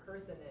who the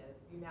person is.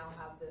 You now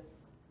have this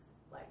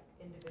like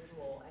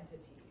individual entity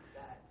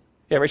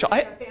that Rachel,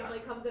 their family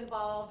comes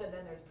involved, and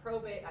then there's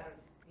probate.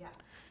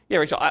 Yeah,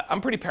 Rachel,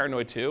 I'm pretty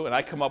paranoid too, and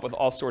I come up with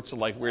all sorts of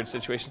like weird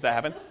situations that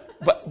happen.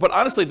 But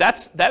honestly,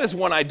 that is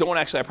one I don't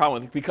actually have a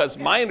problem with, because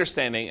my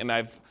understanding, and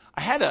I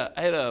had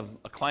a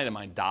client of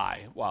mine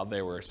die while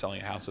they were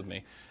selling a house with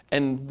me,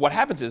 and what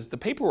happens is the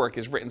paperwork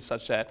is written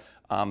such that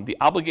the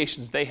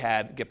obligations they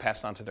had get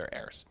passed on to their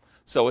heirs.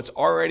 So it's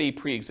already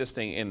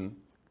pre-existing in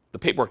the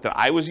paperwork that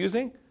I was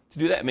using to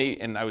do that,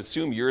 and I would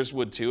assume yours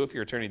would too if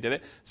your attorney did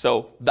it.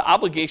 So the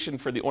obligation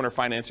for the owner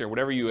financier,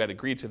 whatever you had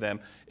agreed to them,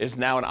 is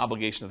now an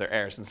obligation of their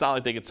heirs. And it's not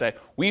like they could say,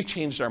 we've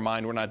changed our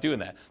mind, we're not doing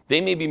that. They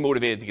may be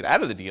motivated to get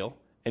out of the deal,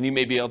 and you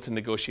may be able to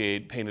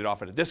negotiate paying it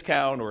off at a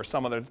discount or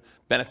some other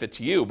benefit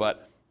to you,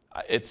 but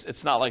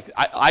it's not like,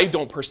 I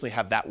don't personally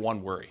have that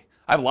one worry.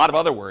 I have a lot of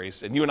other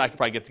worries, and you and I could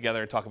probably get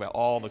together and talk about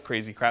all the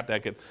crazy crap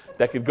that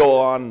could go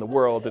on in the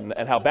world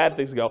and how bad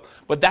things go,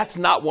 but that's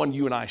not one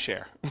you and I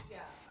share. Yeah.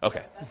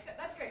 Okay.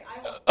 That's great.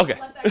 I will Okay.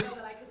 let that go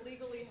that I could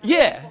legally have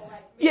Yeah. people,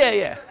 like, Yeah, make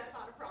yeah. sure that's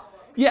not a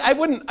problem. Yeah, I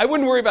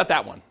wouldn't worry about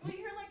that one. Well, you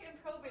hear like in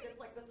probate, it's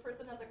like this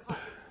person has a car,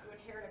 you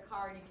inherit a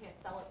car and you can't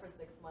sell it for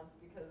 6 months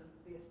because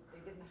they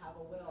didn't have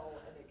a will,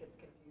 and it gets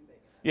confusing.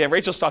 Yeah,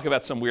 Rachel's talking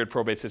about some weird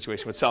probate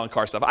situation with selling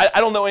car stuff. I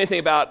don't know anything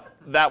about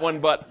that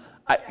one, but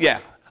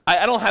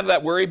I don't have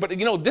that worry. But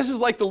this is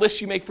like the list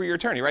you make for your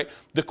attorney, right?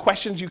 The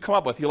questions you come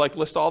up with, you like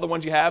list all the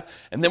ones you have,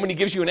 and then when he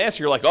gives you an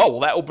answer, you're like, oh,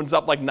 well, that opens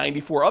up like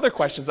 94 other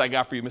questions I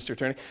got for you, Mr.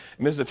 Attorney,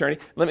 Mrs. Attorney.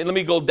 Let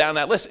me go down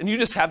that list, and you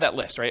just have that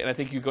list, right? And I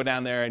think you go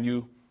down there and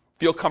you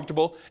feel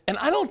comfortable. And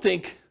I don't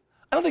think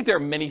there are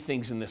many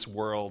things in this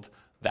world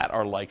that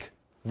are like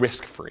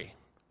risk-free.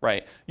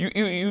 Right?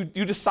 You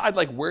decide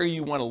like where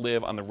you want to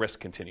live on the risk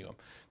continuum.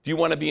 Do you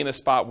want to be in a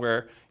spot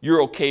where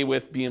you're okay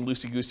with being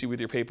loosey-goosey with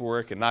your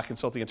paperwork and not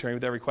consulting an attorney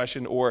with every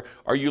question? Or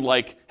are you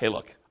like, hey,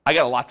 look, I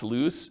got a lot to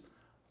lose.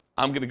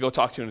 I'm going to go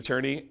talk to an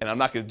attorney, and I'm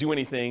not going to do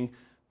anything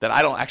that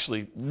I don't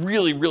actually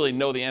really, really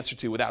know the answer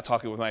to without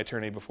talking with my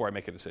attorney before I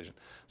make a decision.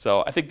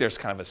 So I think there's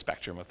kind of a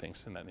spectrum of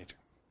things in that nature.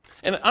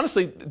 And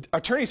honestly,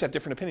 attorneys have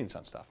different opinions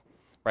on stuff.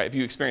 Right? If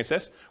you experience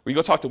this, where you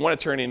go talk to one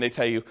attorney and they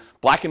tell you,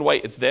 black and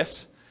white, it's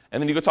this.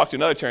 And then you go talk to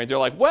another attorney, they're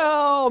like,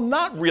 well,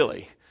 not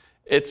really.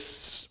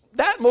 It's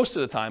that most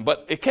of the time,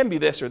 but it can be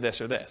this or this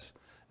or this.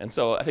 And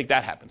so I think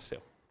that happens too.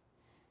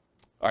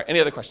 All right, any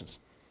other questions?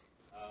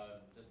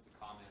 Just a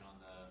comment on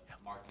the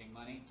marketing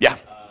money. Yeah.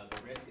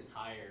 The risk is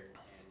higher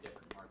in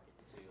different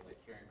markets too. Like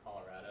here in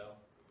Colorado,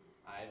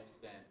 I've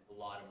spent a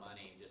lot of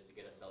money just to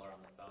get a seller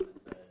on the phone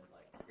that said,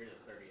 like, you're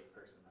the 30th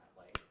person that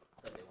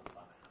said they want to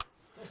buy my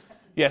house.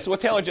 Yeah, so what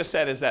Taylor just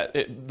said is that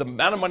the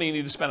amount of money you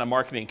need to spend on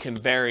marketing can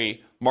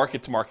vary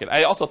market to market.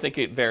 I also think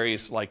it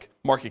varies like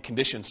market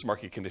conditions to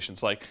market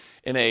conditions. Like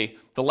in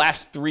the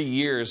last 3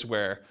 years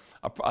where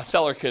a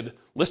seller could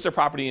list their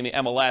property in the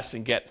MLS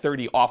and get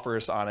 30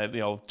 offers on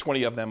it,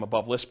 20 of them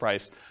above list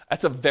price,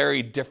 that's a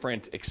very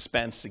different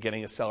expense to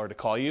getting a seller to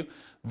call you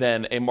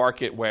than a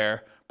market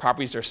where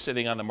properties are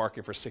sitting on the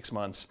market for 6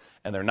 months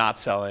and they're not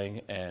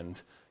selling.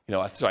 And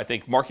so I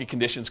think market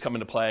conditions come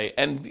into play,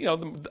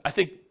 and I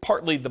think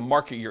partly the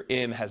market you're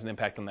in has an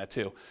impact on that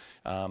too.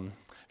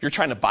 If you're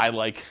trying to buy,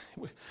 like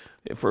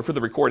for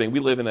the recording,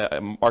 we live in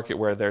a market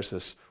where there's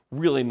this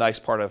really nice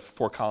part of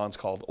Fort Collins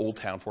called Old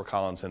Town Fort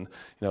Collins, and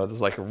there's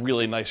like a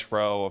really nice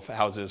row of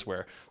houses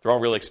where they're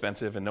all really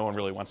expensive and no one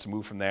really wants to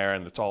move from there,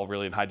 and it's all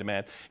really in high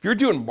demand. If you're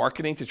doing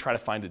marketing to try to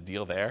find a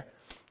deal there,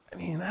 I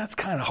mean, that's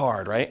kind of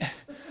hard, right?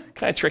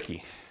 Kind of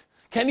tricky.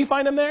 Can you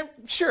find them there?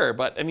 Sure,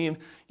 but I mean,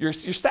 you're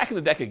stacking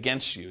the deck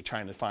against you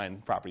trying to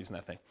find properties in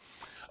that thing.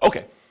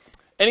 Okay,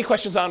 any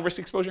questions on risk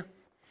exposure?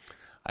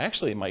 I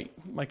actually might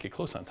get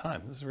close on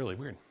time. This is really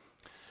weird.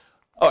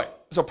 All right,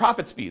 so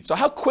profit speed. So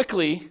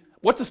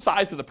what's the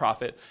size of the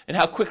profit, and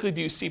how quickly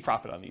do you see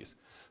profit on these?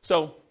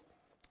 So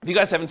if you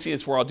guys haven't seen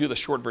this before, I'll do the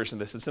short version of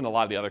this. It's in a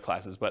lot of the other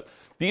classes, but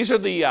these are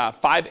the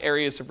 5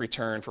 areas of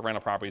return for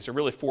rental properties. There are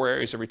really 4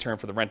 areas of return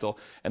for the rental,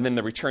 and then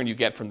the return you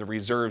get from the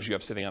reserves you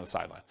have sitting on the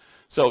sideline.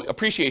 So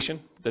appreciation,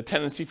 the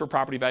tendency for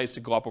property values to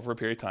go up over a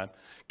period of time.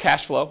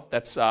 Cash flow,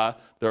 that's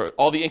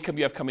all the income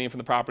you have coming in from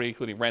the property,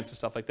 including rents and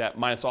stuff like that,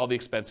 minus all the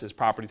expenses,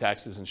 property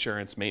taxes,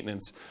 insurance,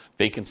 maintenance,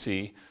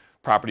 vacancy,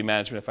 property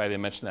management, if I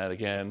didn't mention that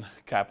again,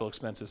 capital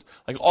expenses,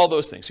 like all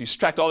those things. So you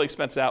subtract all the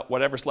expenses out,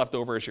 whatever's left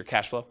over is your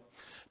cash flow.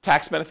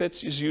 Tax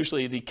benefits is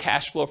usually the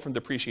cash flow from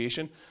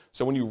depreciation.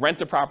 So when you rent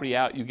the property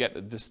out, you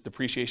get this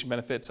depreciation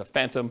benefit. It's a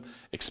phantom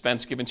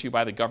expense given to you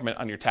by the government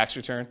on your tax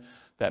return.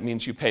 That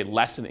means you pay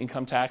less in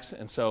income tax.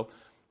 And so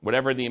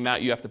whatever the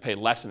amount you have to pay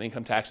less in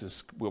income tax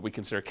is what we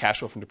consider cash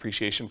flow from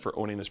depreciation for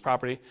owning this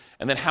property.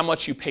 And then how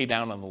much you pay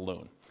down on the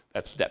loan.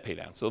 That's debt pay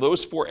down. So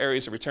those 4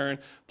 areas of return,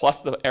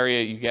 plus the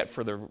area you get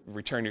for the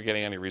return you're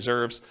getting on your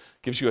reserves,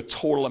 gives you a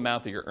total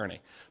amount that you're earning.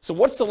 So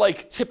what's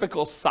the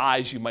typical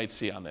size you might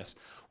see on this?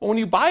 Well, when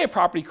you buy a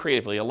property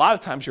creatively, a lot of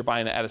times you're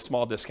buying it at a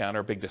small discount or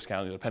a big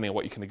discount, depending on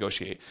what you can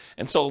negotiate.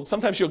 And so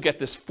sometimes you'll get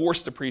this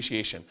forced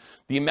depreciation.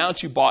 The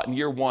amount you bought in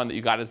year 1 that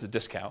you got as a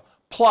discount,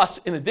 plus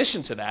in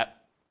addition to that,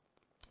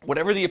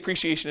 whatever the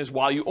appreciation is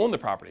while you own the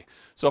property.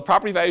 So if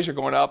property values are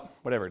going up,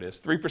 whatever it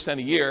is, 3%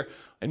 a year,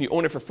 and you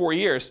own it for 4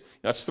 years,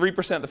 it's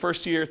 3% the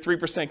first year,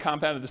 3%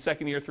 compounded the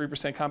second year,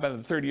 3%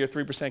 compounded the third year,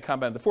 3%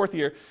 compounded the fourth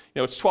year.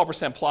 It's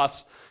 12%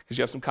 plus, because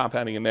you have some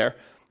compounding in there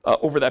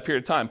over that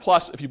period of time.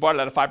 Plus, if you bought it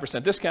at a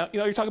 5% discount,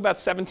 you're talking about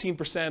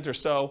 17% or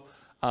so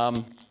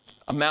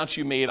amounts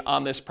you made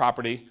on this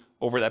property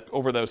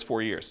over those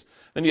 4 years.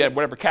 Then you had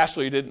whatever cash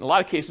flow you did. In a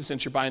lot of cases,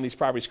 since you're buying these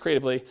properties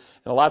creatively,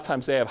 and a lot of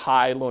times they have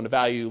high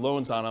loan-to-value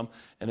loans on them,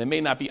 and they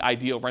may not be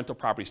ideal rental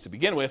properties to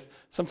begin with,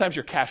 sometimes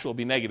your cash flow will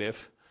be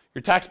negative.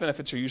 Your tax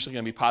benefits are usually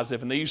going to be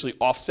positive, and they usually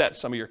offset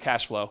some of your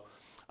cash flow.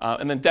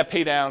 And then debt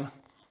pay down,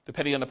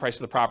 depending on the price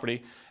of the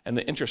property and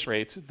the interest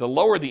rates. The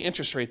lower the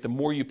interest rate, the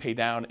more you pay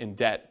down in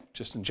debt,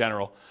 just in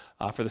general,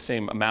 for the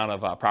same amount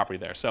of property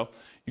there. So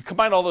you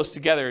combine all those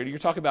together, you're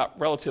talking about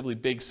relatively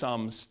big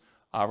sums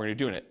when you're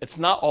doing it. It's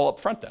not all up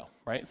front though,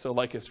 right? So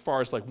as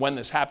far as when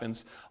this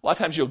happens, a lot of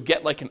times you'll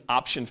get an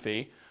option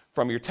fee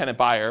from your tenant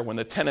buyer. When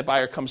the tenant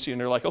buyer comes to you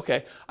and they're like,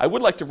 okay, I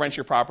would like to rent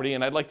your property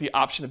and I'd like the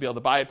option to be able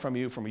to buy it from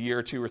you from a year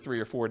or 2 or 3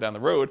 or 4 down the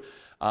road.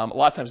 A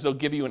lot of times they'll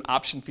give you an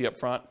option fee up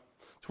front.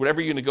 So whatever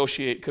you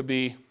negotiate could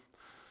be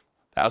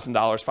 $1,000,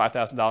 $5,000,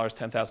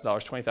 $10,000,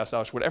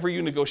 $20,000, whatever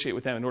you negotiate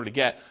with them in order to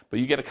get, but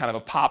you get a kind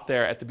of a pop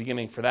there at the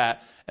beginning for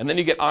that. And then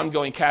you get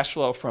ongoing cash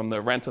flow from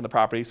the rent on the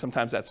property.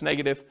 Sometimes that's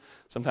negative,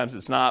 sometimes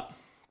it's not.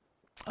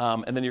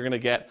 And then you're going to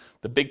get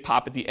the big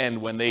pop at the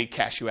end when they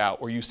cash you out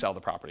or you sell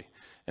the property.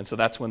 And so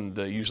that's when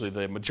usually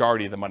the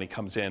majority of the money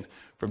comes in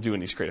from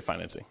doing these creative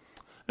financing.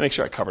 I'll make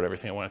sure I covered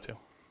everything I wanted to.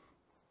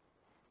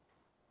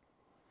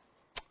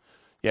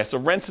 Yeah, so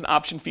rents and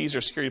option fees or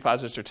security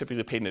deposits are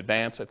typically paid in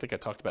advance. I think I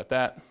talked about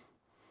that.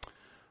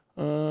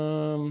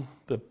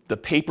 The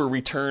paper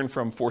return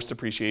from forced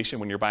depreciation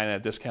when you're buying at a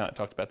discount, I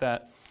talked about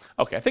that.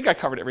 Okay, I think I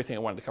covered everything I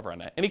wanted to cover on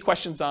that. Any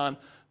questions on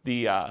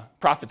the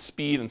profit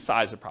speed and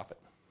size of profit?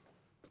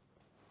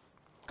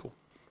 Cool.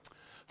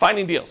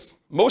 Finding deals.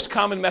 Most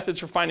common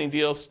methods for finding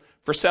deals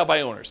for sale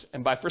by owners.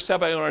 And by for sale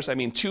by owners, I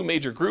mean 2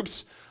 major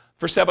groups.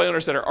 For sale by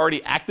owners that are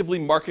already actively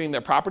marketing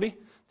their property.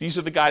 These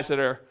are the guys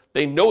that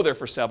they know they're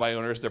for sale by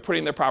owners. They're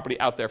putting their property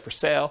out there for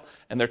sale,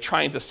 and they're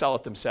trying to sell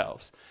it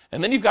themselves.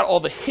 And then you've got all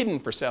the hidden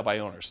for sale by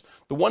owners.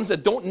 The ones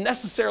that don't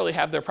necessarily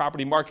have their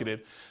property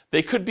marketed.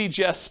 They could be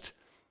just,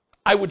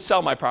 I would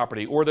sell my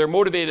property, or they're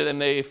motivated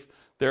and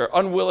they're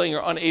unwilling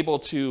or unable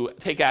to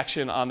take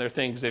action on their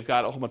things. They've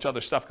got a whole bunch of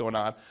other stuff going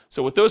on.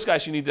 So with those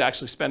guys, you need to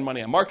actually spend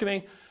money on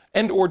marketing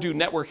and or do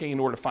networking in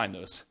order to find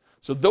those.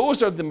 So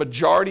those are the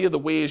majority of the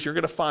ways you're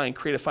going to find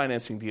creative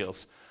financing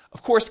deals.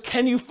 Of course,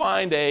 can you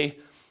find a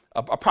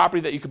property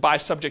that you could buy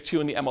subject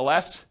to in the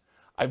MLS?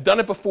 I've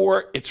done it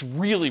before. It's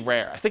really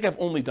rare. I think I've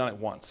only done it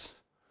once.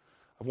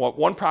 I've bought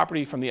one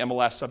property from the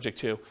MLS subject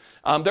to.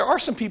 There are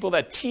some people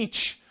that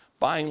teach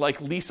buying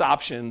lease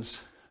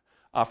options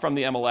from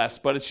the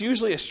MLS, but it's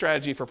usually a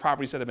strategy for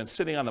properties that have been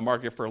sitting on the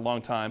market for a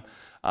long time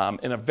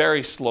in a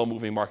very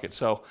slow-moving market.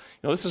 So,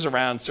 this is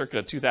around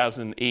circa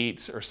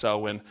 2008 or so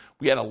when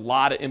we had a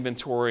lot of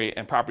inventory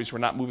and properties were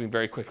not moving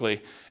very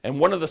quickly. And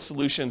one of the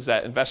solutions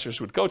that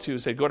investors would go to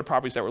is they'd go to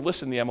properties that were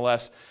listed in the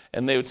MLS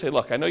and they would say,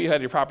 look, I know you had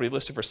your property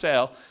listed for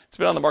sale. It's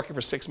been on the market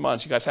for 6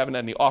 months. You guys haven't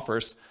had any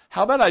offers.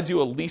 How about I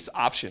do a lease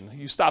option?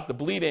 You stop the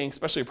bleeding,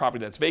 especially a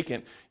property that's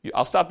vacant.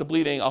 I'll stop the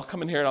bleeding. I'll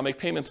come in here and I'll make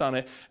payments on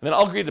it. And then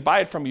I'll agree to buy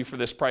it from you for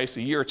this price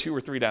a year or 2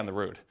 or 3 down the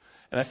road.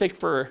 And I think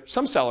for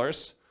some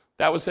sellers,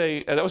 that was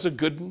a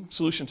good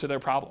solution to their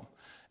problem.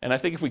 And I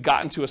think if we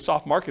got into a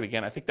soft market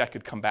again, I think that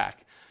could come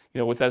back.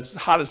 With as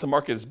hot as the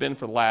market has been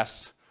for the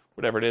last,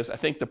 whatever it is, I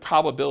think the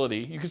probability,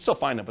 you can still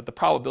find them, but the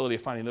probability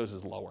of finding those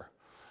is lower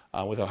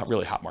with a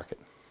really hot market.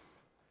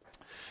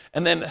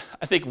 And then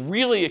I think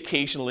really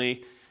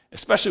occasionally,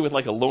 especially with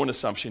a loan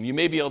assumption, you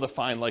may be able to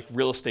find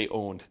real estate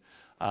owned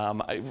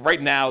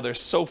Right now, there's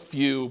so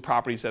few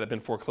properties that have been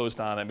foreclosed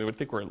on. I mean, I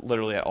think we're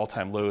literally at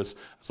all-time lows. I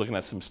was looking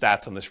at some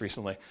stats on this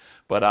recently.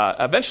 But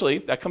eventually,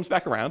 that comes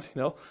back around.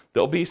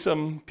 There'll be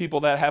some people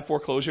that have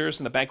foreclosures,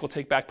 and the bank will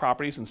take back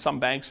properties, and some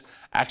banks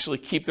actually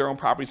keep their own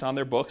properties on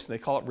their books, and they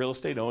call it real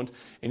estate owned.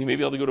 And you may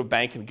be able to go to a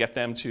bank and get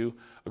them to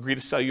agree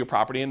to sell you a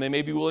property, and they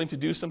may be willing to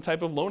do some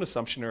type of loan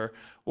assumption or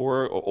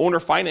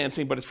owner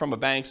financing, but it's from a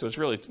bank, so it's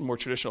really more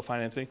traditional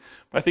financing.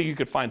 But I think you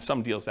could find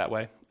some deals that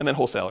way. And then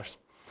wholesalers.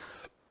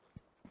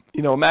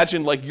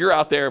 Imagine like you're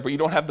out there, but you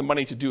don't have the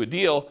money to do a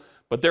deal,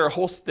 but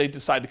they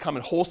decide to come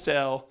and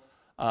wholesale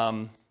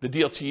the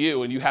deal to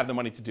you, and you have the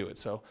money to do it.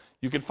 So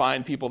you can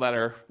find people that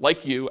are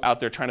like you out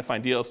there trying to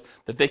find deals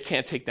that they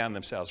can't take down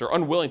themselves or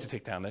unwilling to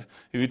take down if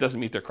it doesn't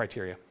meet their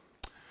criteria.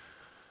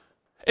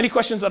 Any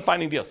questions on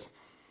finding deals?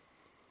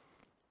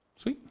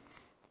 Sweet.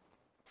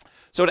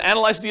 So to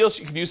analyze deals,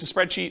 you can use the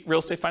spreadsheet,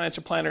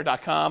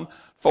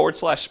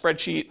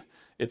 realestateFinancialPlanner.com/spreadsheet.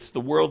 It's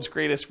the world's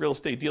greatest real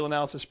estate deal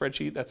analysis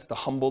spreadsheet. That's the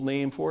humble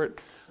name for it.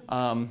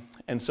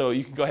 And so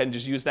you can go ahead and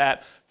just use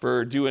that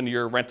for doing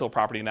your rental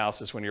property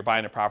analysis when you're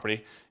buying a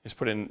property. Just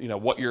put in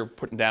what you're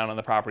putting down on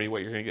the property,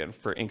 what you're going to get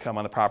for income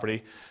on the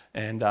property,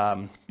 and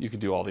you can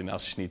do all the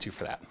analysis you need to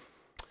for that.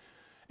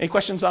 Any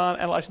questions on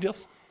analyzing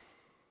deals?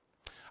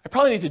 I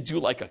probably need to do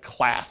like a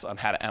class on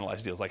how to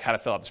analyze deals, like how to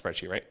fill out the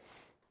spreadsheet, right?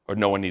 Or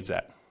no one needs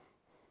that?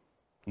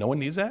 No one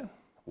needs that?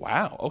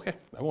 Wow, okay,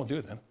 I won't do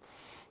it then.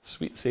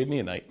 Sweet, save me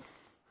a night.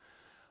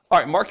 All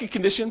right, market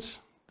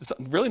conditions.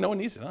 Really, no one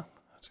needs it, huh?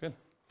 That's good.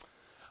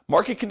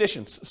 Market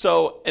conditions.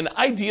 So, and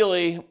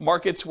ideally,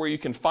 markets where you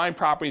can find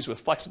properties with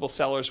flexible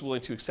sellers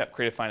willing to accept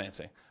creative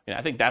financing.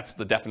 I think that's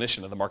the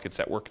definition of the markets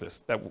that work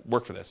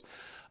for this.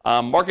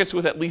 Markets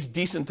with at least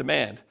decent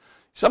demand.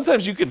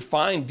 Sometimes you can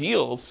find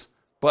deals,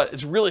 but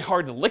it's really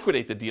hard to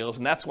liquidate the deals,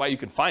 and that's why you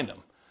can find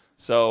them.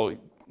 So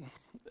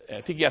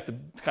I think you have to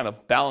kind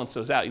of balance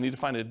those out. You need to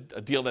find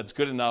a deal that's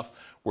good enough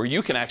where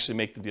you can actually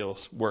make the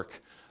deals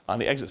work on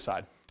the exit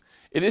side.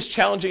 It is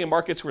challenging in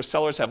markets where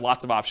sellers have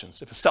lots of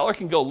options. If a seller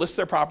can go list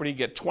their property,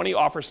 get 20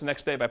 offers the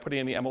next day by putting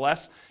in the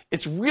MLS,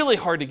 it's really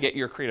hard to get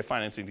your creative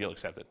financing deal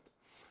accepted.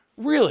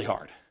 Really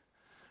hard,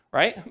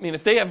 right? I mean,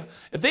 if they have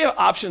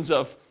options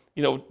of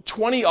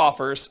 20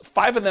 offers,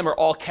 5 of them are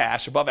all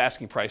cash, above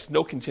asking price,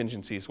 no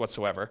contingencies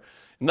whatsoever.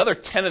 Another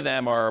 10 of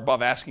them are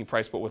above asking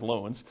price but with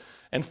loans,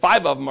 and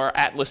 5 of them are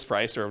at list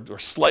price or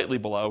slightly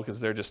below because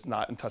they're just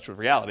not in touch with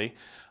reality.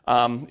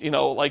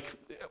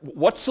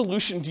 What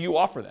solution do you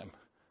offer them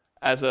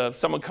as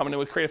someone coming in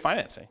with creative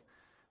financing,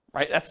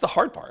 right? That's the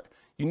hard part.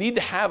 You need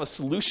to have a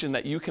solution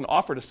that you can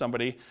offer to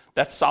somebody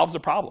that solves the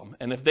problem.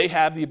 And if they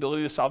have the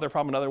ability to solve their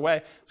problem another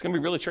way, it's going to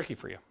be really tricky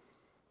for you.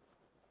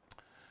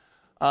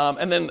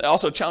 And then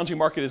also a challenging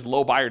market is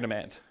low buyer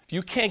demand. If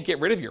you can't get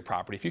rid of your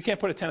property, if you can't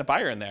put a tenant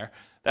buyer in there,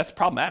 that's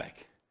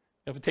problematic.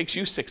 If it takes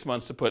you 6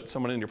 months to put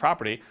someone in your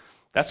property,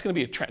 that's going to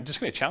be just going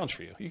to be a challenge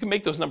for you. You can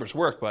make those numbers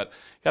work, but you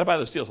got to buy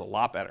those deals a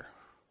lot better.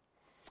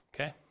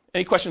 Okay?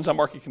 Any questions on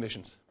market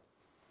conditions?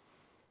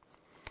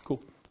 Cool.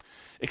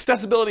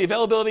 Accessibility,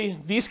 availability,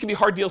 these can be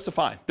hard deals to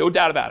find, no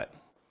doubt about it.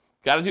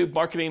 Got to do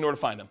marketing in order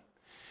to find them.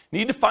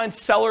 Need to find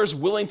sellers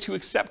willing to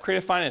accept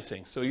creative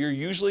financing. So you're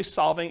usually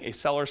solving a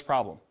seller's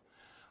problem.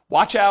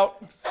 Watch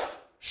out.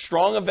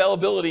 Strong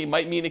availability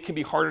might mean it can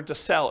be harder to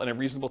sell in a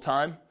reasonable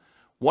time.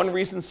 One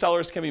reason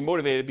sellers can be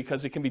motivated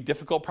because it can be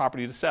difficult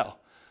property to sell.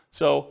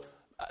 So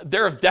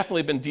there have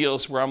definitely been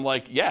deals where I'm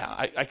like,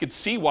 yeah, I could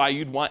see why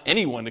you'd want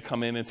anyone to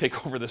come in and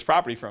take over this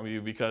property from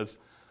you because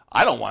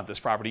I don't want this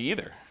property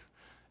either.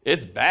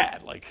 It's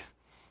bad.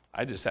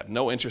 I just have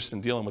no interest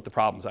in dealing with the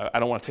problems. I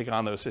don't want to take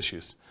on those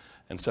issues.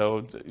 And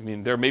so,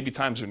 there may be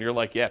times when you're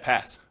like, yeah,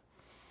 pass.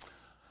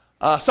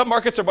 Some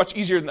markets are much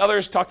easier than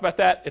others. Talked about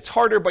that. It's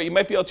harder, but you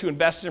might be able to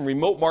invest in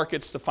remote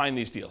markets to find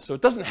these deals. So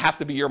it doesn't have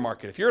to be your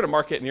market. If you're in a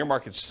market and your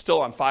market's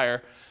still on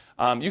fire,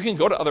 you can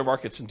go to other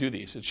markets and do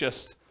these. It's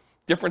just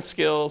different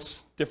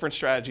skills, different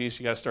strategies.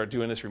 You got to start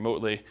doing this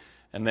remotely.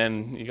 And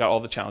then you got all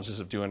the challenges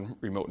of doing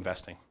remote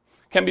investing.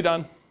 Can be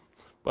done,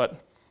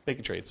 but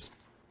making trades.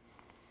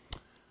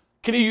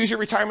 Can you use your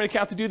retirement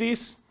account to do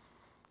these?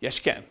 Yes,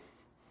 you can.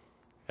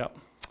 Yep.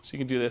 So you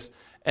can do this.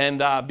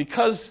 And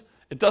because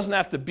it doesn't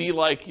have to be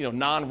like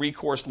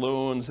non-recourse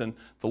loans, and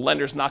the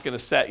lender's not going to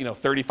set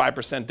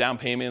 35% down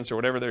payments or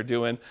whatever they're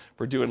doing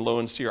for doing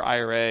loans to your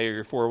IRA or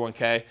your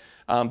 401k.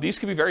 These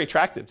can be very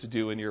attractive to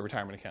do in your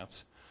retirement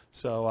accounts.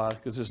 So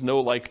because there's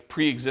no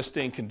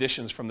pre-existing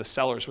conditions from the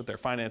sellers with their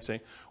financing.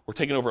 We're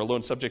taking over a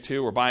loan subject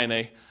to,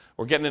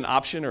 we're getting an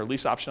option or a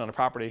lease option on a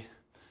property.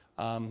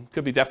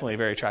 Could be definitely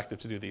very attractive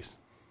to do these.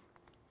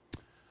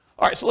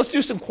 All right, so let's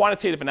do some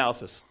quantitative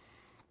analysis.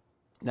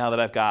 Now that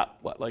I've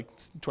got,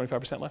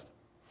 25% left?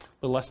 A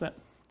little less than that.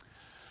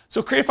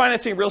 So creative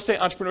financing, real estate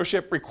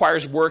entrepreneurship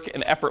requires work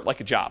and effort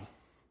like a job.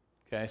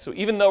 Okay, so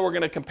even though we're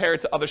going to compare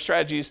it to other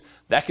strategies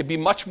that could be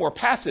much more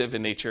passive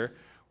in nature,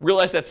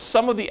 realize that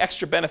some of the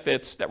extra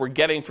benefits that we're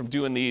getting from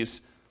doing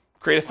these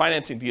creative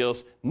financing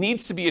deals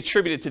needs to be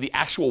attributed to the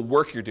actual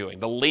work you're doing,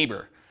 the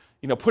labor.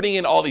 putting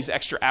in all these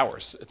extra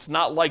hours. It's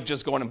not like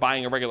just going and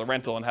buying a regular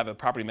rental and have a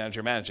property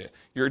manager manage it.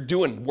 You're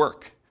doing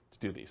work to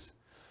do these.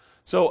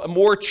 So a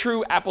more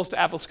true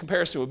apples-to-apples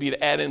comparison would be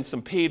to add in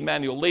some paid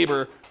manual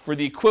labor for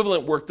the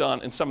equivalent work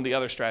done in some of the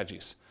other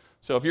strategies.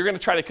 So if you're going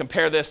to try to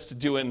compare this to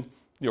doing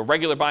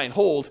regular buy and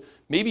hold,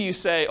 maybe you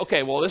say,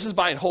 okay, well, this is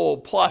buy and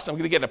hold, plus I'm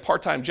going to get a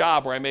part-time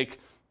job where I make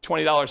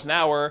 $20 an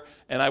hour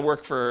and I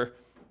work for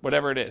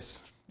whatever it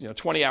is,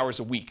 20 hours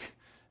a week.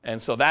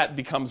 And so that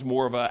becomes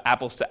more of an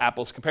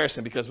apples-to-apples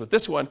comparison, because with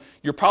this one,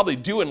 you're probably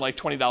doing like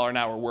 $20 an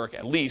hour work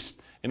at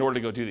least in order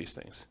to go do these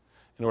things,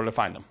 in order to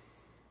find them.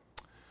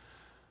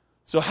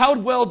 So how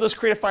well does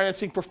creative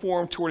financing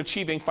perform toward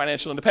achieving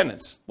financial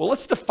independence? Well,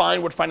 let's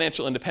define what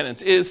financial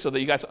independence is so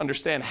that you guys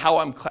understand how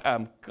I'm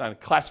kind of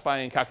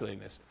classifying and calculating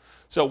this.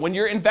 So when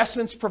your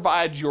investments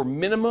provide your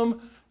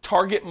minimum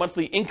target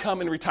monthly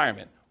income in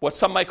retirement, what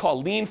some might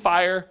call lean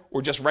FIRE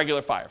or just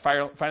regular FIRE.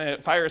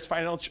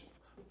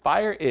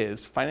 FIRE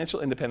is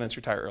financial independence,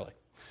 retire early.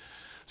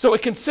 So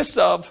it consists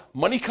of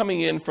money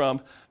coming in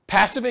from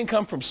passive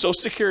income from Social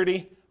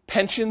Security,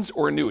 pensions,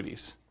 or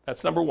annuities.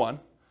 That's number one.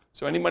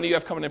 So any money you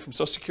have coming in from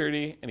Social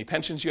Security, any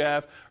pensions you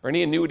have, or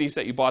any annuities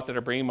that you bought that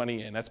are bringing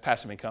money in, that's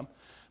passive income.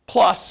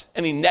 Plus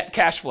any net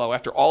cash flow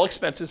after all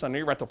expenses under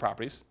your rental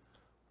properties.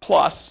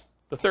 Plus,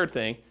 the third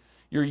thing,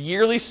 your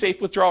yearly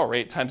safe withdrawal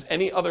rate times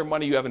any other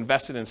money you have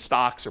invested in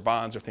stocks or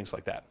bonds or things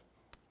like that.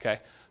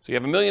 Okay? So you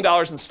have $1 million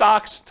in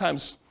stocks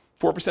times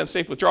 4%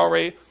 safe withdrawal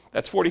rate.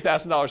 That's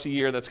 $40,000 a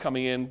year that's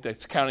coming in,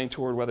 that's counting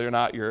toward whether or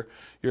not you're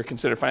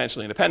considered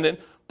financially independent.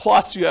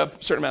 Plus you have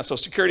a certain amount of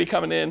Social Security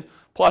coming in.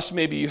 Plus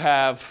maybe you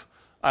have,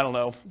 I don't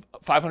know,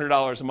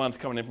 $500 a month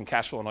coming in from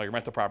cash flow and all your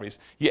rental properties.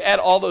 You add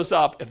all those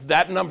up. If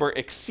that number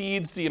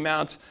exceeds the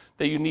amount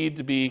that you need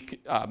to be,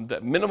 the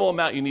minimal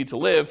amount you need to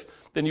live,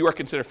 then you are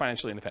considered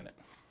financially independent.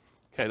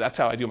 Okay, that's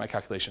how I do my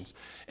calculations.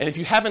 And if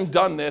you haven't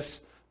done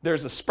this,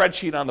 there's a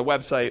spreadsheet on the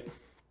website.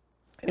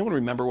 Anyone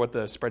remember what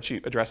the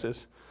spreadsheet address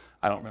is?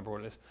 I don't remember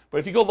what it is. But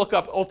if you go look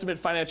up Ultimate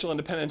Financial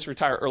Independence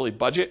Retire Early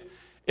Budget,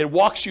 it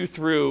walks you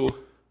through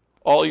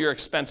all your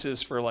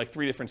expenses for like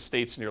 3 different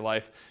states in your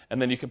life, and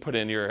then you can put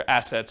in your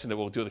assets and it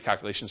will do the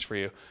calculations for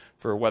you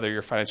for whether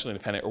you're financially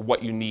independent or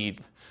what you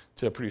need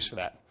to produce for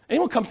that.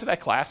 Anyone come to that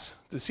class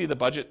to see the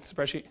budget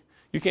spreadsheet?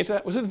 You came to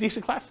that? Was it a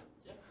decent class?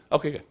 Yeah.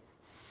 Okay, good.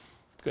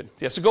 Good.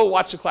 Yeah, so go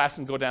watch the class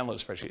and go download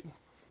the spreadsheet.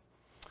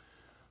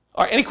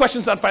 All right, any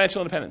questions on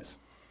financial independence?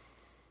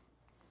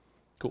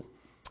 Cool.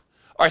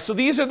 All right, so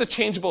these are the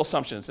changeable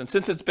assumptions, and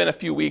since it's been a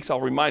few weeks,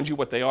 I'll remind you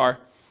what they are.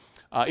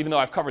 Even though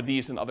I've covered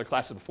these in other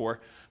classes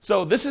before.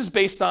 So this is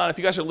based on, if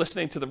you guys are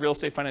listening to the Real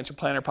Estate Financial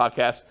Planner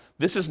podcast,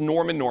 this is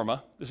Norm and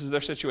Norma. This is their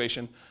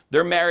situation.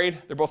 They're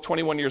married. They're both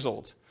 21 years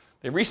old.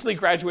 They recently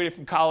graduated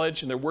from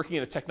college, and they're working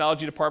in a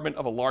technology department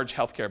of a large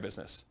healthcare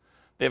business.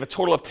 They have a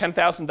total of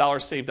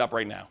 $10,000 saved up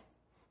right now,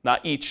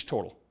 not each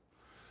total.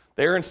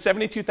 They earn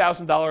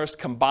 $72,000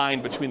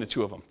 combined between the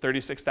two of them,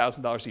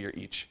 $36,000 a year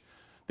each.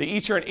 They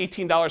each earn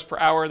 $18 per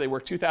hour. They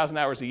work 2,000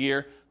 hours a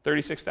year,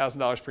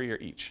 $36,000 per year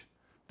each.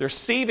 They're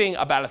saving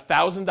about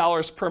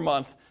 $1,000 per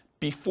month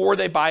before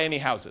they buy any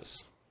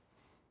houses.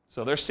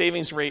 So their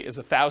savings rate is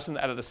 $1,000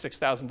 out of the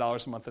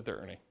 $6,000 a month that they're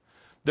earning.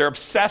 They're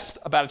obsessed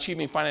about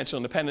achieving financial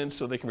independence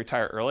so they can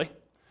retire early.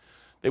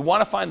 They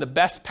want to find the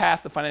best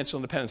path to financial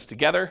independence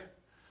together.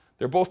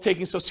 They're both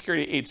taking Social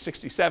Security at age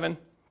 67,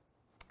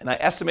 and I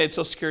estimated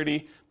Social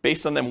Security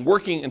based on them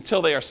working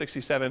until they are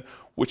 67,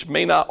 which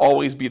may not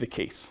always be the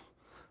case.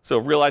 So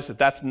realize that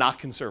that's not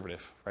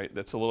conservative, right?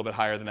 That's a little bit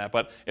higher than that.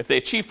 But if they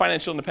achieve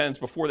financial independence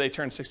before they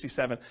turn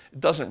 67, it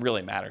doesn't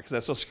really matter because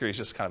that Social Security is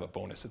just kind of a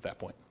bonus at that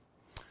point.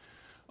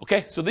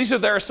 Okay, so these are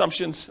their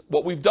assumptions.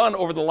 What we've done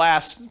over the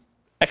last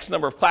X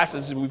number of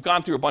classes is we've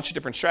gone through a bunch of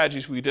different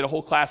strategies. We did a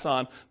whole class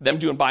on them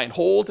doing buy and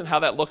hold and how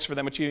that looks for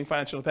them achieving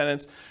financial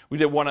independence. We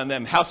did one on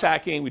them house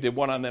hacking. We did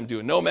one on them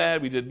doing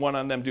nomad. We did one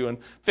on them doing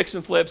fix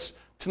and flips.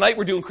 Tonight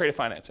we're doing creative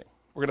financing.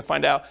 We're going to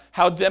find out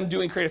how them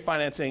doing creative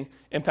financing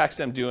impacts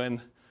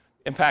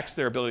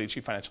their ability to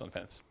achieve financial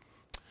independence.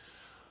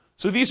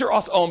 So these are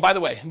also, oh, and by the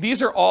way,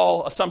 these are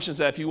all assumptions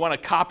that if you want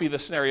to copy the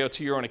scenario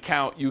to your own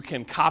account, you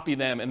can copy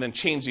them and then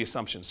change the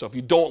assumptions. So if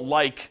you don't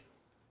like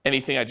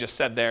anything I just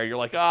said there, you're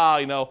like,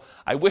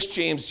 I wish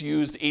James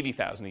used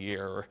 $80,000 a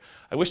year, or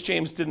I wish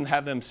James didn't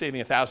have them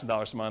saving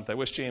 $1,000 a month. I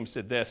wish James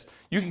did this.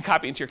 You can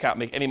copy into your account,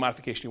 make any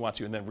modification you want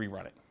to, and then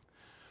rerun it.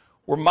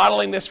 We're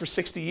modeling this for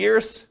 60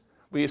 years.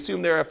 We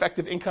assume their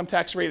effective income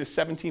tax rate is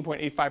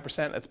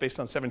 17.85%. That's based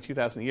on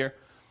 $72,000 a year.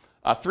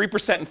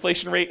 3%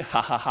 inflation rate,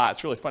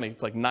 it's really funny.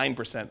 It's like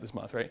 9% this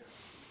month, right?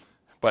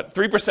 But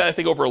 3% I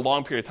think over a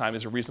long period of time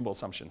is a reasonable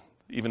assumption,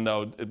 even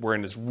though we're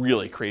in this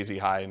really crazy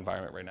high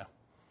environment right now.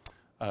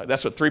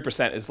 That's what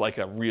 3% is, like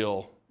a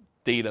real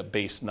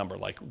data-based number.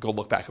 Like go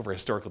look back over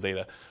historical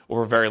data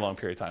over a very long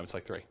period of time. It's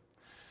like 3.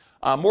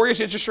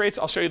 Mortgage interest rates,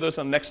 I'll show you those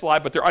on the next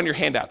slide, but they're on your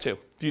handout too.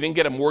 If you didn't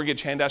get a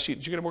mortgage handout sheet,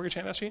 did you get a mortgage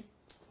handout sheet?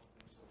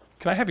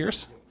 Can I have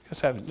yours?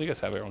 You guys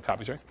have your own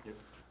copies, right? Yep.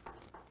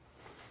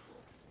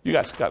 You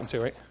guys got them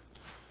too, right?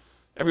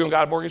 Everyone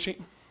got a mortgage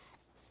sheet?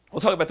 We'll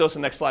talk about those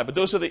in the next slide, but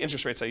those are the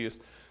interest rates I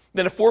used.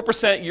 Then a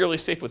 4% yearly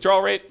safe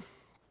withdrawal rate.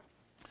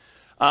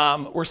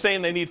 We're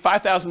saying they need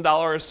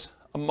 $5,000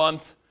 a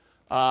month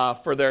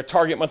for their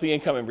target monthly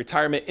income in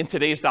retirement in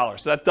today's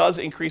dollars. So that does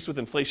increase with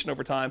inflation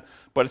over time,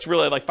 but it's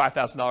really like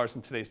 $5,000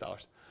 in today's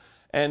dollars.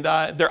 And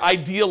their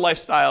ideal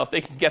lifestyle, if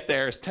they can get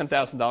there, is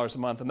 $10,000 a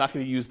month. I'm not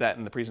going to use that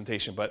in the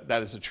presentation, but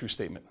that is a true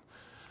statement.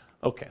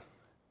 Okay.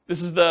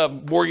 This is the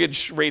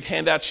mortgage rate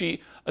handout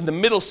sheet. In the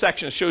middle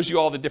section, it shows you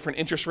all the different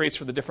interest rates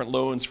for the different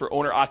loans for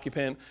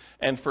owner-occupant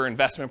and for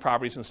investment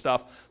properties and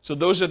stuff. So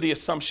those are the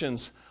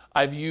assumptions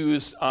I've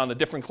used on the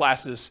different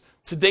classes.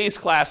 Today's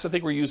class, I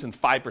think we're using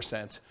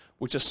 5%,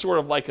 which is sort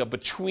of like a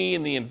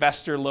between the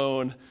investor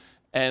loan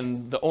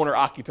and the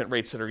owner-occupant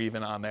rates that are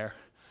even on there.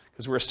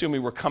 Because we're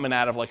assuming we're coming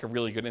out of like a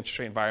really good interest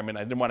rate environment.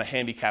 I didn't want to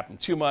handicap them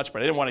too much,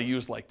 but I didn't want to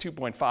use like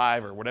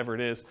 2.5 or whatever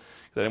it is,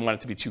 because I didn't want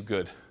it to be too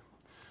good.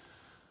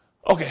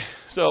 Okay,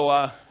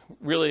 so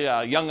really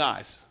young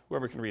eyes,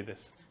 whoever can read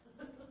this.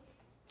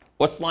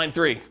 What's line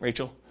 3,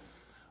 Rachel?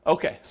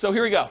 Okay, so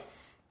here we go.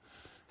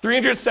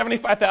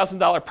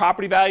 $375,000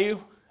 property value,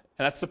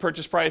 and that's the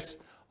purchase price,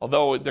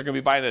 although they're going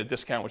to be buying at a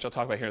discount, which I'll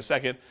talk about here in a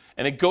second,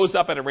 and it goes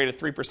up at a rate of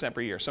 3%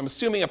 per year. So I'm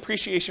assuming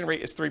appreciation rate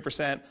is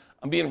 3%.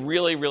 I'm being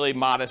really, really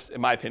modest in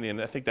my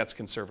opinion. I think that's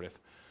conservative.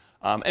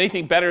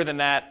 Anything better than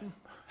that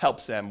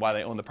helps them while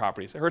they own the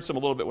properties. It hurts them a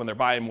little bit when they're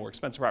buying more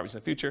expensive properties in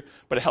the future,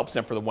 but it helps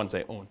them for the ones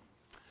they own.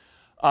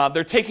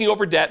 They're taking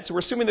over debt, so we're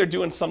assuming they're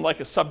doing some like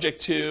a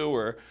subject to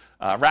or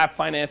wrap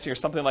financing or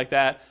something like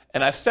that.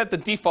 And I've set the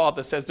default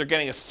that says they're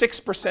getting a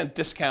 6%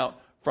 discount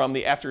from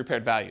the after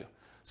repaired value.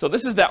 So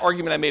this is that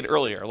argument I made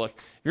earlier. Look,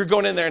 you're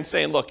going in there and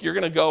saying, look, you're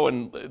going to go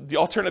and the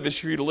alternative is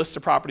for you to list a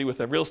property with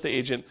a real estate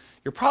agent.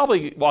 You're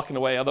probably walking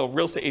away, although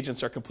real estate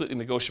agents are completely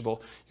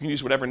negotiable. You can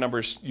use whatever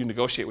numbers you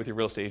negotiate with your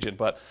real estate agent.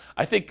 But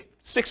I think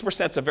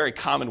 6% is a very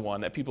common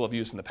one that people have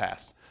used in the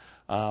past.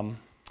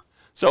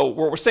 So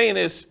what we're saying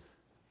is,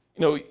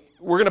 we're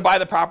going to buy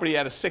the property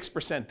at a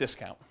 6%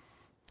 discount.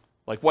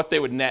 Like what they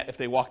would net if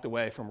they walked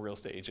away from a real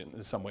estate agent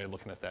is some way of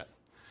looking at that.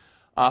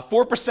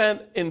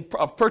 4%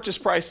 of purchase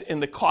price in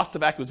the cost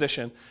of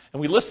acquisition,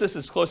 and we list this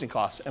as closing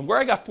costs. And where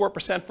I got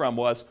 4% from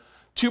was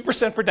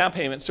 2% for down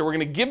payment. So we're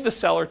going to give the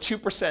seller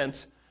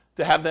 2%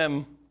 to have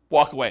them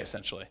walk away,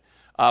 essentially,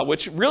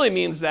 which really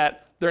means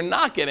that they're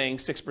not getting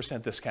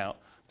 6% discount.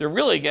 They're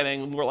really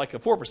getting more like a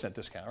 4%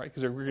 discount, right?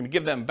 Because we're going to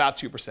give them about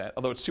 2%,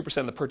 although it's 2%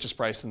 of the purchase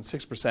price and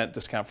 6%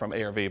 discount from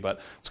ARV,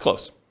 but it's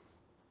close.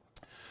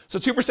 So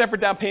 2% for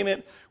down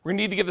payment. We're going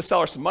to need to give the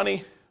seller some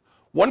money.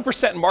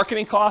 1% in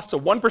marketing costs, so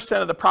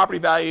 1% of the property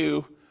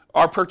value,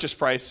 our purchase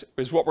price,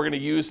 is what we're going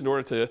to use in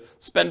order to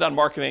spend on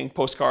marketing,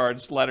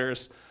 postcards,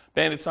 letters,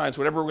 bandit signs,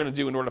 whatever we're going to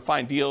do in order to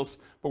find deals.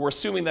 But we're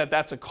assuming that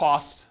that's a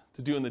cost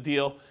to doing the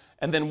deal.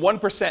 And then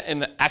 1% in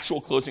the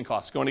actual closing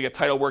costs, going to get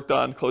title work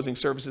done, closing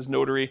services,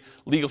 notary,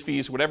 legal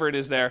fees, whatever it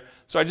is there.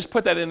 So I just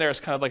put that in there as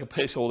kind of like a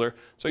placeholder.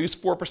 So I use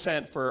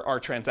 4% for our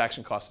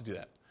transaction costs to do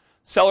that.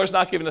 Seller's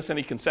not giving us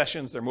any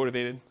concessions. They're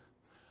motivated.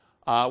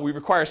 We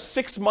require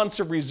 6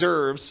 months of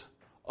reserves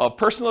of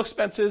personal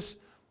expenses,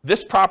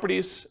 this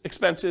property's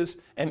expenses,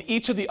 and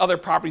each of the other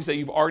properties that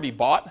you've already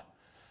bought.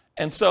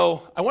 And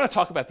so I want to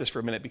talk about this for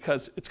a minute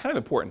because it's kind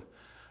of important.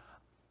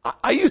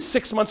 I use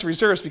 6 months of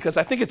reserves because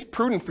I think it's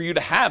prudent for you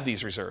to have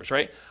these reserves,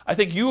 right? I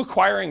think you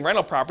acquiring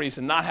rental properties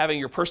and not having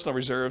your personal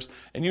reserves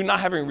and you not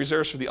having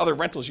reserves for the other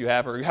rentals you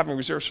have or you having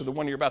reserves for the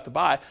one you're about to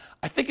buy,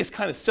 I think is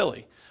kind of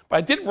silly. But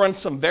I did run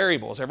some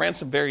variables. I ran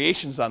some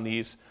variations on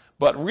these.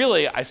 But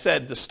really, I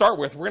said to start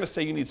with, we're going to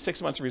say you need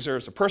 6 months of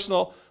reserves of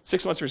personal,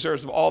 6 months of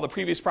reserves of all the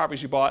previous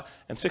properties you bought,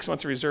 and 6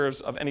 months of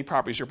reserves of any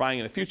properties you're buying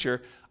in the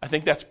future. I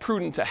think that's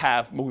prudent to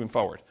have moving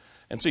forward.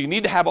 And so you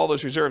need to have all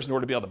those reserves in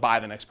order to be able to buy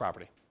the next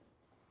property.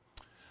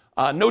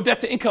 No debt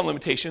to income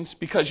limitations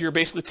because you're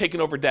basically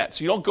taking over debt.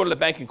 So you don't go to the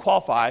bank and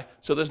qualify,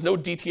 so there's no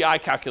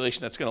DTI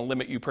calculation that's going to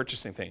limit you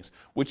purchasing things,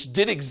 which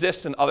did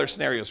exist in other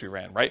scenarios we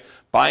ran, right?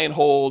 Buy and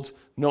hold,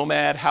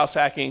 nomad, house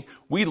hacking.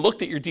 We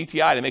looked at your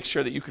DTI to make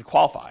sure that you could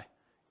qualify.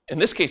 In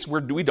this case,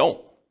 we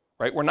don't,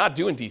 right? We're not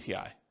doing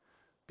DTI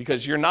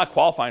because you're not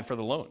qualifying for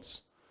the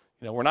loans.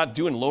 We're not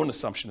doing loan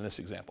assumption in this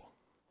example.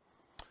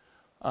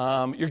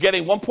 You're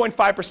getting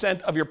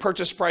 1.5% of your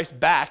purchase price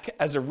back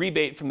as a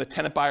rebate from the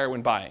tenant buyer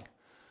when buying.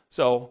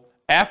 So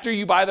after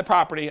you buy the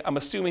property, I'm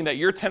assuming that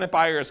your tenant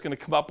buyer is going to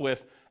come up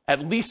with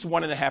at least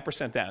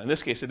 1.5% down. In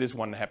this case, it is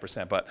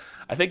 1.5%, but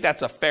I think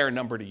that's a fair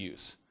number to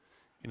use.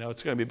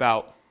 It's going to be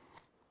about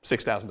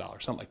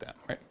 $6,000, something like that,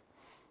 right?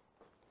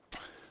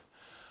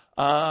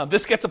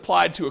 This gets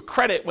applied to a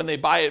credit when they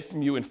buy it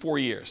from you in 4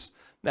 years.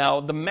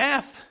 Now, the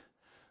math,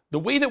 the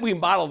way that we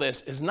model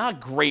this is not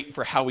great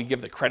for how we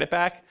give the credit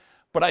back,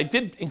 but I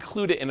did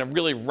include it in a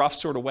really rough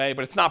sort of way,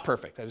 but it's not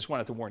perfect. I just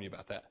wanted to warn you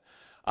about that.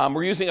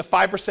 We're using a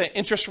 5%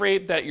 interest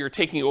rate that you're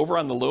taking over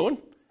on the loan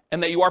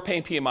and that you are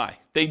paying PMI.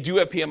 They do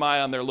have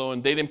PMI on their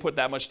loan. They didn't put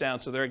that much down,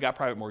 so they got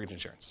private mortgage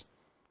insurance.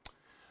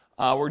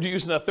 We're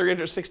using a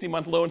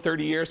 360-month loan,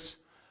 30 years.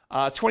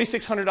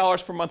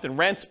 $2,600 per month in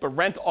rent, but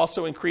rent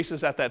also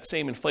increases at that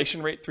same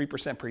inflation rate,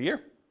 3% per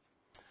year.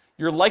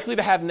 You're likely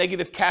to have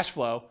negative cash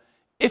flow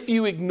if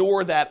you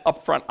ignore that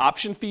upfront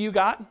option fee you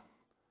got,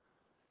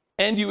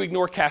 and you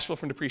ignore cash flow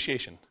from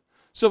depreciation.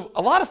 So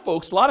a lot of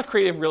folks, a lot of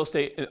creative real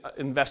estate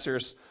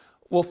investors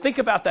will think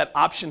about that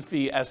option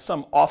fee as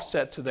some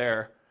offset to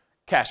their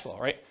cash flow,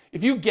 right?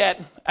 If you get,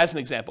 as an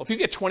example, if you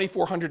get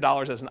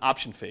 $2,400 as an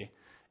option fee,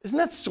 isn't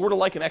that sort of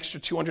like an extra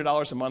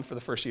 $200 a month for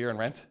the first year in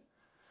rent?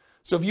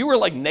 So if you were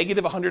like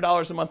negative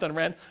 $100 a month on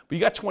rent, but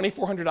you got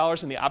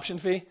 $2,400 in the option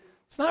fee,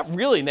 it's not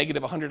really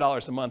negative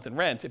 $100 a month in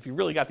rent if you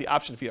really got the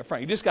option fee up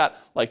front. You just got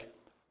like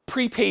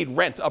prepaid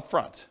rent up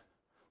front.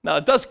 Now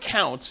it does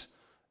count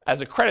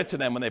as a credit to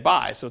them when they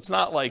buy, so it's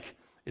not like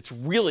it's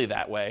really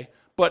that way,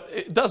 but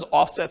it does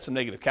offset some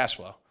negative cash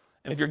flow.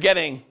 And if you're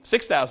getting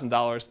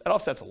 $6,000, that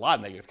offsets a lot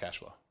of negative cash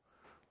flow,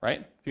 right?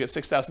 If you get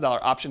 $6,000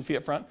 option fee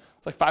up front,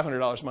 it's like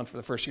 $500 a month for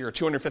the first year, or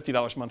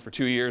 $250 a month for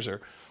 2 years,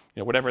 or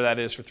whatever that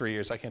is for 3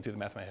 years. I can't do the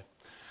math in my head.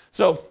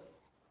 So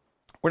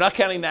we're not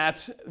counting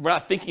that. We're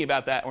not thinking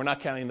about that. We're not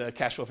counting the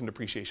cash flow from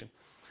depreciation.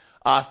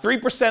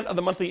 3% of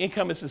the monthly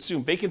income is the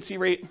assumed vacancy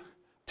rate.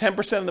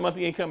 10% of the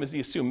monthly income is the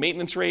assumed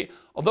maintenance rate.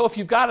 Although if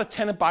you've got a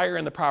tenant buyer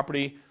in the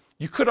property,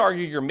 you could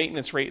argue your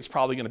maintenance rate is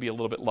probably going to be a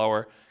little bit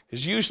lower,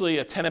 because usually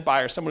a tenant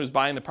buyer, someone who's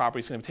buying the property,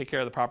 is going to take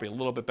care of the property a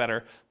little bit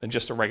better than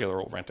just a regular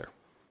old renter.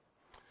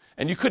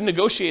 And you could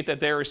negotiate that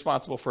they're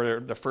responsible for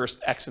the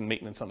first X in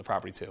maintenance on the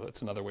property too.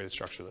 That's another way to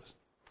structure this.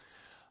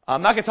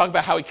 I'm not going to talk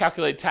about how we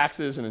calculate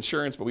taxes and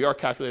insurance, but we are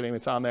calculating,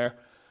 it's on there.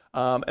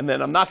 And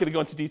then I'm not going to go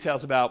into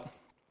details about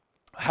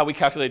how we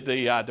calculate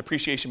the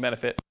depreciation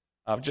benefit,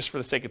 just for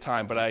the sake of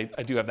time, but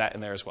I do have that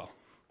in there as well.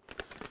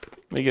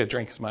 Let me get a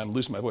drink because I'm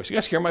losing my voice. You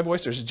guys hear my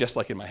voice, or is it just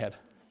like in my head?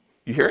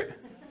 You hear it?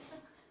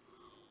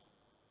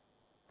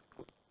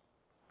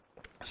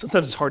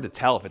 Sometimes it's hard to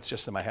tell if it's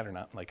just in my head or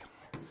not.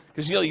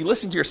 Because you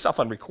listen to yourself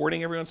on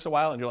recording every once in a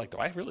while, and you're like, do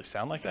I really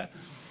sound like that?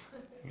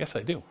 I guess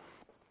I do.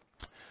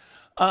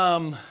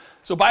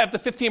 So buy up to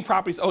 15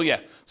 properties. Oh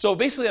yeah. So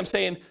basically I'm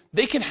saying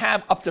they can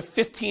have up to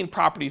 15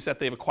 properties that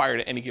they've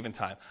acquired at any given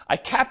time. I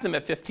cap them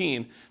at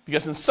 15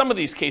 because in some of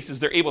these cases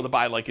they're able to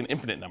buy like an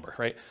infinite number,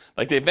 right?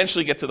 Like they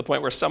eventually get to the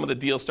point where some of the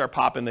deals start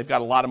popping, they've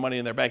got a lot of money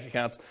in their bank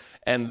accounts,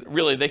 and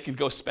really they could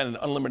go spend an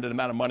unlimited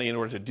amount of money in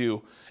order to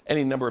do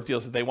any number of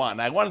deals that they want.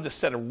 And I wanted to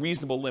set a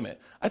reasonable limit.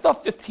 I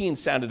thought 15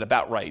 sounded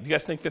about right. Do you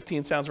guys think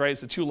 15 sounds right?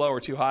 Is it too low or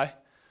too high?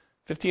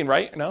 15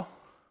 right or no?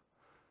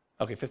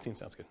 Okay, 15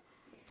 sounds good.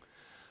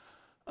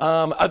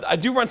 I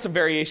do run some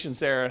variations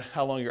there on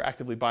how long you're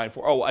actively buying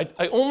for. Oh,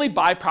 I only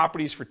buy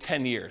properties for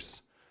 10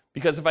 years.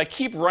 Because if I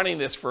keep running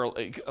this for,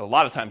 a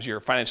lot of times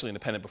you're financially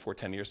independent before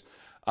 10 years,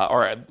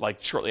 or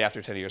like shortly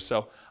after 10 years.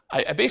 So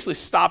I basically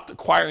stopped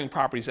acquiring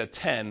properties at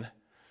 10,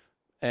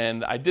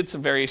 and I did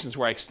some variations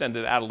where I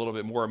extended it out a little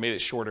bit more, made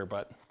it shorter,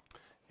 but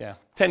yeah,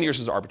 10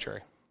 years is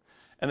arbitrary.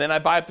 And then I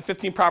buy up to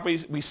 15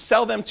 properties. We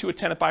sell them to a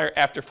tenant buyer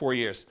after 4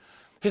 years.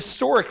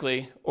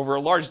 Historically, over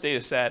a large data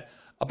set,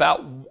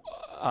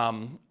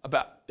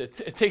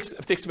 it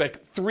takes about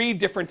 3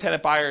 different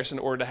tenant buyers in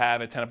order to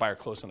have a tenant buyer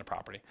close on the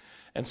property.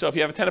 And so if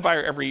you have a tenant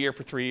buyer every year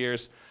for 3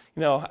 years,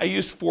 I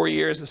used 4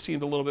 years. This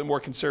seemed a little bit more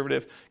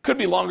conservative. Could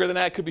be longer than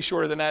that, could be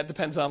shorter than that.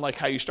 Depends on like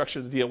how you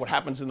structure the deal, what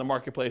happens in the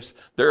marketplace,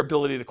 their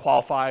ability to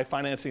qualify,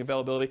 financing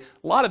availability,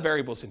 a lot of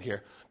variables in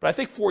here. But I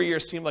think 4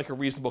 years seemed like a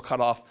reasonable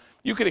cutoff.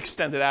 You could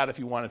extend it out if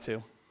you wanted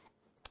to.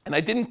 And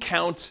I didn't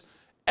count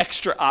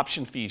extra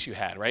option fees you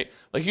had, right?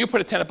 Like you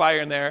put a tenant buyer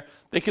in there,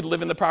 they could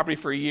live in the property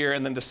for a year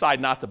and then decide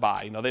not to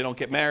buy. They don't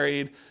get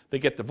married, they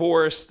get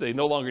divorced, they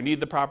no longer need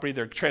the property,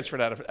 they're transferred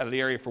out of the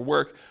area for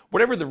work,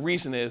 whatever the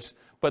reason is.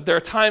 But there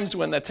are times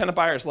when that tenant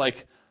buyer is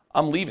like,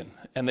 I'm leaving,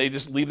 and they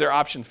just leave their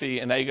option fee,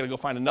 and now you got to go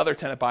find another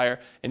tenant buyer,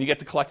 and you get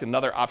to collect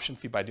another option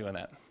fee by doing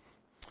that.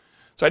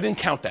 So I didn't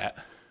count that.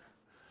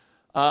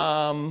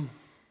 And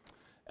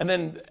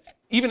then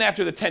even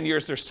after the 10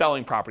 years, they're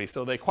selling property.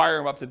 So they acquire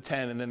them up to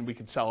 10, and then we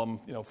can sell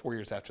them 4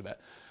 years after that.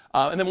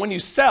 And then when you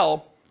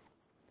sell,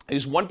 it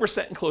is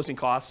 1% in closing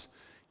costs.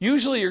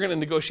 Usually you're going to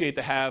negotiate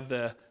to have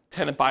the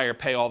tenant buyer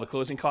pay all the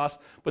closing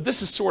costs, but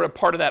this is sort of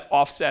part of that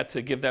offset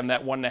to give them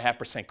that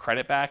 1.5%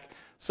 credit back.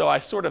 So I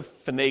sort of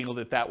finagled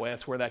it that way.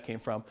 That's where that came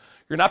from.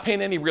 You're not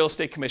paying any real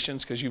estate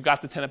commissions because you've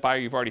got the tenant buyer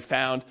you've already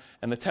found,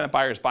 and the tenant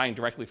buyer is buying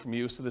directly from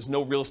you, so there's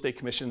no real estate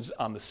commissions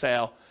on the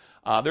sale.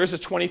 There's a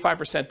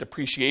 25%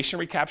 depreciation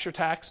recapture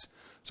tax.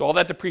 So all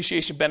that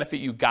depreciation benefit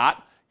you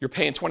got, you're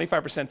paying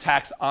 25%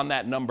 tax on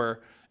that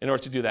number in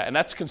order to do that. And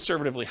that's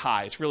conservatively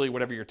high. It's really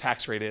whatever your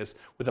tax rate is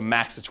with a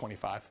max of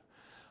 25.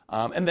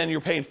 And then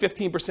you're paying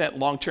 15%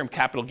 long-term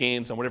capital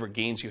gains on whatever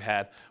gains you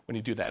had when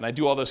you do that. And I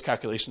do all those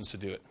calculations to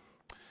do it.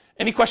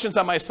 Any questions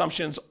on my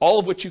assumptions, all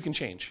of which you can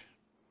change?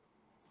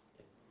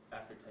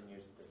 After 10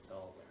 years, if they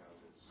sell their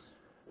houses,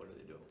 what do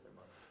they do with their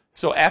money?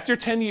 So after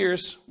 10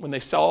 years, when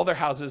they sell all their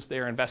houses, they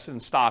are invested in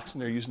stocks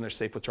and they're using their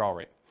safe withdrawal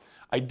rate.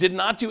 I did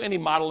not do any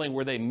modeling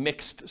where they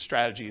mixed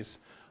strategies.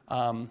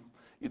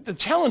 The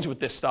challenge with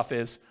this stuff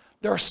is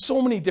there are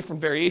so many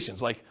different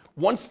variations. Like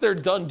once they're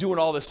done doing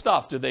all this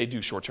stuff, do they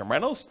do short-term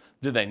rentals?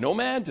 Do they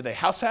nomad? Do they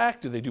house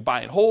hack? Do they do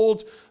buy and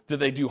hold? Do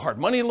they do hard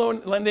money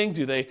loan lending?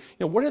 Do they,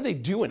 what are they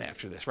doing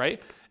after this,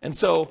 right? And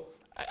so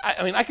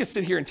I mean, I could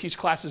sit here and teach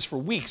classes for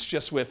weeks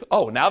just with,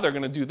 oh, now they're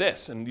going to do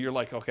this. And you're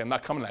like, okay, I'm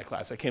not coming to that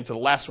class. I came to the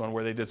last one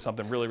where they did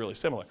something really, really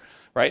similar,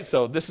 right?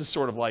 So this is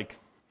sort of like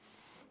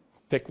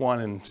pick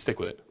one and stick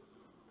with it.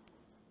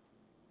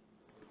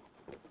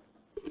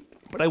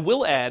 But I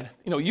will add,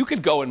 you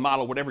could go and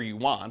model whatever you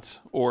want,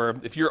 or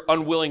if you're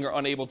unwilling or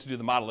unable to do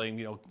the modeling,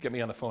 get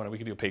me on the phone and we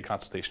can do a paid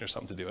consultation or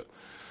something to do it.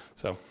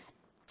 So, all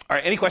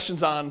right, any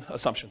questions on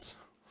assumptions?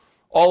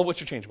 All of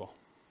which are changeable.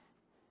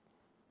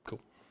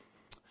 Cool.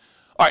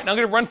 All right, now I'm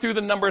going to run through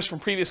the numbers from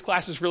previous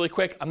classes really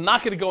quick. I'm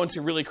not going to go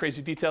into really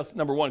crazy details,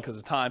 number one, because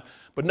of time,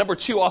 but number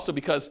two, also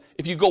because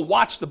if you go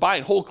watch the buy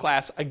and hold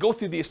class, I go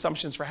through the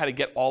assumptions for how to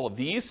get all of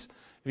these.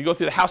 If you go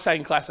through the house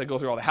hacking class, I go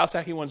through all the house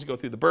hacking ones. You go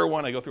through the Burr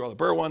one, I go through all the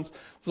Burr ones.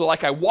 So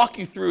like I walk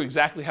you through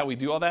exactly how we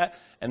do all that.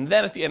 And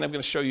then at the end, I'm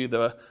going to show you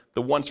the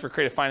ones for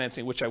creative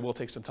financing, which I will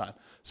take some time.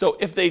 So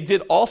if they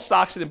did all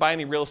stocks and didn't buy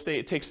any real estate,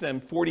 it takes them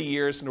 40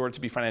 years in order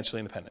to be financially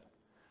independent.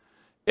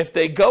 If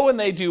they go and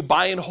they do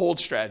buy and hold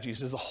strategies,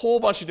 there's a whole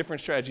bunch of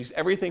different strategies.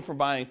 Everything from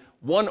buying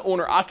one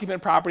owner occupant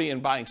property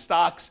and buying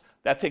stocks,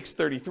 that takes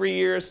 33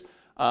 years.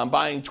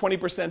 Buying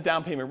 20%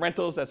 down payment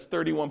rentals, that's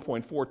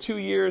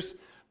 31.42 years.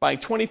 Buying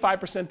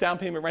 25% down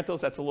payment rentals,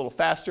 that's a little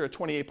faster at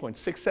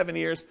 28.67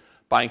 years.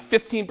 Buying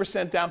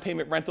 15% down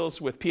payment rentals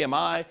with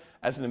PMI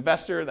as an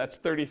investor, that's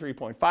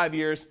 33.5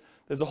 years.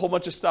 There's a whole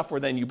bunch of stuff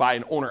where then you buy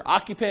an owner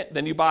occupant,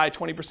 then you buy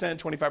 20%,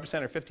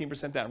 25%, or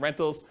 15% down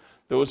rentals.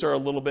 Those are a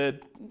little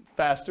bit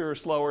faster or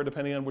slower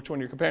depending on which one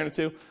you're comparing it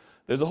to.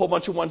 There's a whole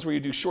bunch of ones where you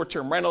do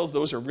short-term rentals.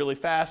 Those are really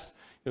fast,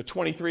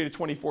 23 to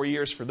 24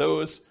 years for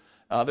those.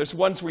 There's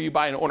ones where you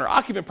buy an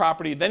owner-occupant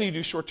property, then you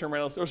do short-term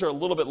rentals. Those are a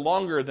little bit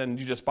longer than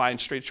you just buying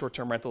straight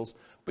short-term rentals,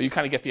 but you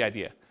kind of get the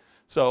idea.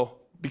 So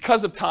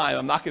because of time,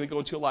 I'm not going to go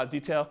into a lot of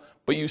detail,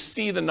 but you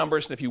see the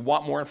numbers, and if you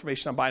want more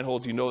information on buy and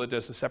hold, you know that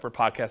there's a separate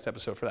podcast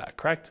episode for that,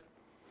 correct?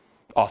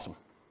 Awesome.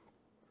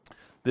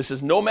 This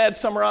is Nomad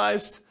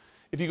summarized.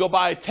 If you go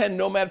buy 10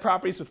 Nomad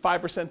properties with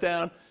 5%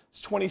 down,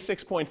 it's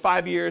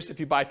 26.5 years. If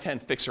you buy 10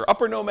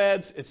 fixer-upper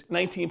Nomads, it's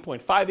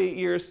 19.58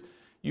 years.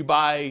 You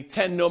buy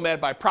 10 Nomad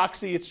by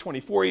proxy, it's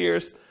 24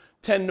 years.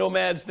 10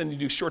 Nomads, then you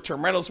do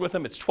short-term rentals with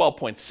them, it's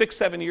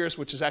 12.67 years,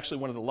 which is actually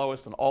one of the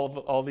lowest in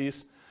all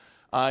these.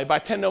 You buy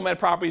 10 Nomad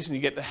properties and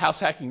you get the house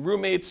hacking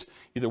roommates,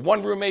 either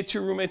one roommate,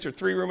 two roommates, or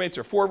three roommates,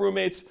 or four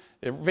roommates.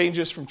 It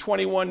ranges from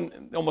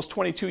 21, almost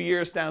 22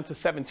 years down to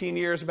 17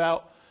 years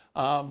about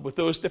with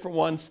those different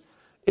ones.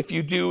 If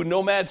you do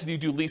Nomads and you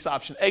do lease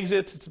option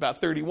exits, it's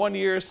about 31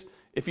 years.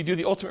 If you do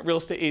the ultimate real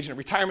estate agent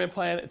retirement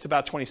plan, it's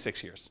about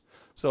 26 years.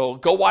 So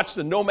go watch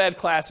the Nomad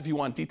class if you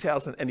want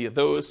details on any of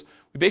those.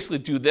 We basically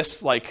do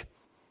this like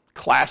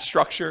class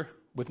structure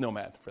with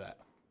Nomad for that.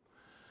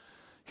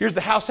 Here's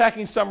the house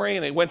hacking summary,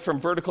 and it went from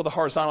vertical to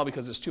horizontal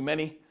because there's too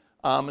many.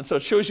 And so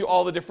it shows you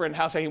all the different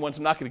house hacking ones.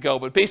 I'm not going to go,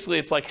 but basically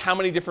it's like how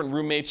many different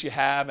roommates you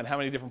have and how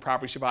many different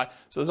properties you buy.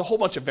 So there's a whole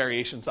bunch of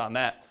variations on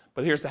that,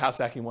 but here's the house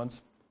hacking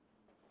ones.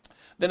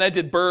 Then I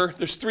did Burr.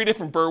 There's 3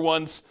 different Burr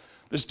ones.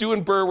 There's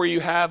doing Burr where you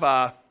have,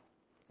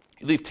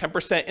 you leave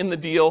 10% in the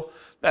deal.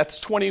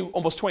 That's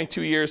almost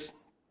 22 years.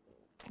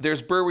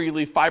 There's Burr where you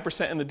leave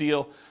 5% in the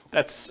deal.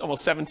 That's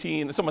almost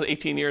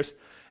 18 years.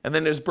 And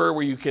then there's Burr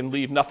where you can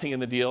leave nothing in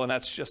the deal, and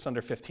that's just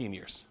under 15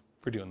 years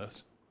for doing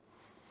those.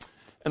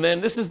 And then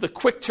this is the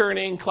quick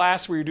turning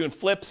class where you're doing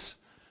flips,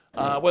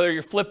 whether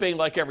you're flipping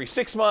like every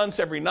 6 months,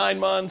 every 9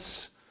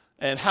 months,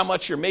 and how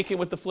much you're making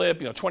with the flip,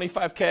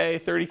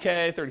 25K,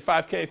 30K,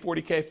 35K,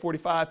 40K,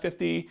 45,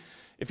 50.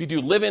 If you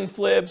do live-in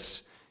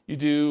flips, you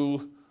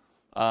do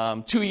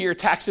 2-year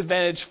tax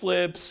advantage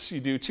flips, you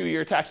do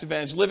 2-year tax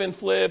advantage live-in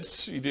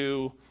flips, you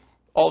do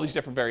all these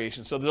different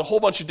variations. So there's a whole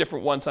bunch of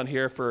different ones on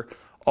here for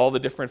all the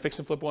different fix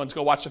and flip ones.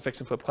 Go watch the fix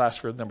and flip class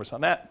for the numbers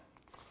on that.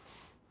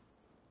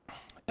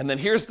 And then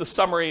here's the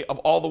summary of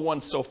all the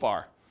ones so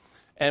far.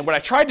 And what I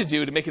tried to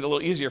do to make it a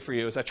little easier for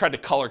you is I tried to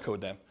color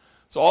code them.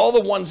 So all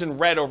the ones in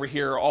red over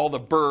here are all the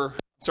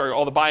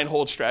all the buy and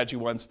hold strategy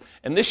ones.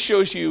 And this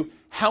shows you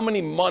how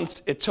many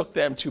months it took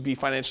them to be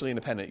financially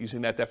independent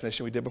using that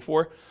definition we did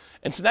before.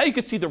 And so now you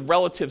can see the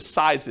relative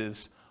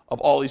sizes of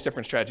all these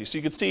different strategies. So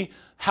you can see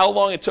how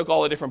long it took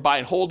all the different buy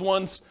and hold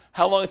ones,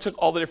 how long it took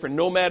all the different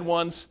Nomad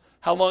ones,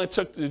 how long it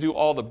took to do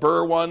all the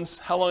Burr ones,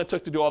 how long it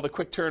took to do all the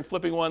quick turn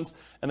flipping ones,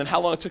 and then how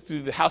long it took to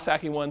do the house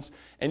hacking ones.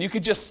 And you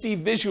could just see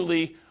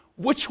visually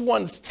which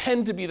ones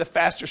tend to be the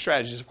faster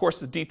strategies. Of course,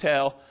 the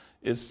detail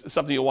is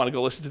something you'll want to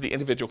go listen to the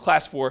individual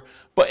class for.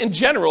 But in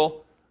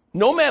general,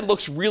 Nomad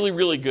looks really,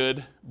 really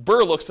good.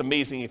 Burr looks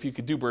amazing if you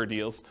could do Burr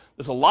deals.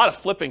 There's a lot of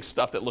flipping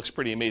stuff that looks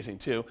pretty amazing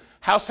too.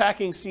 House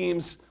hacking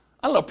seems,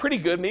 I don't know, pretty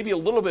good, maybe a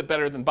little bit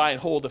better than buy and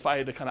hold if I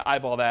had to kind of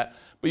eyeball that.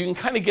 But you can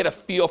kind of get a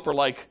feel for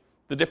like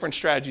the different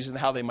strategies and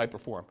how they might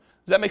perform.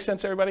 Does that make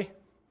sense, everybody?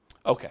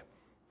 Okay.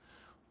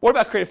 What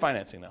about creative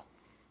financing though?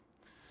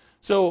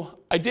 So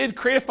I did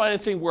creative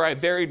financing where I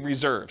varied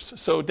reserves.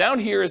 So down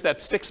here is that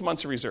 6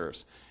 months of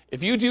reserves.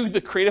 If you do the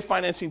creative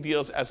financing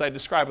deals as I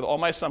described with all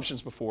my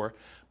assumptions before,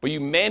 but you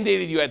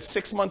mandated you had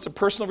 6 months of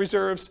personal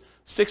reserves,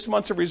 6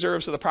 months of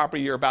reserves of the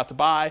property you're about to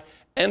buy,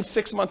 and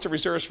 6 months of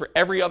reserves for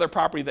every other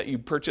property that you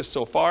purchased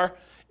so far,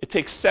 it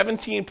takes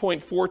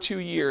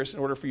 17.42 years in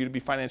order for you to be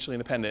financially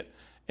independent,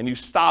 and you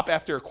stop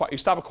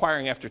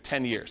acquiring after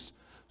 10 years.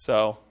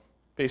 So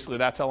basically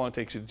that's how long it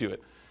takes you to do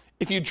it.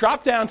 If you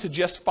drop down to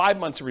just 5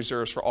 months of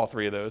reserves for all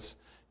three of those,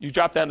 you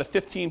drop down to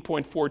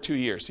 15.42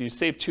 years. So you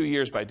save 2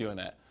 years by doing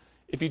that.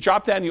 If you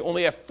drop down, you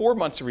only have 4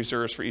 months of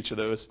reserves for each of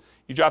those,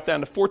 you drop down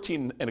to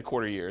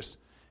 14.25 years.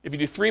 If you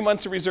do 3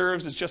 months of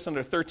reserves, it's just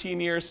under 13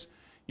 years.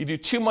 You do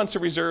 2 months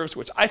of reserves,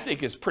 which I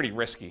think is pretty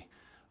risky,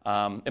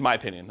 in my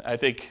opinion. I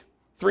think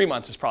 3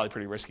 months is probably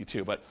pretty risky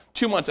too, but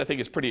 2 months I think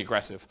is pretty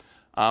aggressive.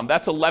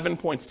 That's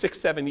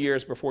 11.67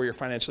 years before you're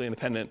financially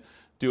independent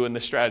doing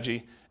this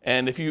strategy.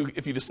 And if you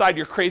decide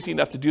you're crazy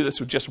enough to do this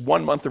with just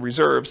 1 month of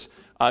reserves,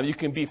 you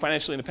can be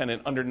financially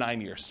independent under 9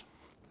 years.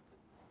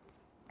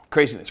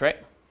 Craziness, right?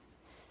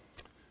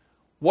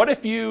 What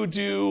if you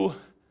do,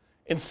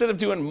 instead of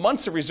doing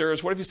months of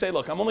reserves, what if you say,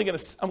 look, I'm only going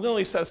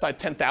to set aside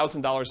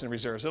 $10,000 in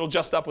reserves. It'll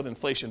adjust up with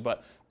inflation,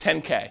 but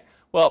 10K.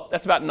 Well,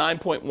 that's about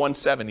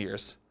 9.17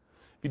 years.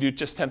 If you do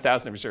just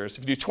 10,000 in reserves.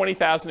 If you do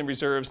 20,000 in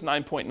reserves,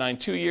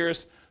 9.92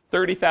 years.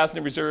 30,000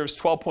 in reserves,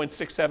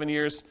 12.67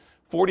 years.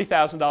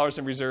 $40,000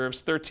 in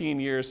reserves,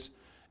 13 years.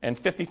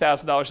 And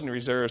 $50,000 in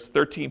reserves,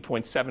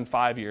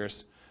 13.75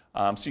 years.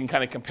 So you can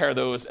kind of compare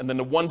those, and then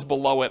the ones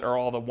below it are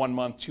all the 1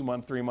 month, 2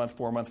 month, 3 month,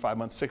 4 month, 5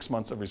 month, 6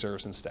 months of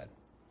reserves instead.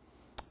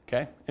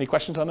 Okay, any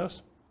questions on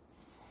those?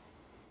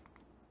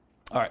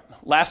 All right,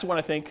 last one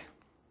I think.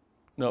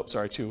 Nope,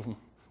 sorry, 2 of them,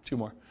 2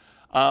 more.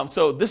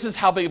 So this is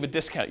how big of a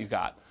discount you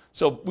got.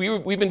 So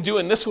we've been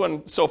doing this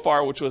one so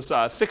far, which was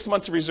 6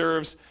 months of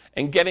reserves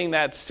and getting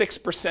that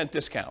 6%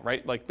 discount,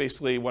 right? Like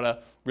basically what a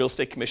real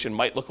estate commission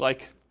might look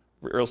like.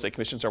 Real estate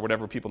commissions are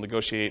whatever people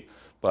negotiate,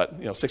 but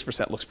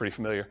 6% looks pretty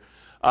familiar.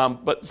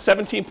 But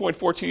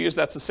 17.42 years,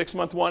 that's the 6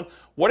 month one.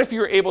 What if you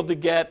were able to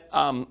get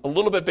a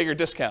little bit bigger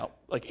discount,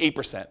 like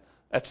 8%?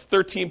 That's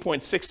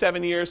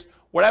 13.67 years.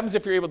 What happens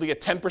if you're able to get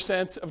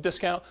 10% of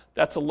discount?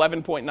 That's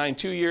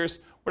 11.92 years.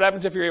 What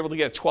happens if you're able to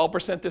get a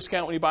 12%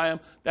 discount when you buy them?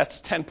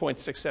 That's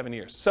 10.67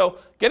 years. So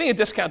getting a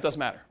discount does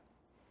matter,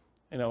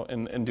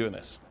 in doing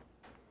this.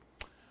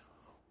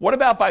 What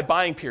about by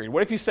buying period?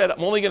 What if you said,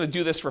 I'm only going to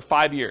do this for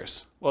 5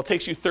 years? Well, it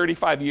takes you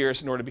 35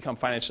 years in order to become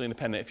financially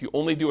independent. If you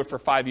only do it for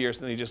 5 years,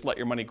 then you just let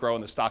your money grow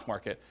in the stock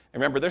market.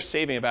 And remember, they're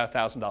saving about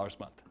 $1,000 a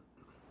month.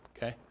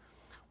 Okay?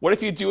 What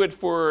if you do it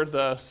for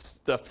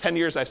the 10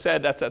 years I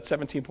said? That's that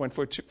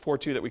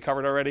 17.42 that we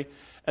covered already.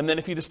 And then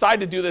if you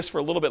decide to do this for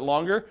a little bit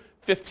longer,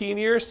 15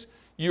 years,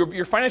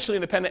 you're financially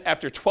independent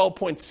after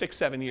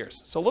 12.67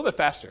 years. So a little bit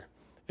faster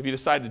if you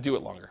decide to do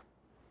it longer.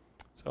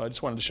 So I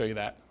just wanted to show you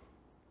that.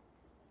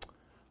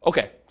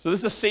 Okay, so this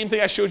is the same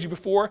thing I showed you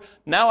before.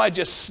 Now I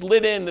just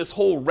slid in this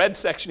whole red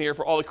section here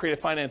for all the creative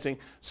financing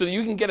so that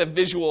you can get a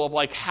visual of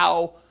like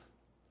how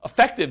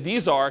effective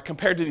these are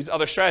compared to these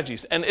other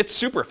strategies. And it's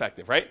super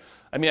effective, right?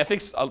 I mean, I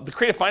think the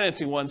creative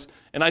financing ones,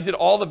 and I did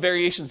all the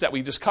variations that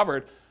we just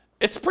covered,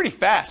 it's pretty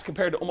fast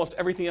compared to almost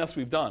everything else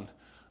we've done.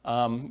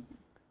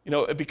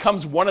 It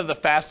becomes one of the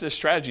fastest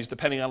strategies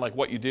depending on like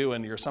what you do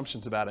and your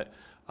assumptions about it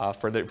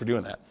for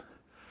doing that.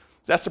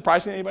 Is that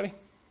surprising to anybody?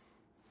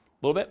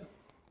 A little bit?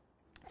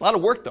 A lot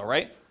of work though,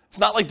 right? It's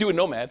not like doing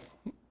Nomad.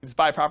 You just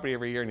buy a property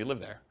every year and you live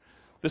there.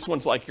 This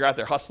one's like you're out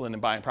there hustling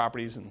and buying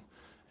properties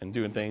and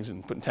doing things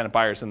and putting tenant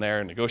buyers in there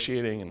and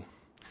negotiating and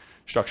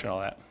structuring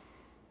all that.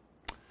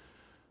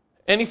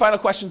 Any final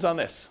questions on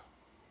this?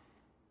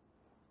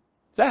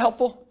 Is that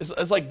helpful?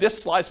 It's like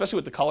this slide, especially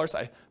with the colors.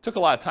 I took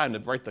a lot of time to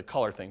write the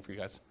color thing for you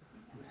guys.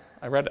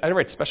 I had to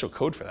write special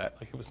code for that.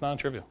 Like it was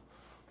non-trivial.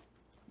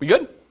 We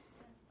good?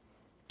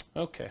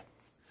 Okay.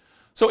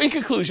 So in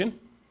conclusion,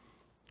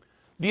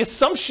 the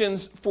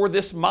assumptions for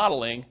this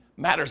modeling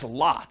matters a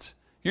lot.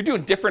 You're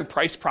doing different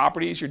price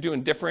properties, you're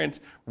doing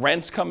different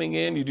rents coming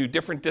in, you do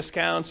different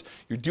discounts,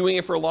 you're doing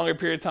it for a longer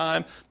period of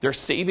time, they're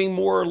saving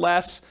more or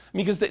less. I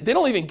mean, because they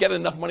don't even get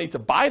enough money to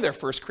buy their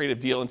first creative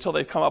deal until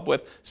they come up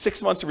with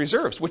 6 months of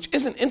reserves, which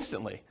isn't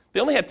instantly.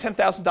 They only had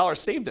 $10,000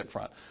 saved up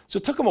front. So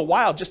it took them a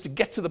while just to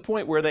get to the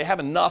point where they have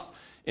enough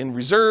in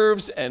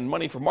reserves and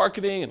money for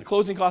marketing and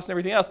closing costs and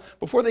everything else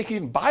before they can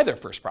even buy their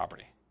first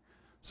property.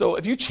 So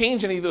if you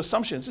change any of those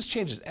assumptions, this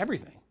changes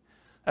everything.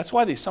 That's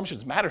why the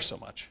assumptions matter so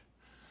much.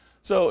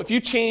 So if you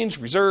change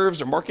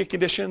reserves or market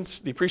conditions,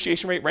 the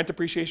appreciation rate, rent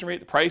appreciation rate,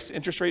 the price,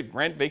 interest rate,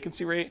 rent,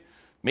 vacancy rate,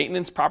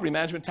 maintenance, property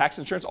management, tax,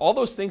 insurance, all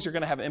those things are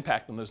going to have an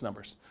impact on those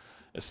numbers.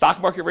 The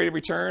stock market rate of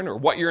return or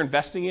what you're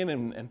investing in,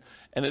 and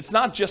it's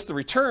not just the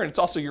return, it's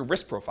also your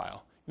risk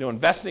profile.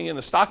 Investing in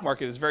the stock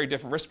market is a very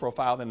different risk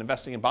profile than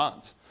investing in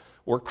bonds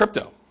or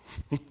crypto,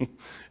 if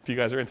you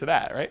guys are into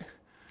that, right?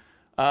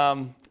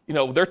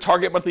 Their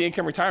target monthly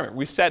income retirement.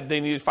 We said they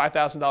needed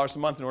 $5,000 a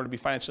month in order to be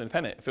financially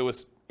independent. If it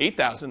was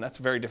 $8,000, that's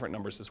very different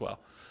numbers as well.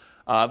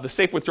 The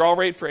safe withdrawal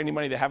rate for any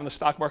money they have in the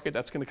stock market,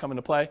 that's going to come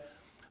into play.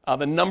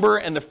 The number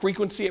and the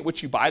frequency at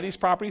which you buy these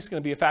properties is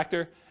going to be a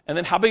factor. And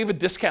then how big of a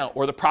discount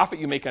or the profit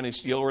you make on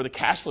each deal or the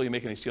cash flow you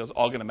make on each deal is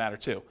all going to matter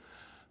too.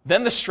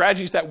 Then the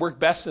strategies that work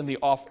best in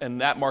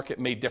that market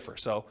may differ.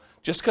 So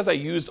just because I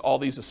used all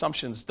these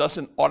assumptions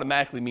doesn't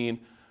automatically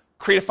mean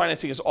creative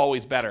financing is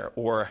always better,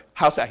 or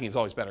house hacking is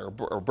always better,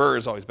 or BRRRR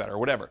is always better, or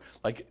whatever.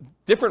 Like,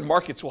 different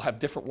markets will have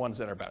different ones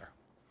that are better.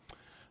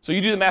 So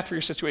you do the math for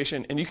your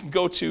situation, and you can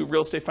go to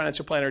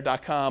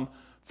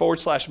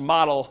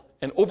realestatefinancialplanner.com/model,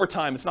 and over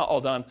time, it's not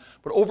all done,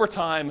 but over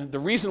time, the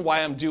reason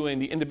why I'm doing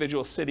the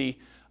individual city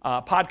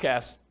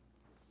podcast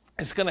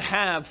is going to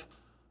have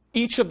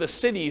each of the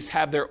cities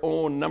have their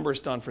own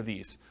numbers done for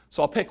these.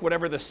 So I'll pick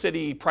whatever the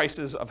city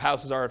prices of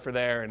houses are for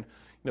there, and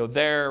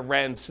their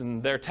rents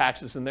and their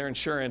taxes and their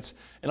insurance,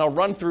 and I'll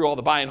run through all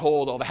the buy and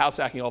hold, all the house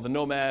hacking, all the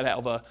nomad,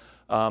 all the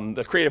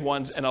creative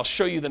ones, and I'll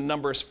show you the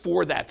numbers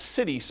for that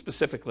city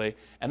specifically,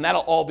 and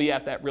that'll all be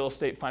at that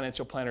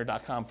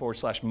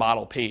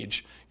realestatefinancialplanner.com/model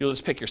page. You'll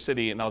just pick your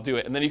city, and I'll do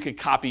it, and then you can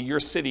copy your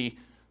city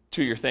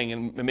to your thing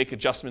and make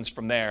adjustments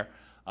from there,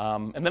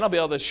 and then I'll be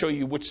able to show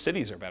you which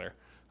cities are better,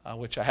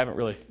 which I haven't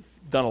really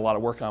done a lot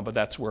of work on, but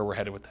that's where we're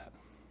headed with that.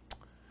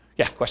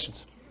 Yeah,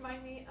 questions?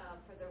 Remind me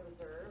for the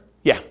reserves.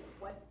 Yeah.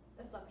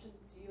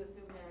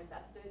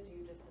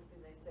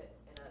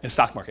 In the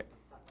stock market.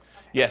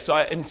 Yeah, so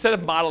instead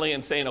of modeling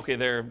and saying, okay,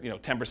 they're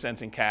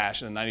 10% in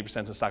cash and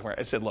 90% in stock market,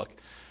 I said, look,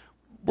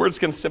 we're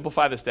just going to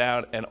simplify this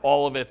down, and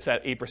all of it's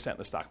at 8% in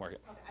the stock market.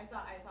 Okay, I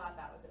thought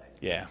that was it. I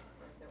just yeah.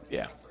 There was yeah.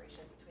 a separation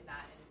between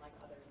that and like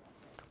other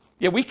investments.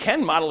 Yeah, we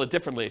can model it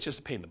differently. It's just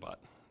a pain in the butt.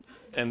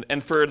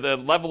 And for the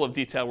level of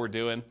detail we're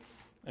doing,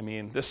 I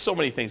mean, there's so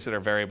many things that are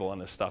variable in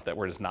this stuff that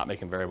we're just not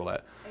making variable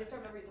at. I just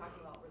remember you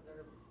talking about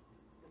reserves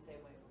the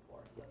same way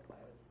before, so that's why I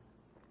was.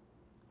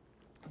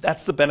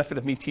 That's the benefit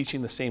of me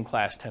teaching the same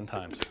class 10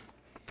 times,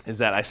 is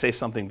that I say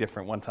something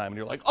different one time and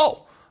you're like,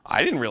 oh,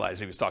 I didn't realize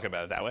he was talking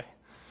about it that way.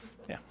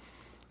 Yeah.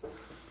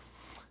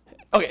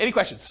 Okay, any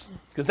questions?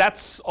 Because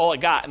that's all I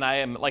got, and I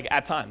am like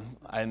at time,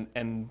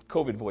 and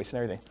COVID voice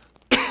and everything.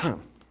 Is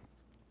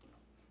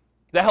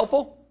that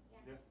helpful?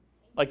 Yeah.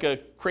 Like a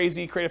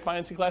crazy creative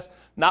financing class?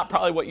 Not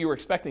probably what you were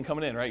expecting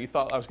coming in, right? You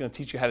thought I was going to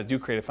teach you how to do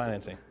creative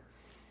financing.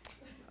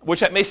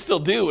 Which I may still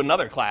do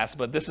another class,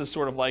 but this is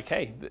sort of like,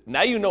 hey,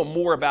 now you know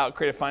more about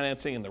creative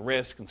financing and the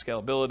risk and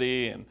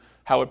scalability and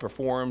how it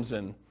performs,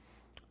 and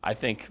I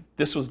think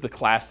this was the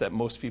class that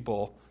most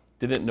people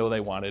didn't know they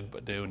wanted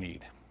but do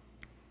need.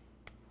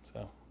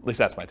 So at least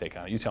that's my take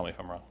on it. You tell me if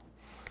I'm wrong.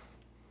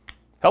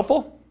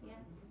 Helpful? Yeah.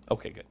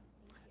 Okay, good.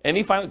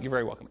 You're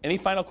very welcome. Any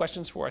final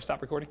questions before I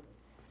stop recording?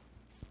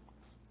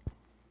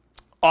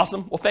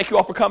 Awesome. Well, thank you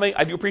all for coming.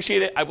 I do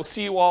appreciate it. I will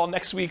see you all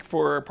next week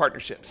for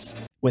partnerships.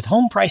 With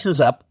home prices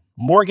up,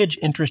 mortgage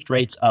interest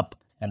rates up,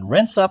 and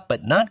rents up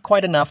but not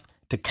quite enough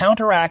to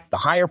counteract the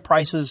higher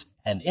prices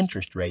and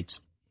interest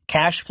rates,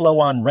 cash flow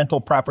on rental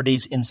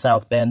properties in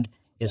South Bend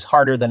is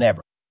harder than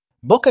ever.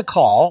 Book a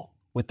call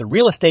with the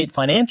Real Estate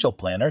Financial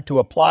Planner to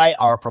apply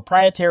our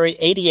proprietary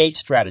 88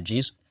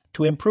 strategies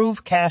to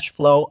improve cash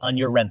flow on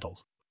your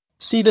rentals.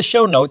 See the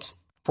show notes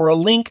for a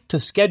link to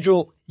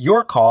schedule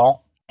your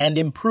call and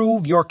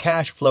improve your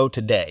cash flow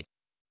today.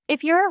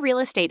 If you're a real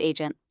estate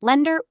agent,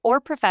 lender, or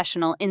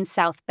professional in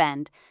South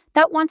Bend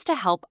that wants to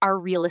help our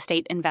real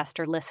estate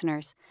investor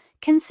listeners,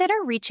 consider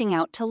reaching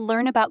out to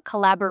learn about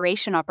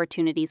collaboration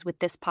opportunities with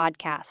this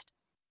podcast.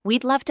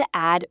 We'd love to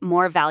add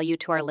more value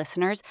to our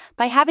listeners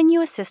by having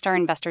you assist our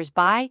investors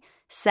buy,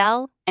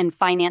 sell, and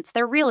finance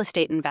their real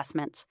estate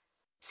investments.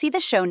 See the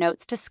show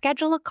notes to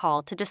schedule a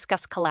call to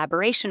discuss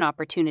collaboration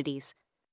opportunities.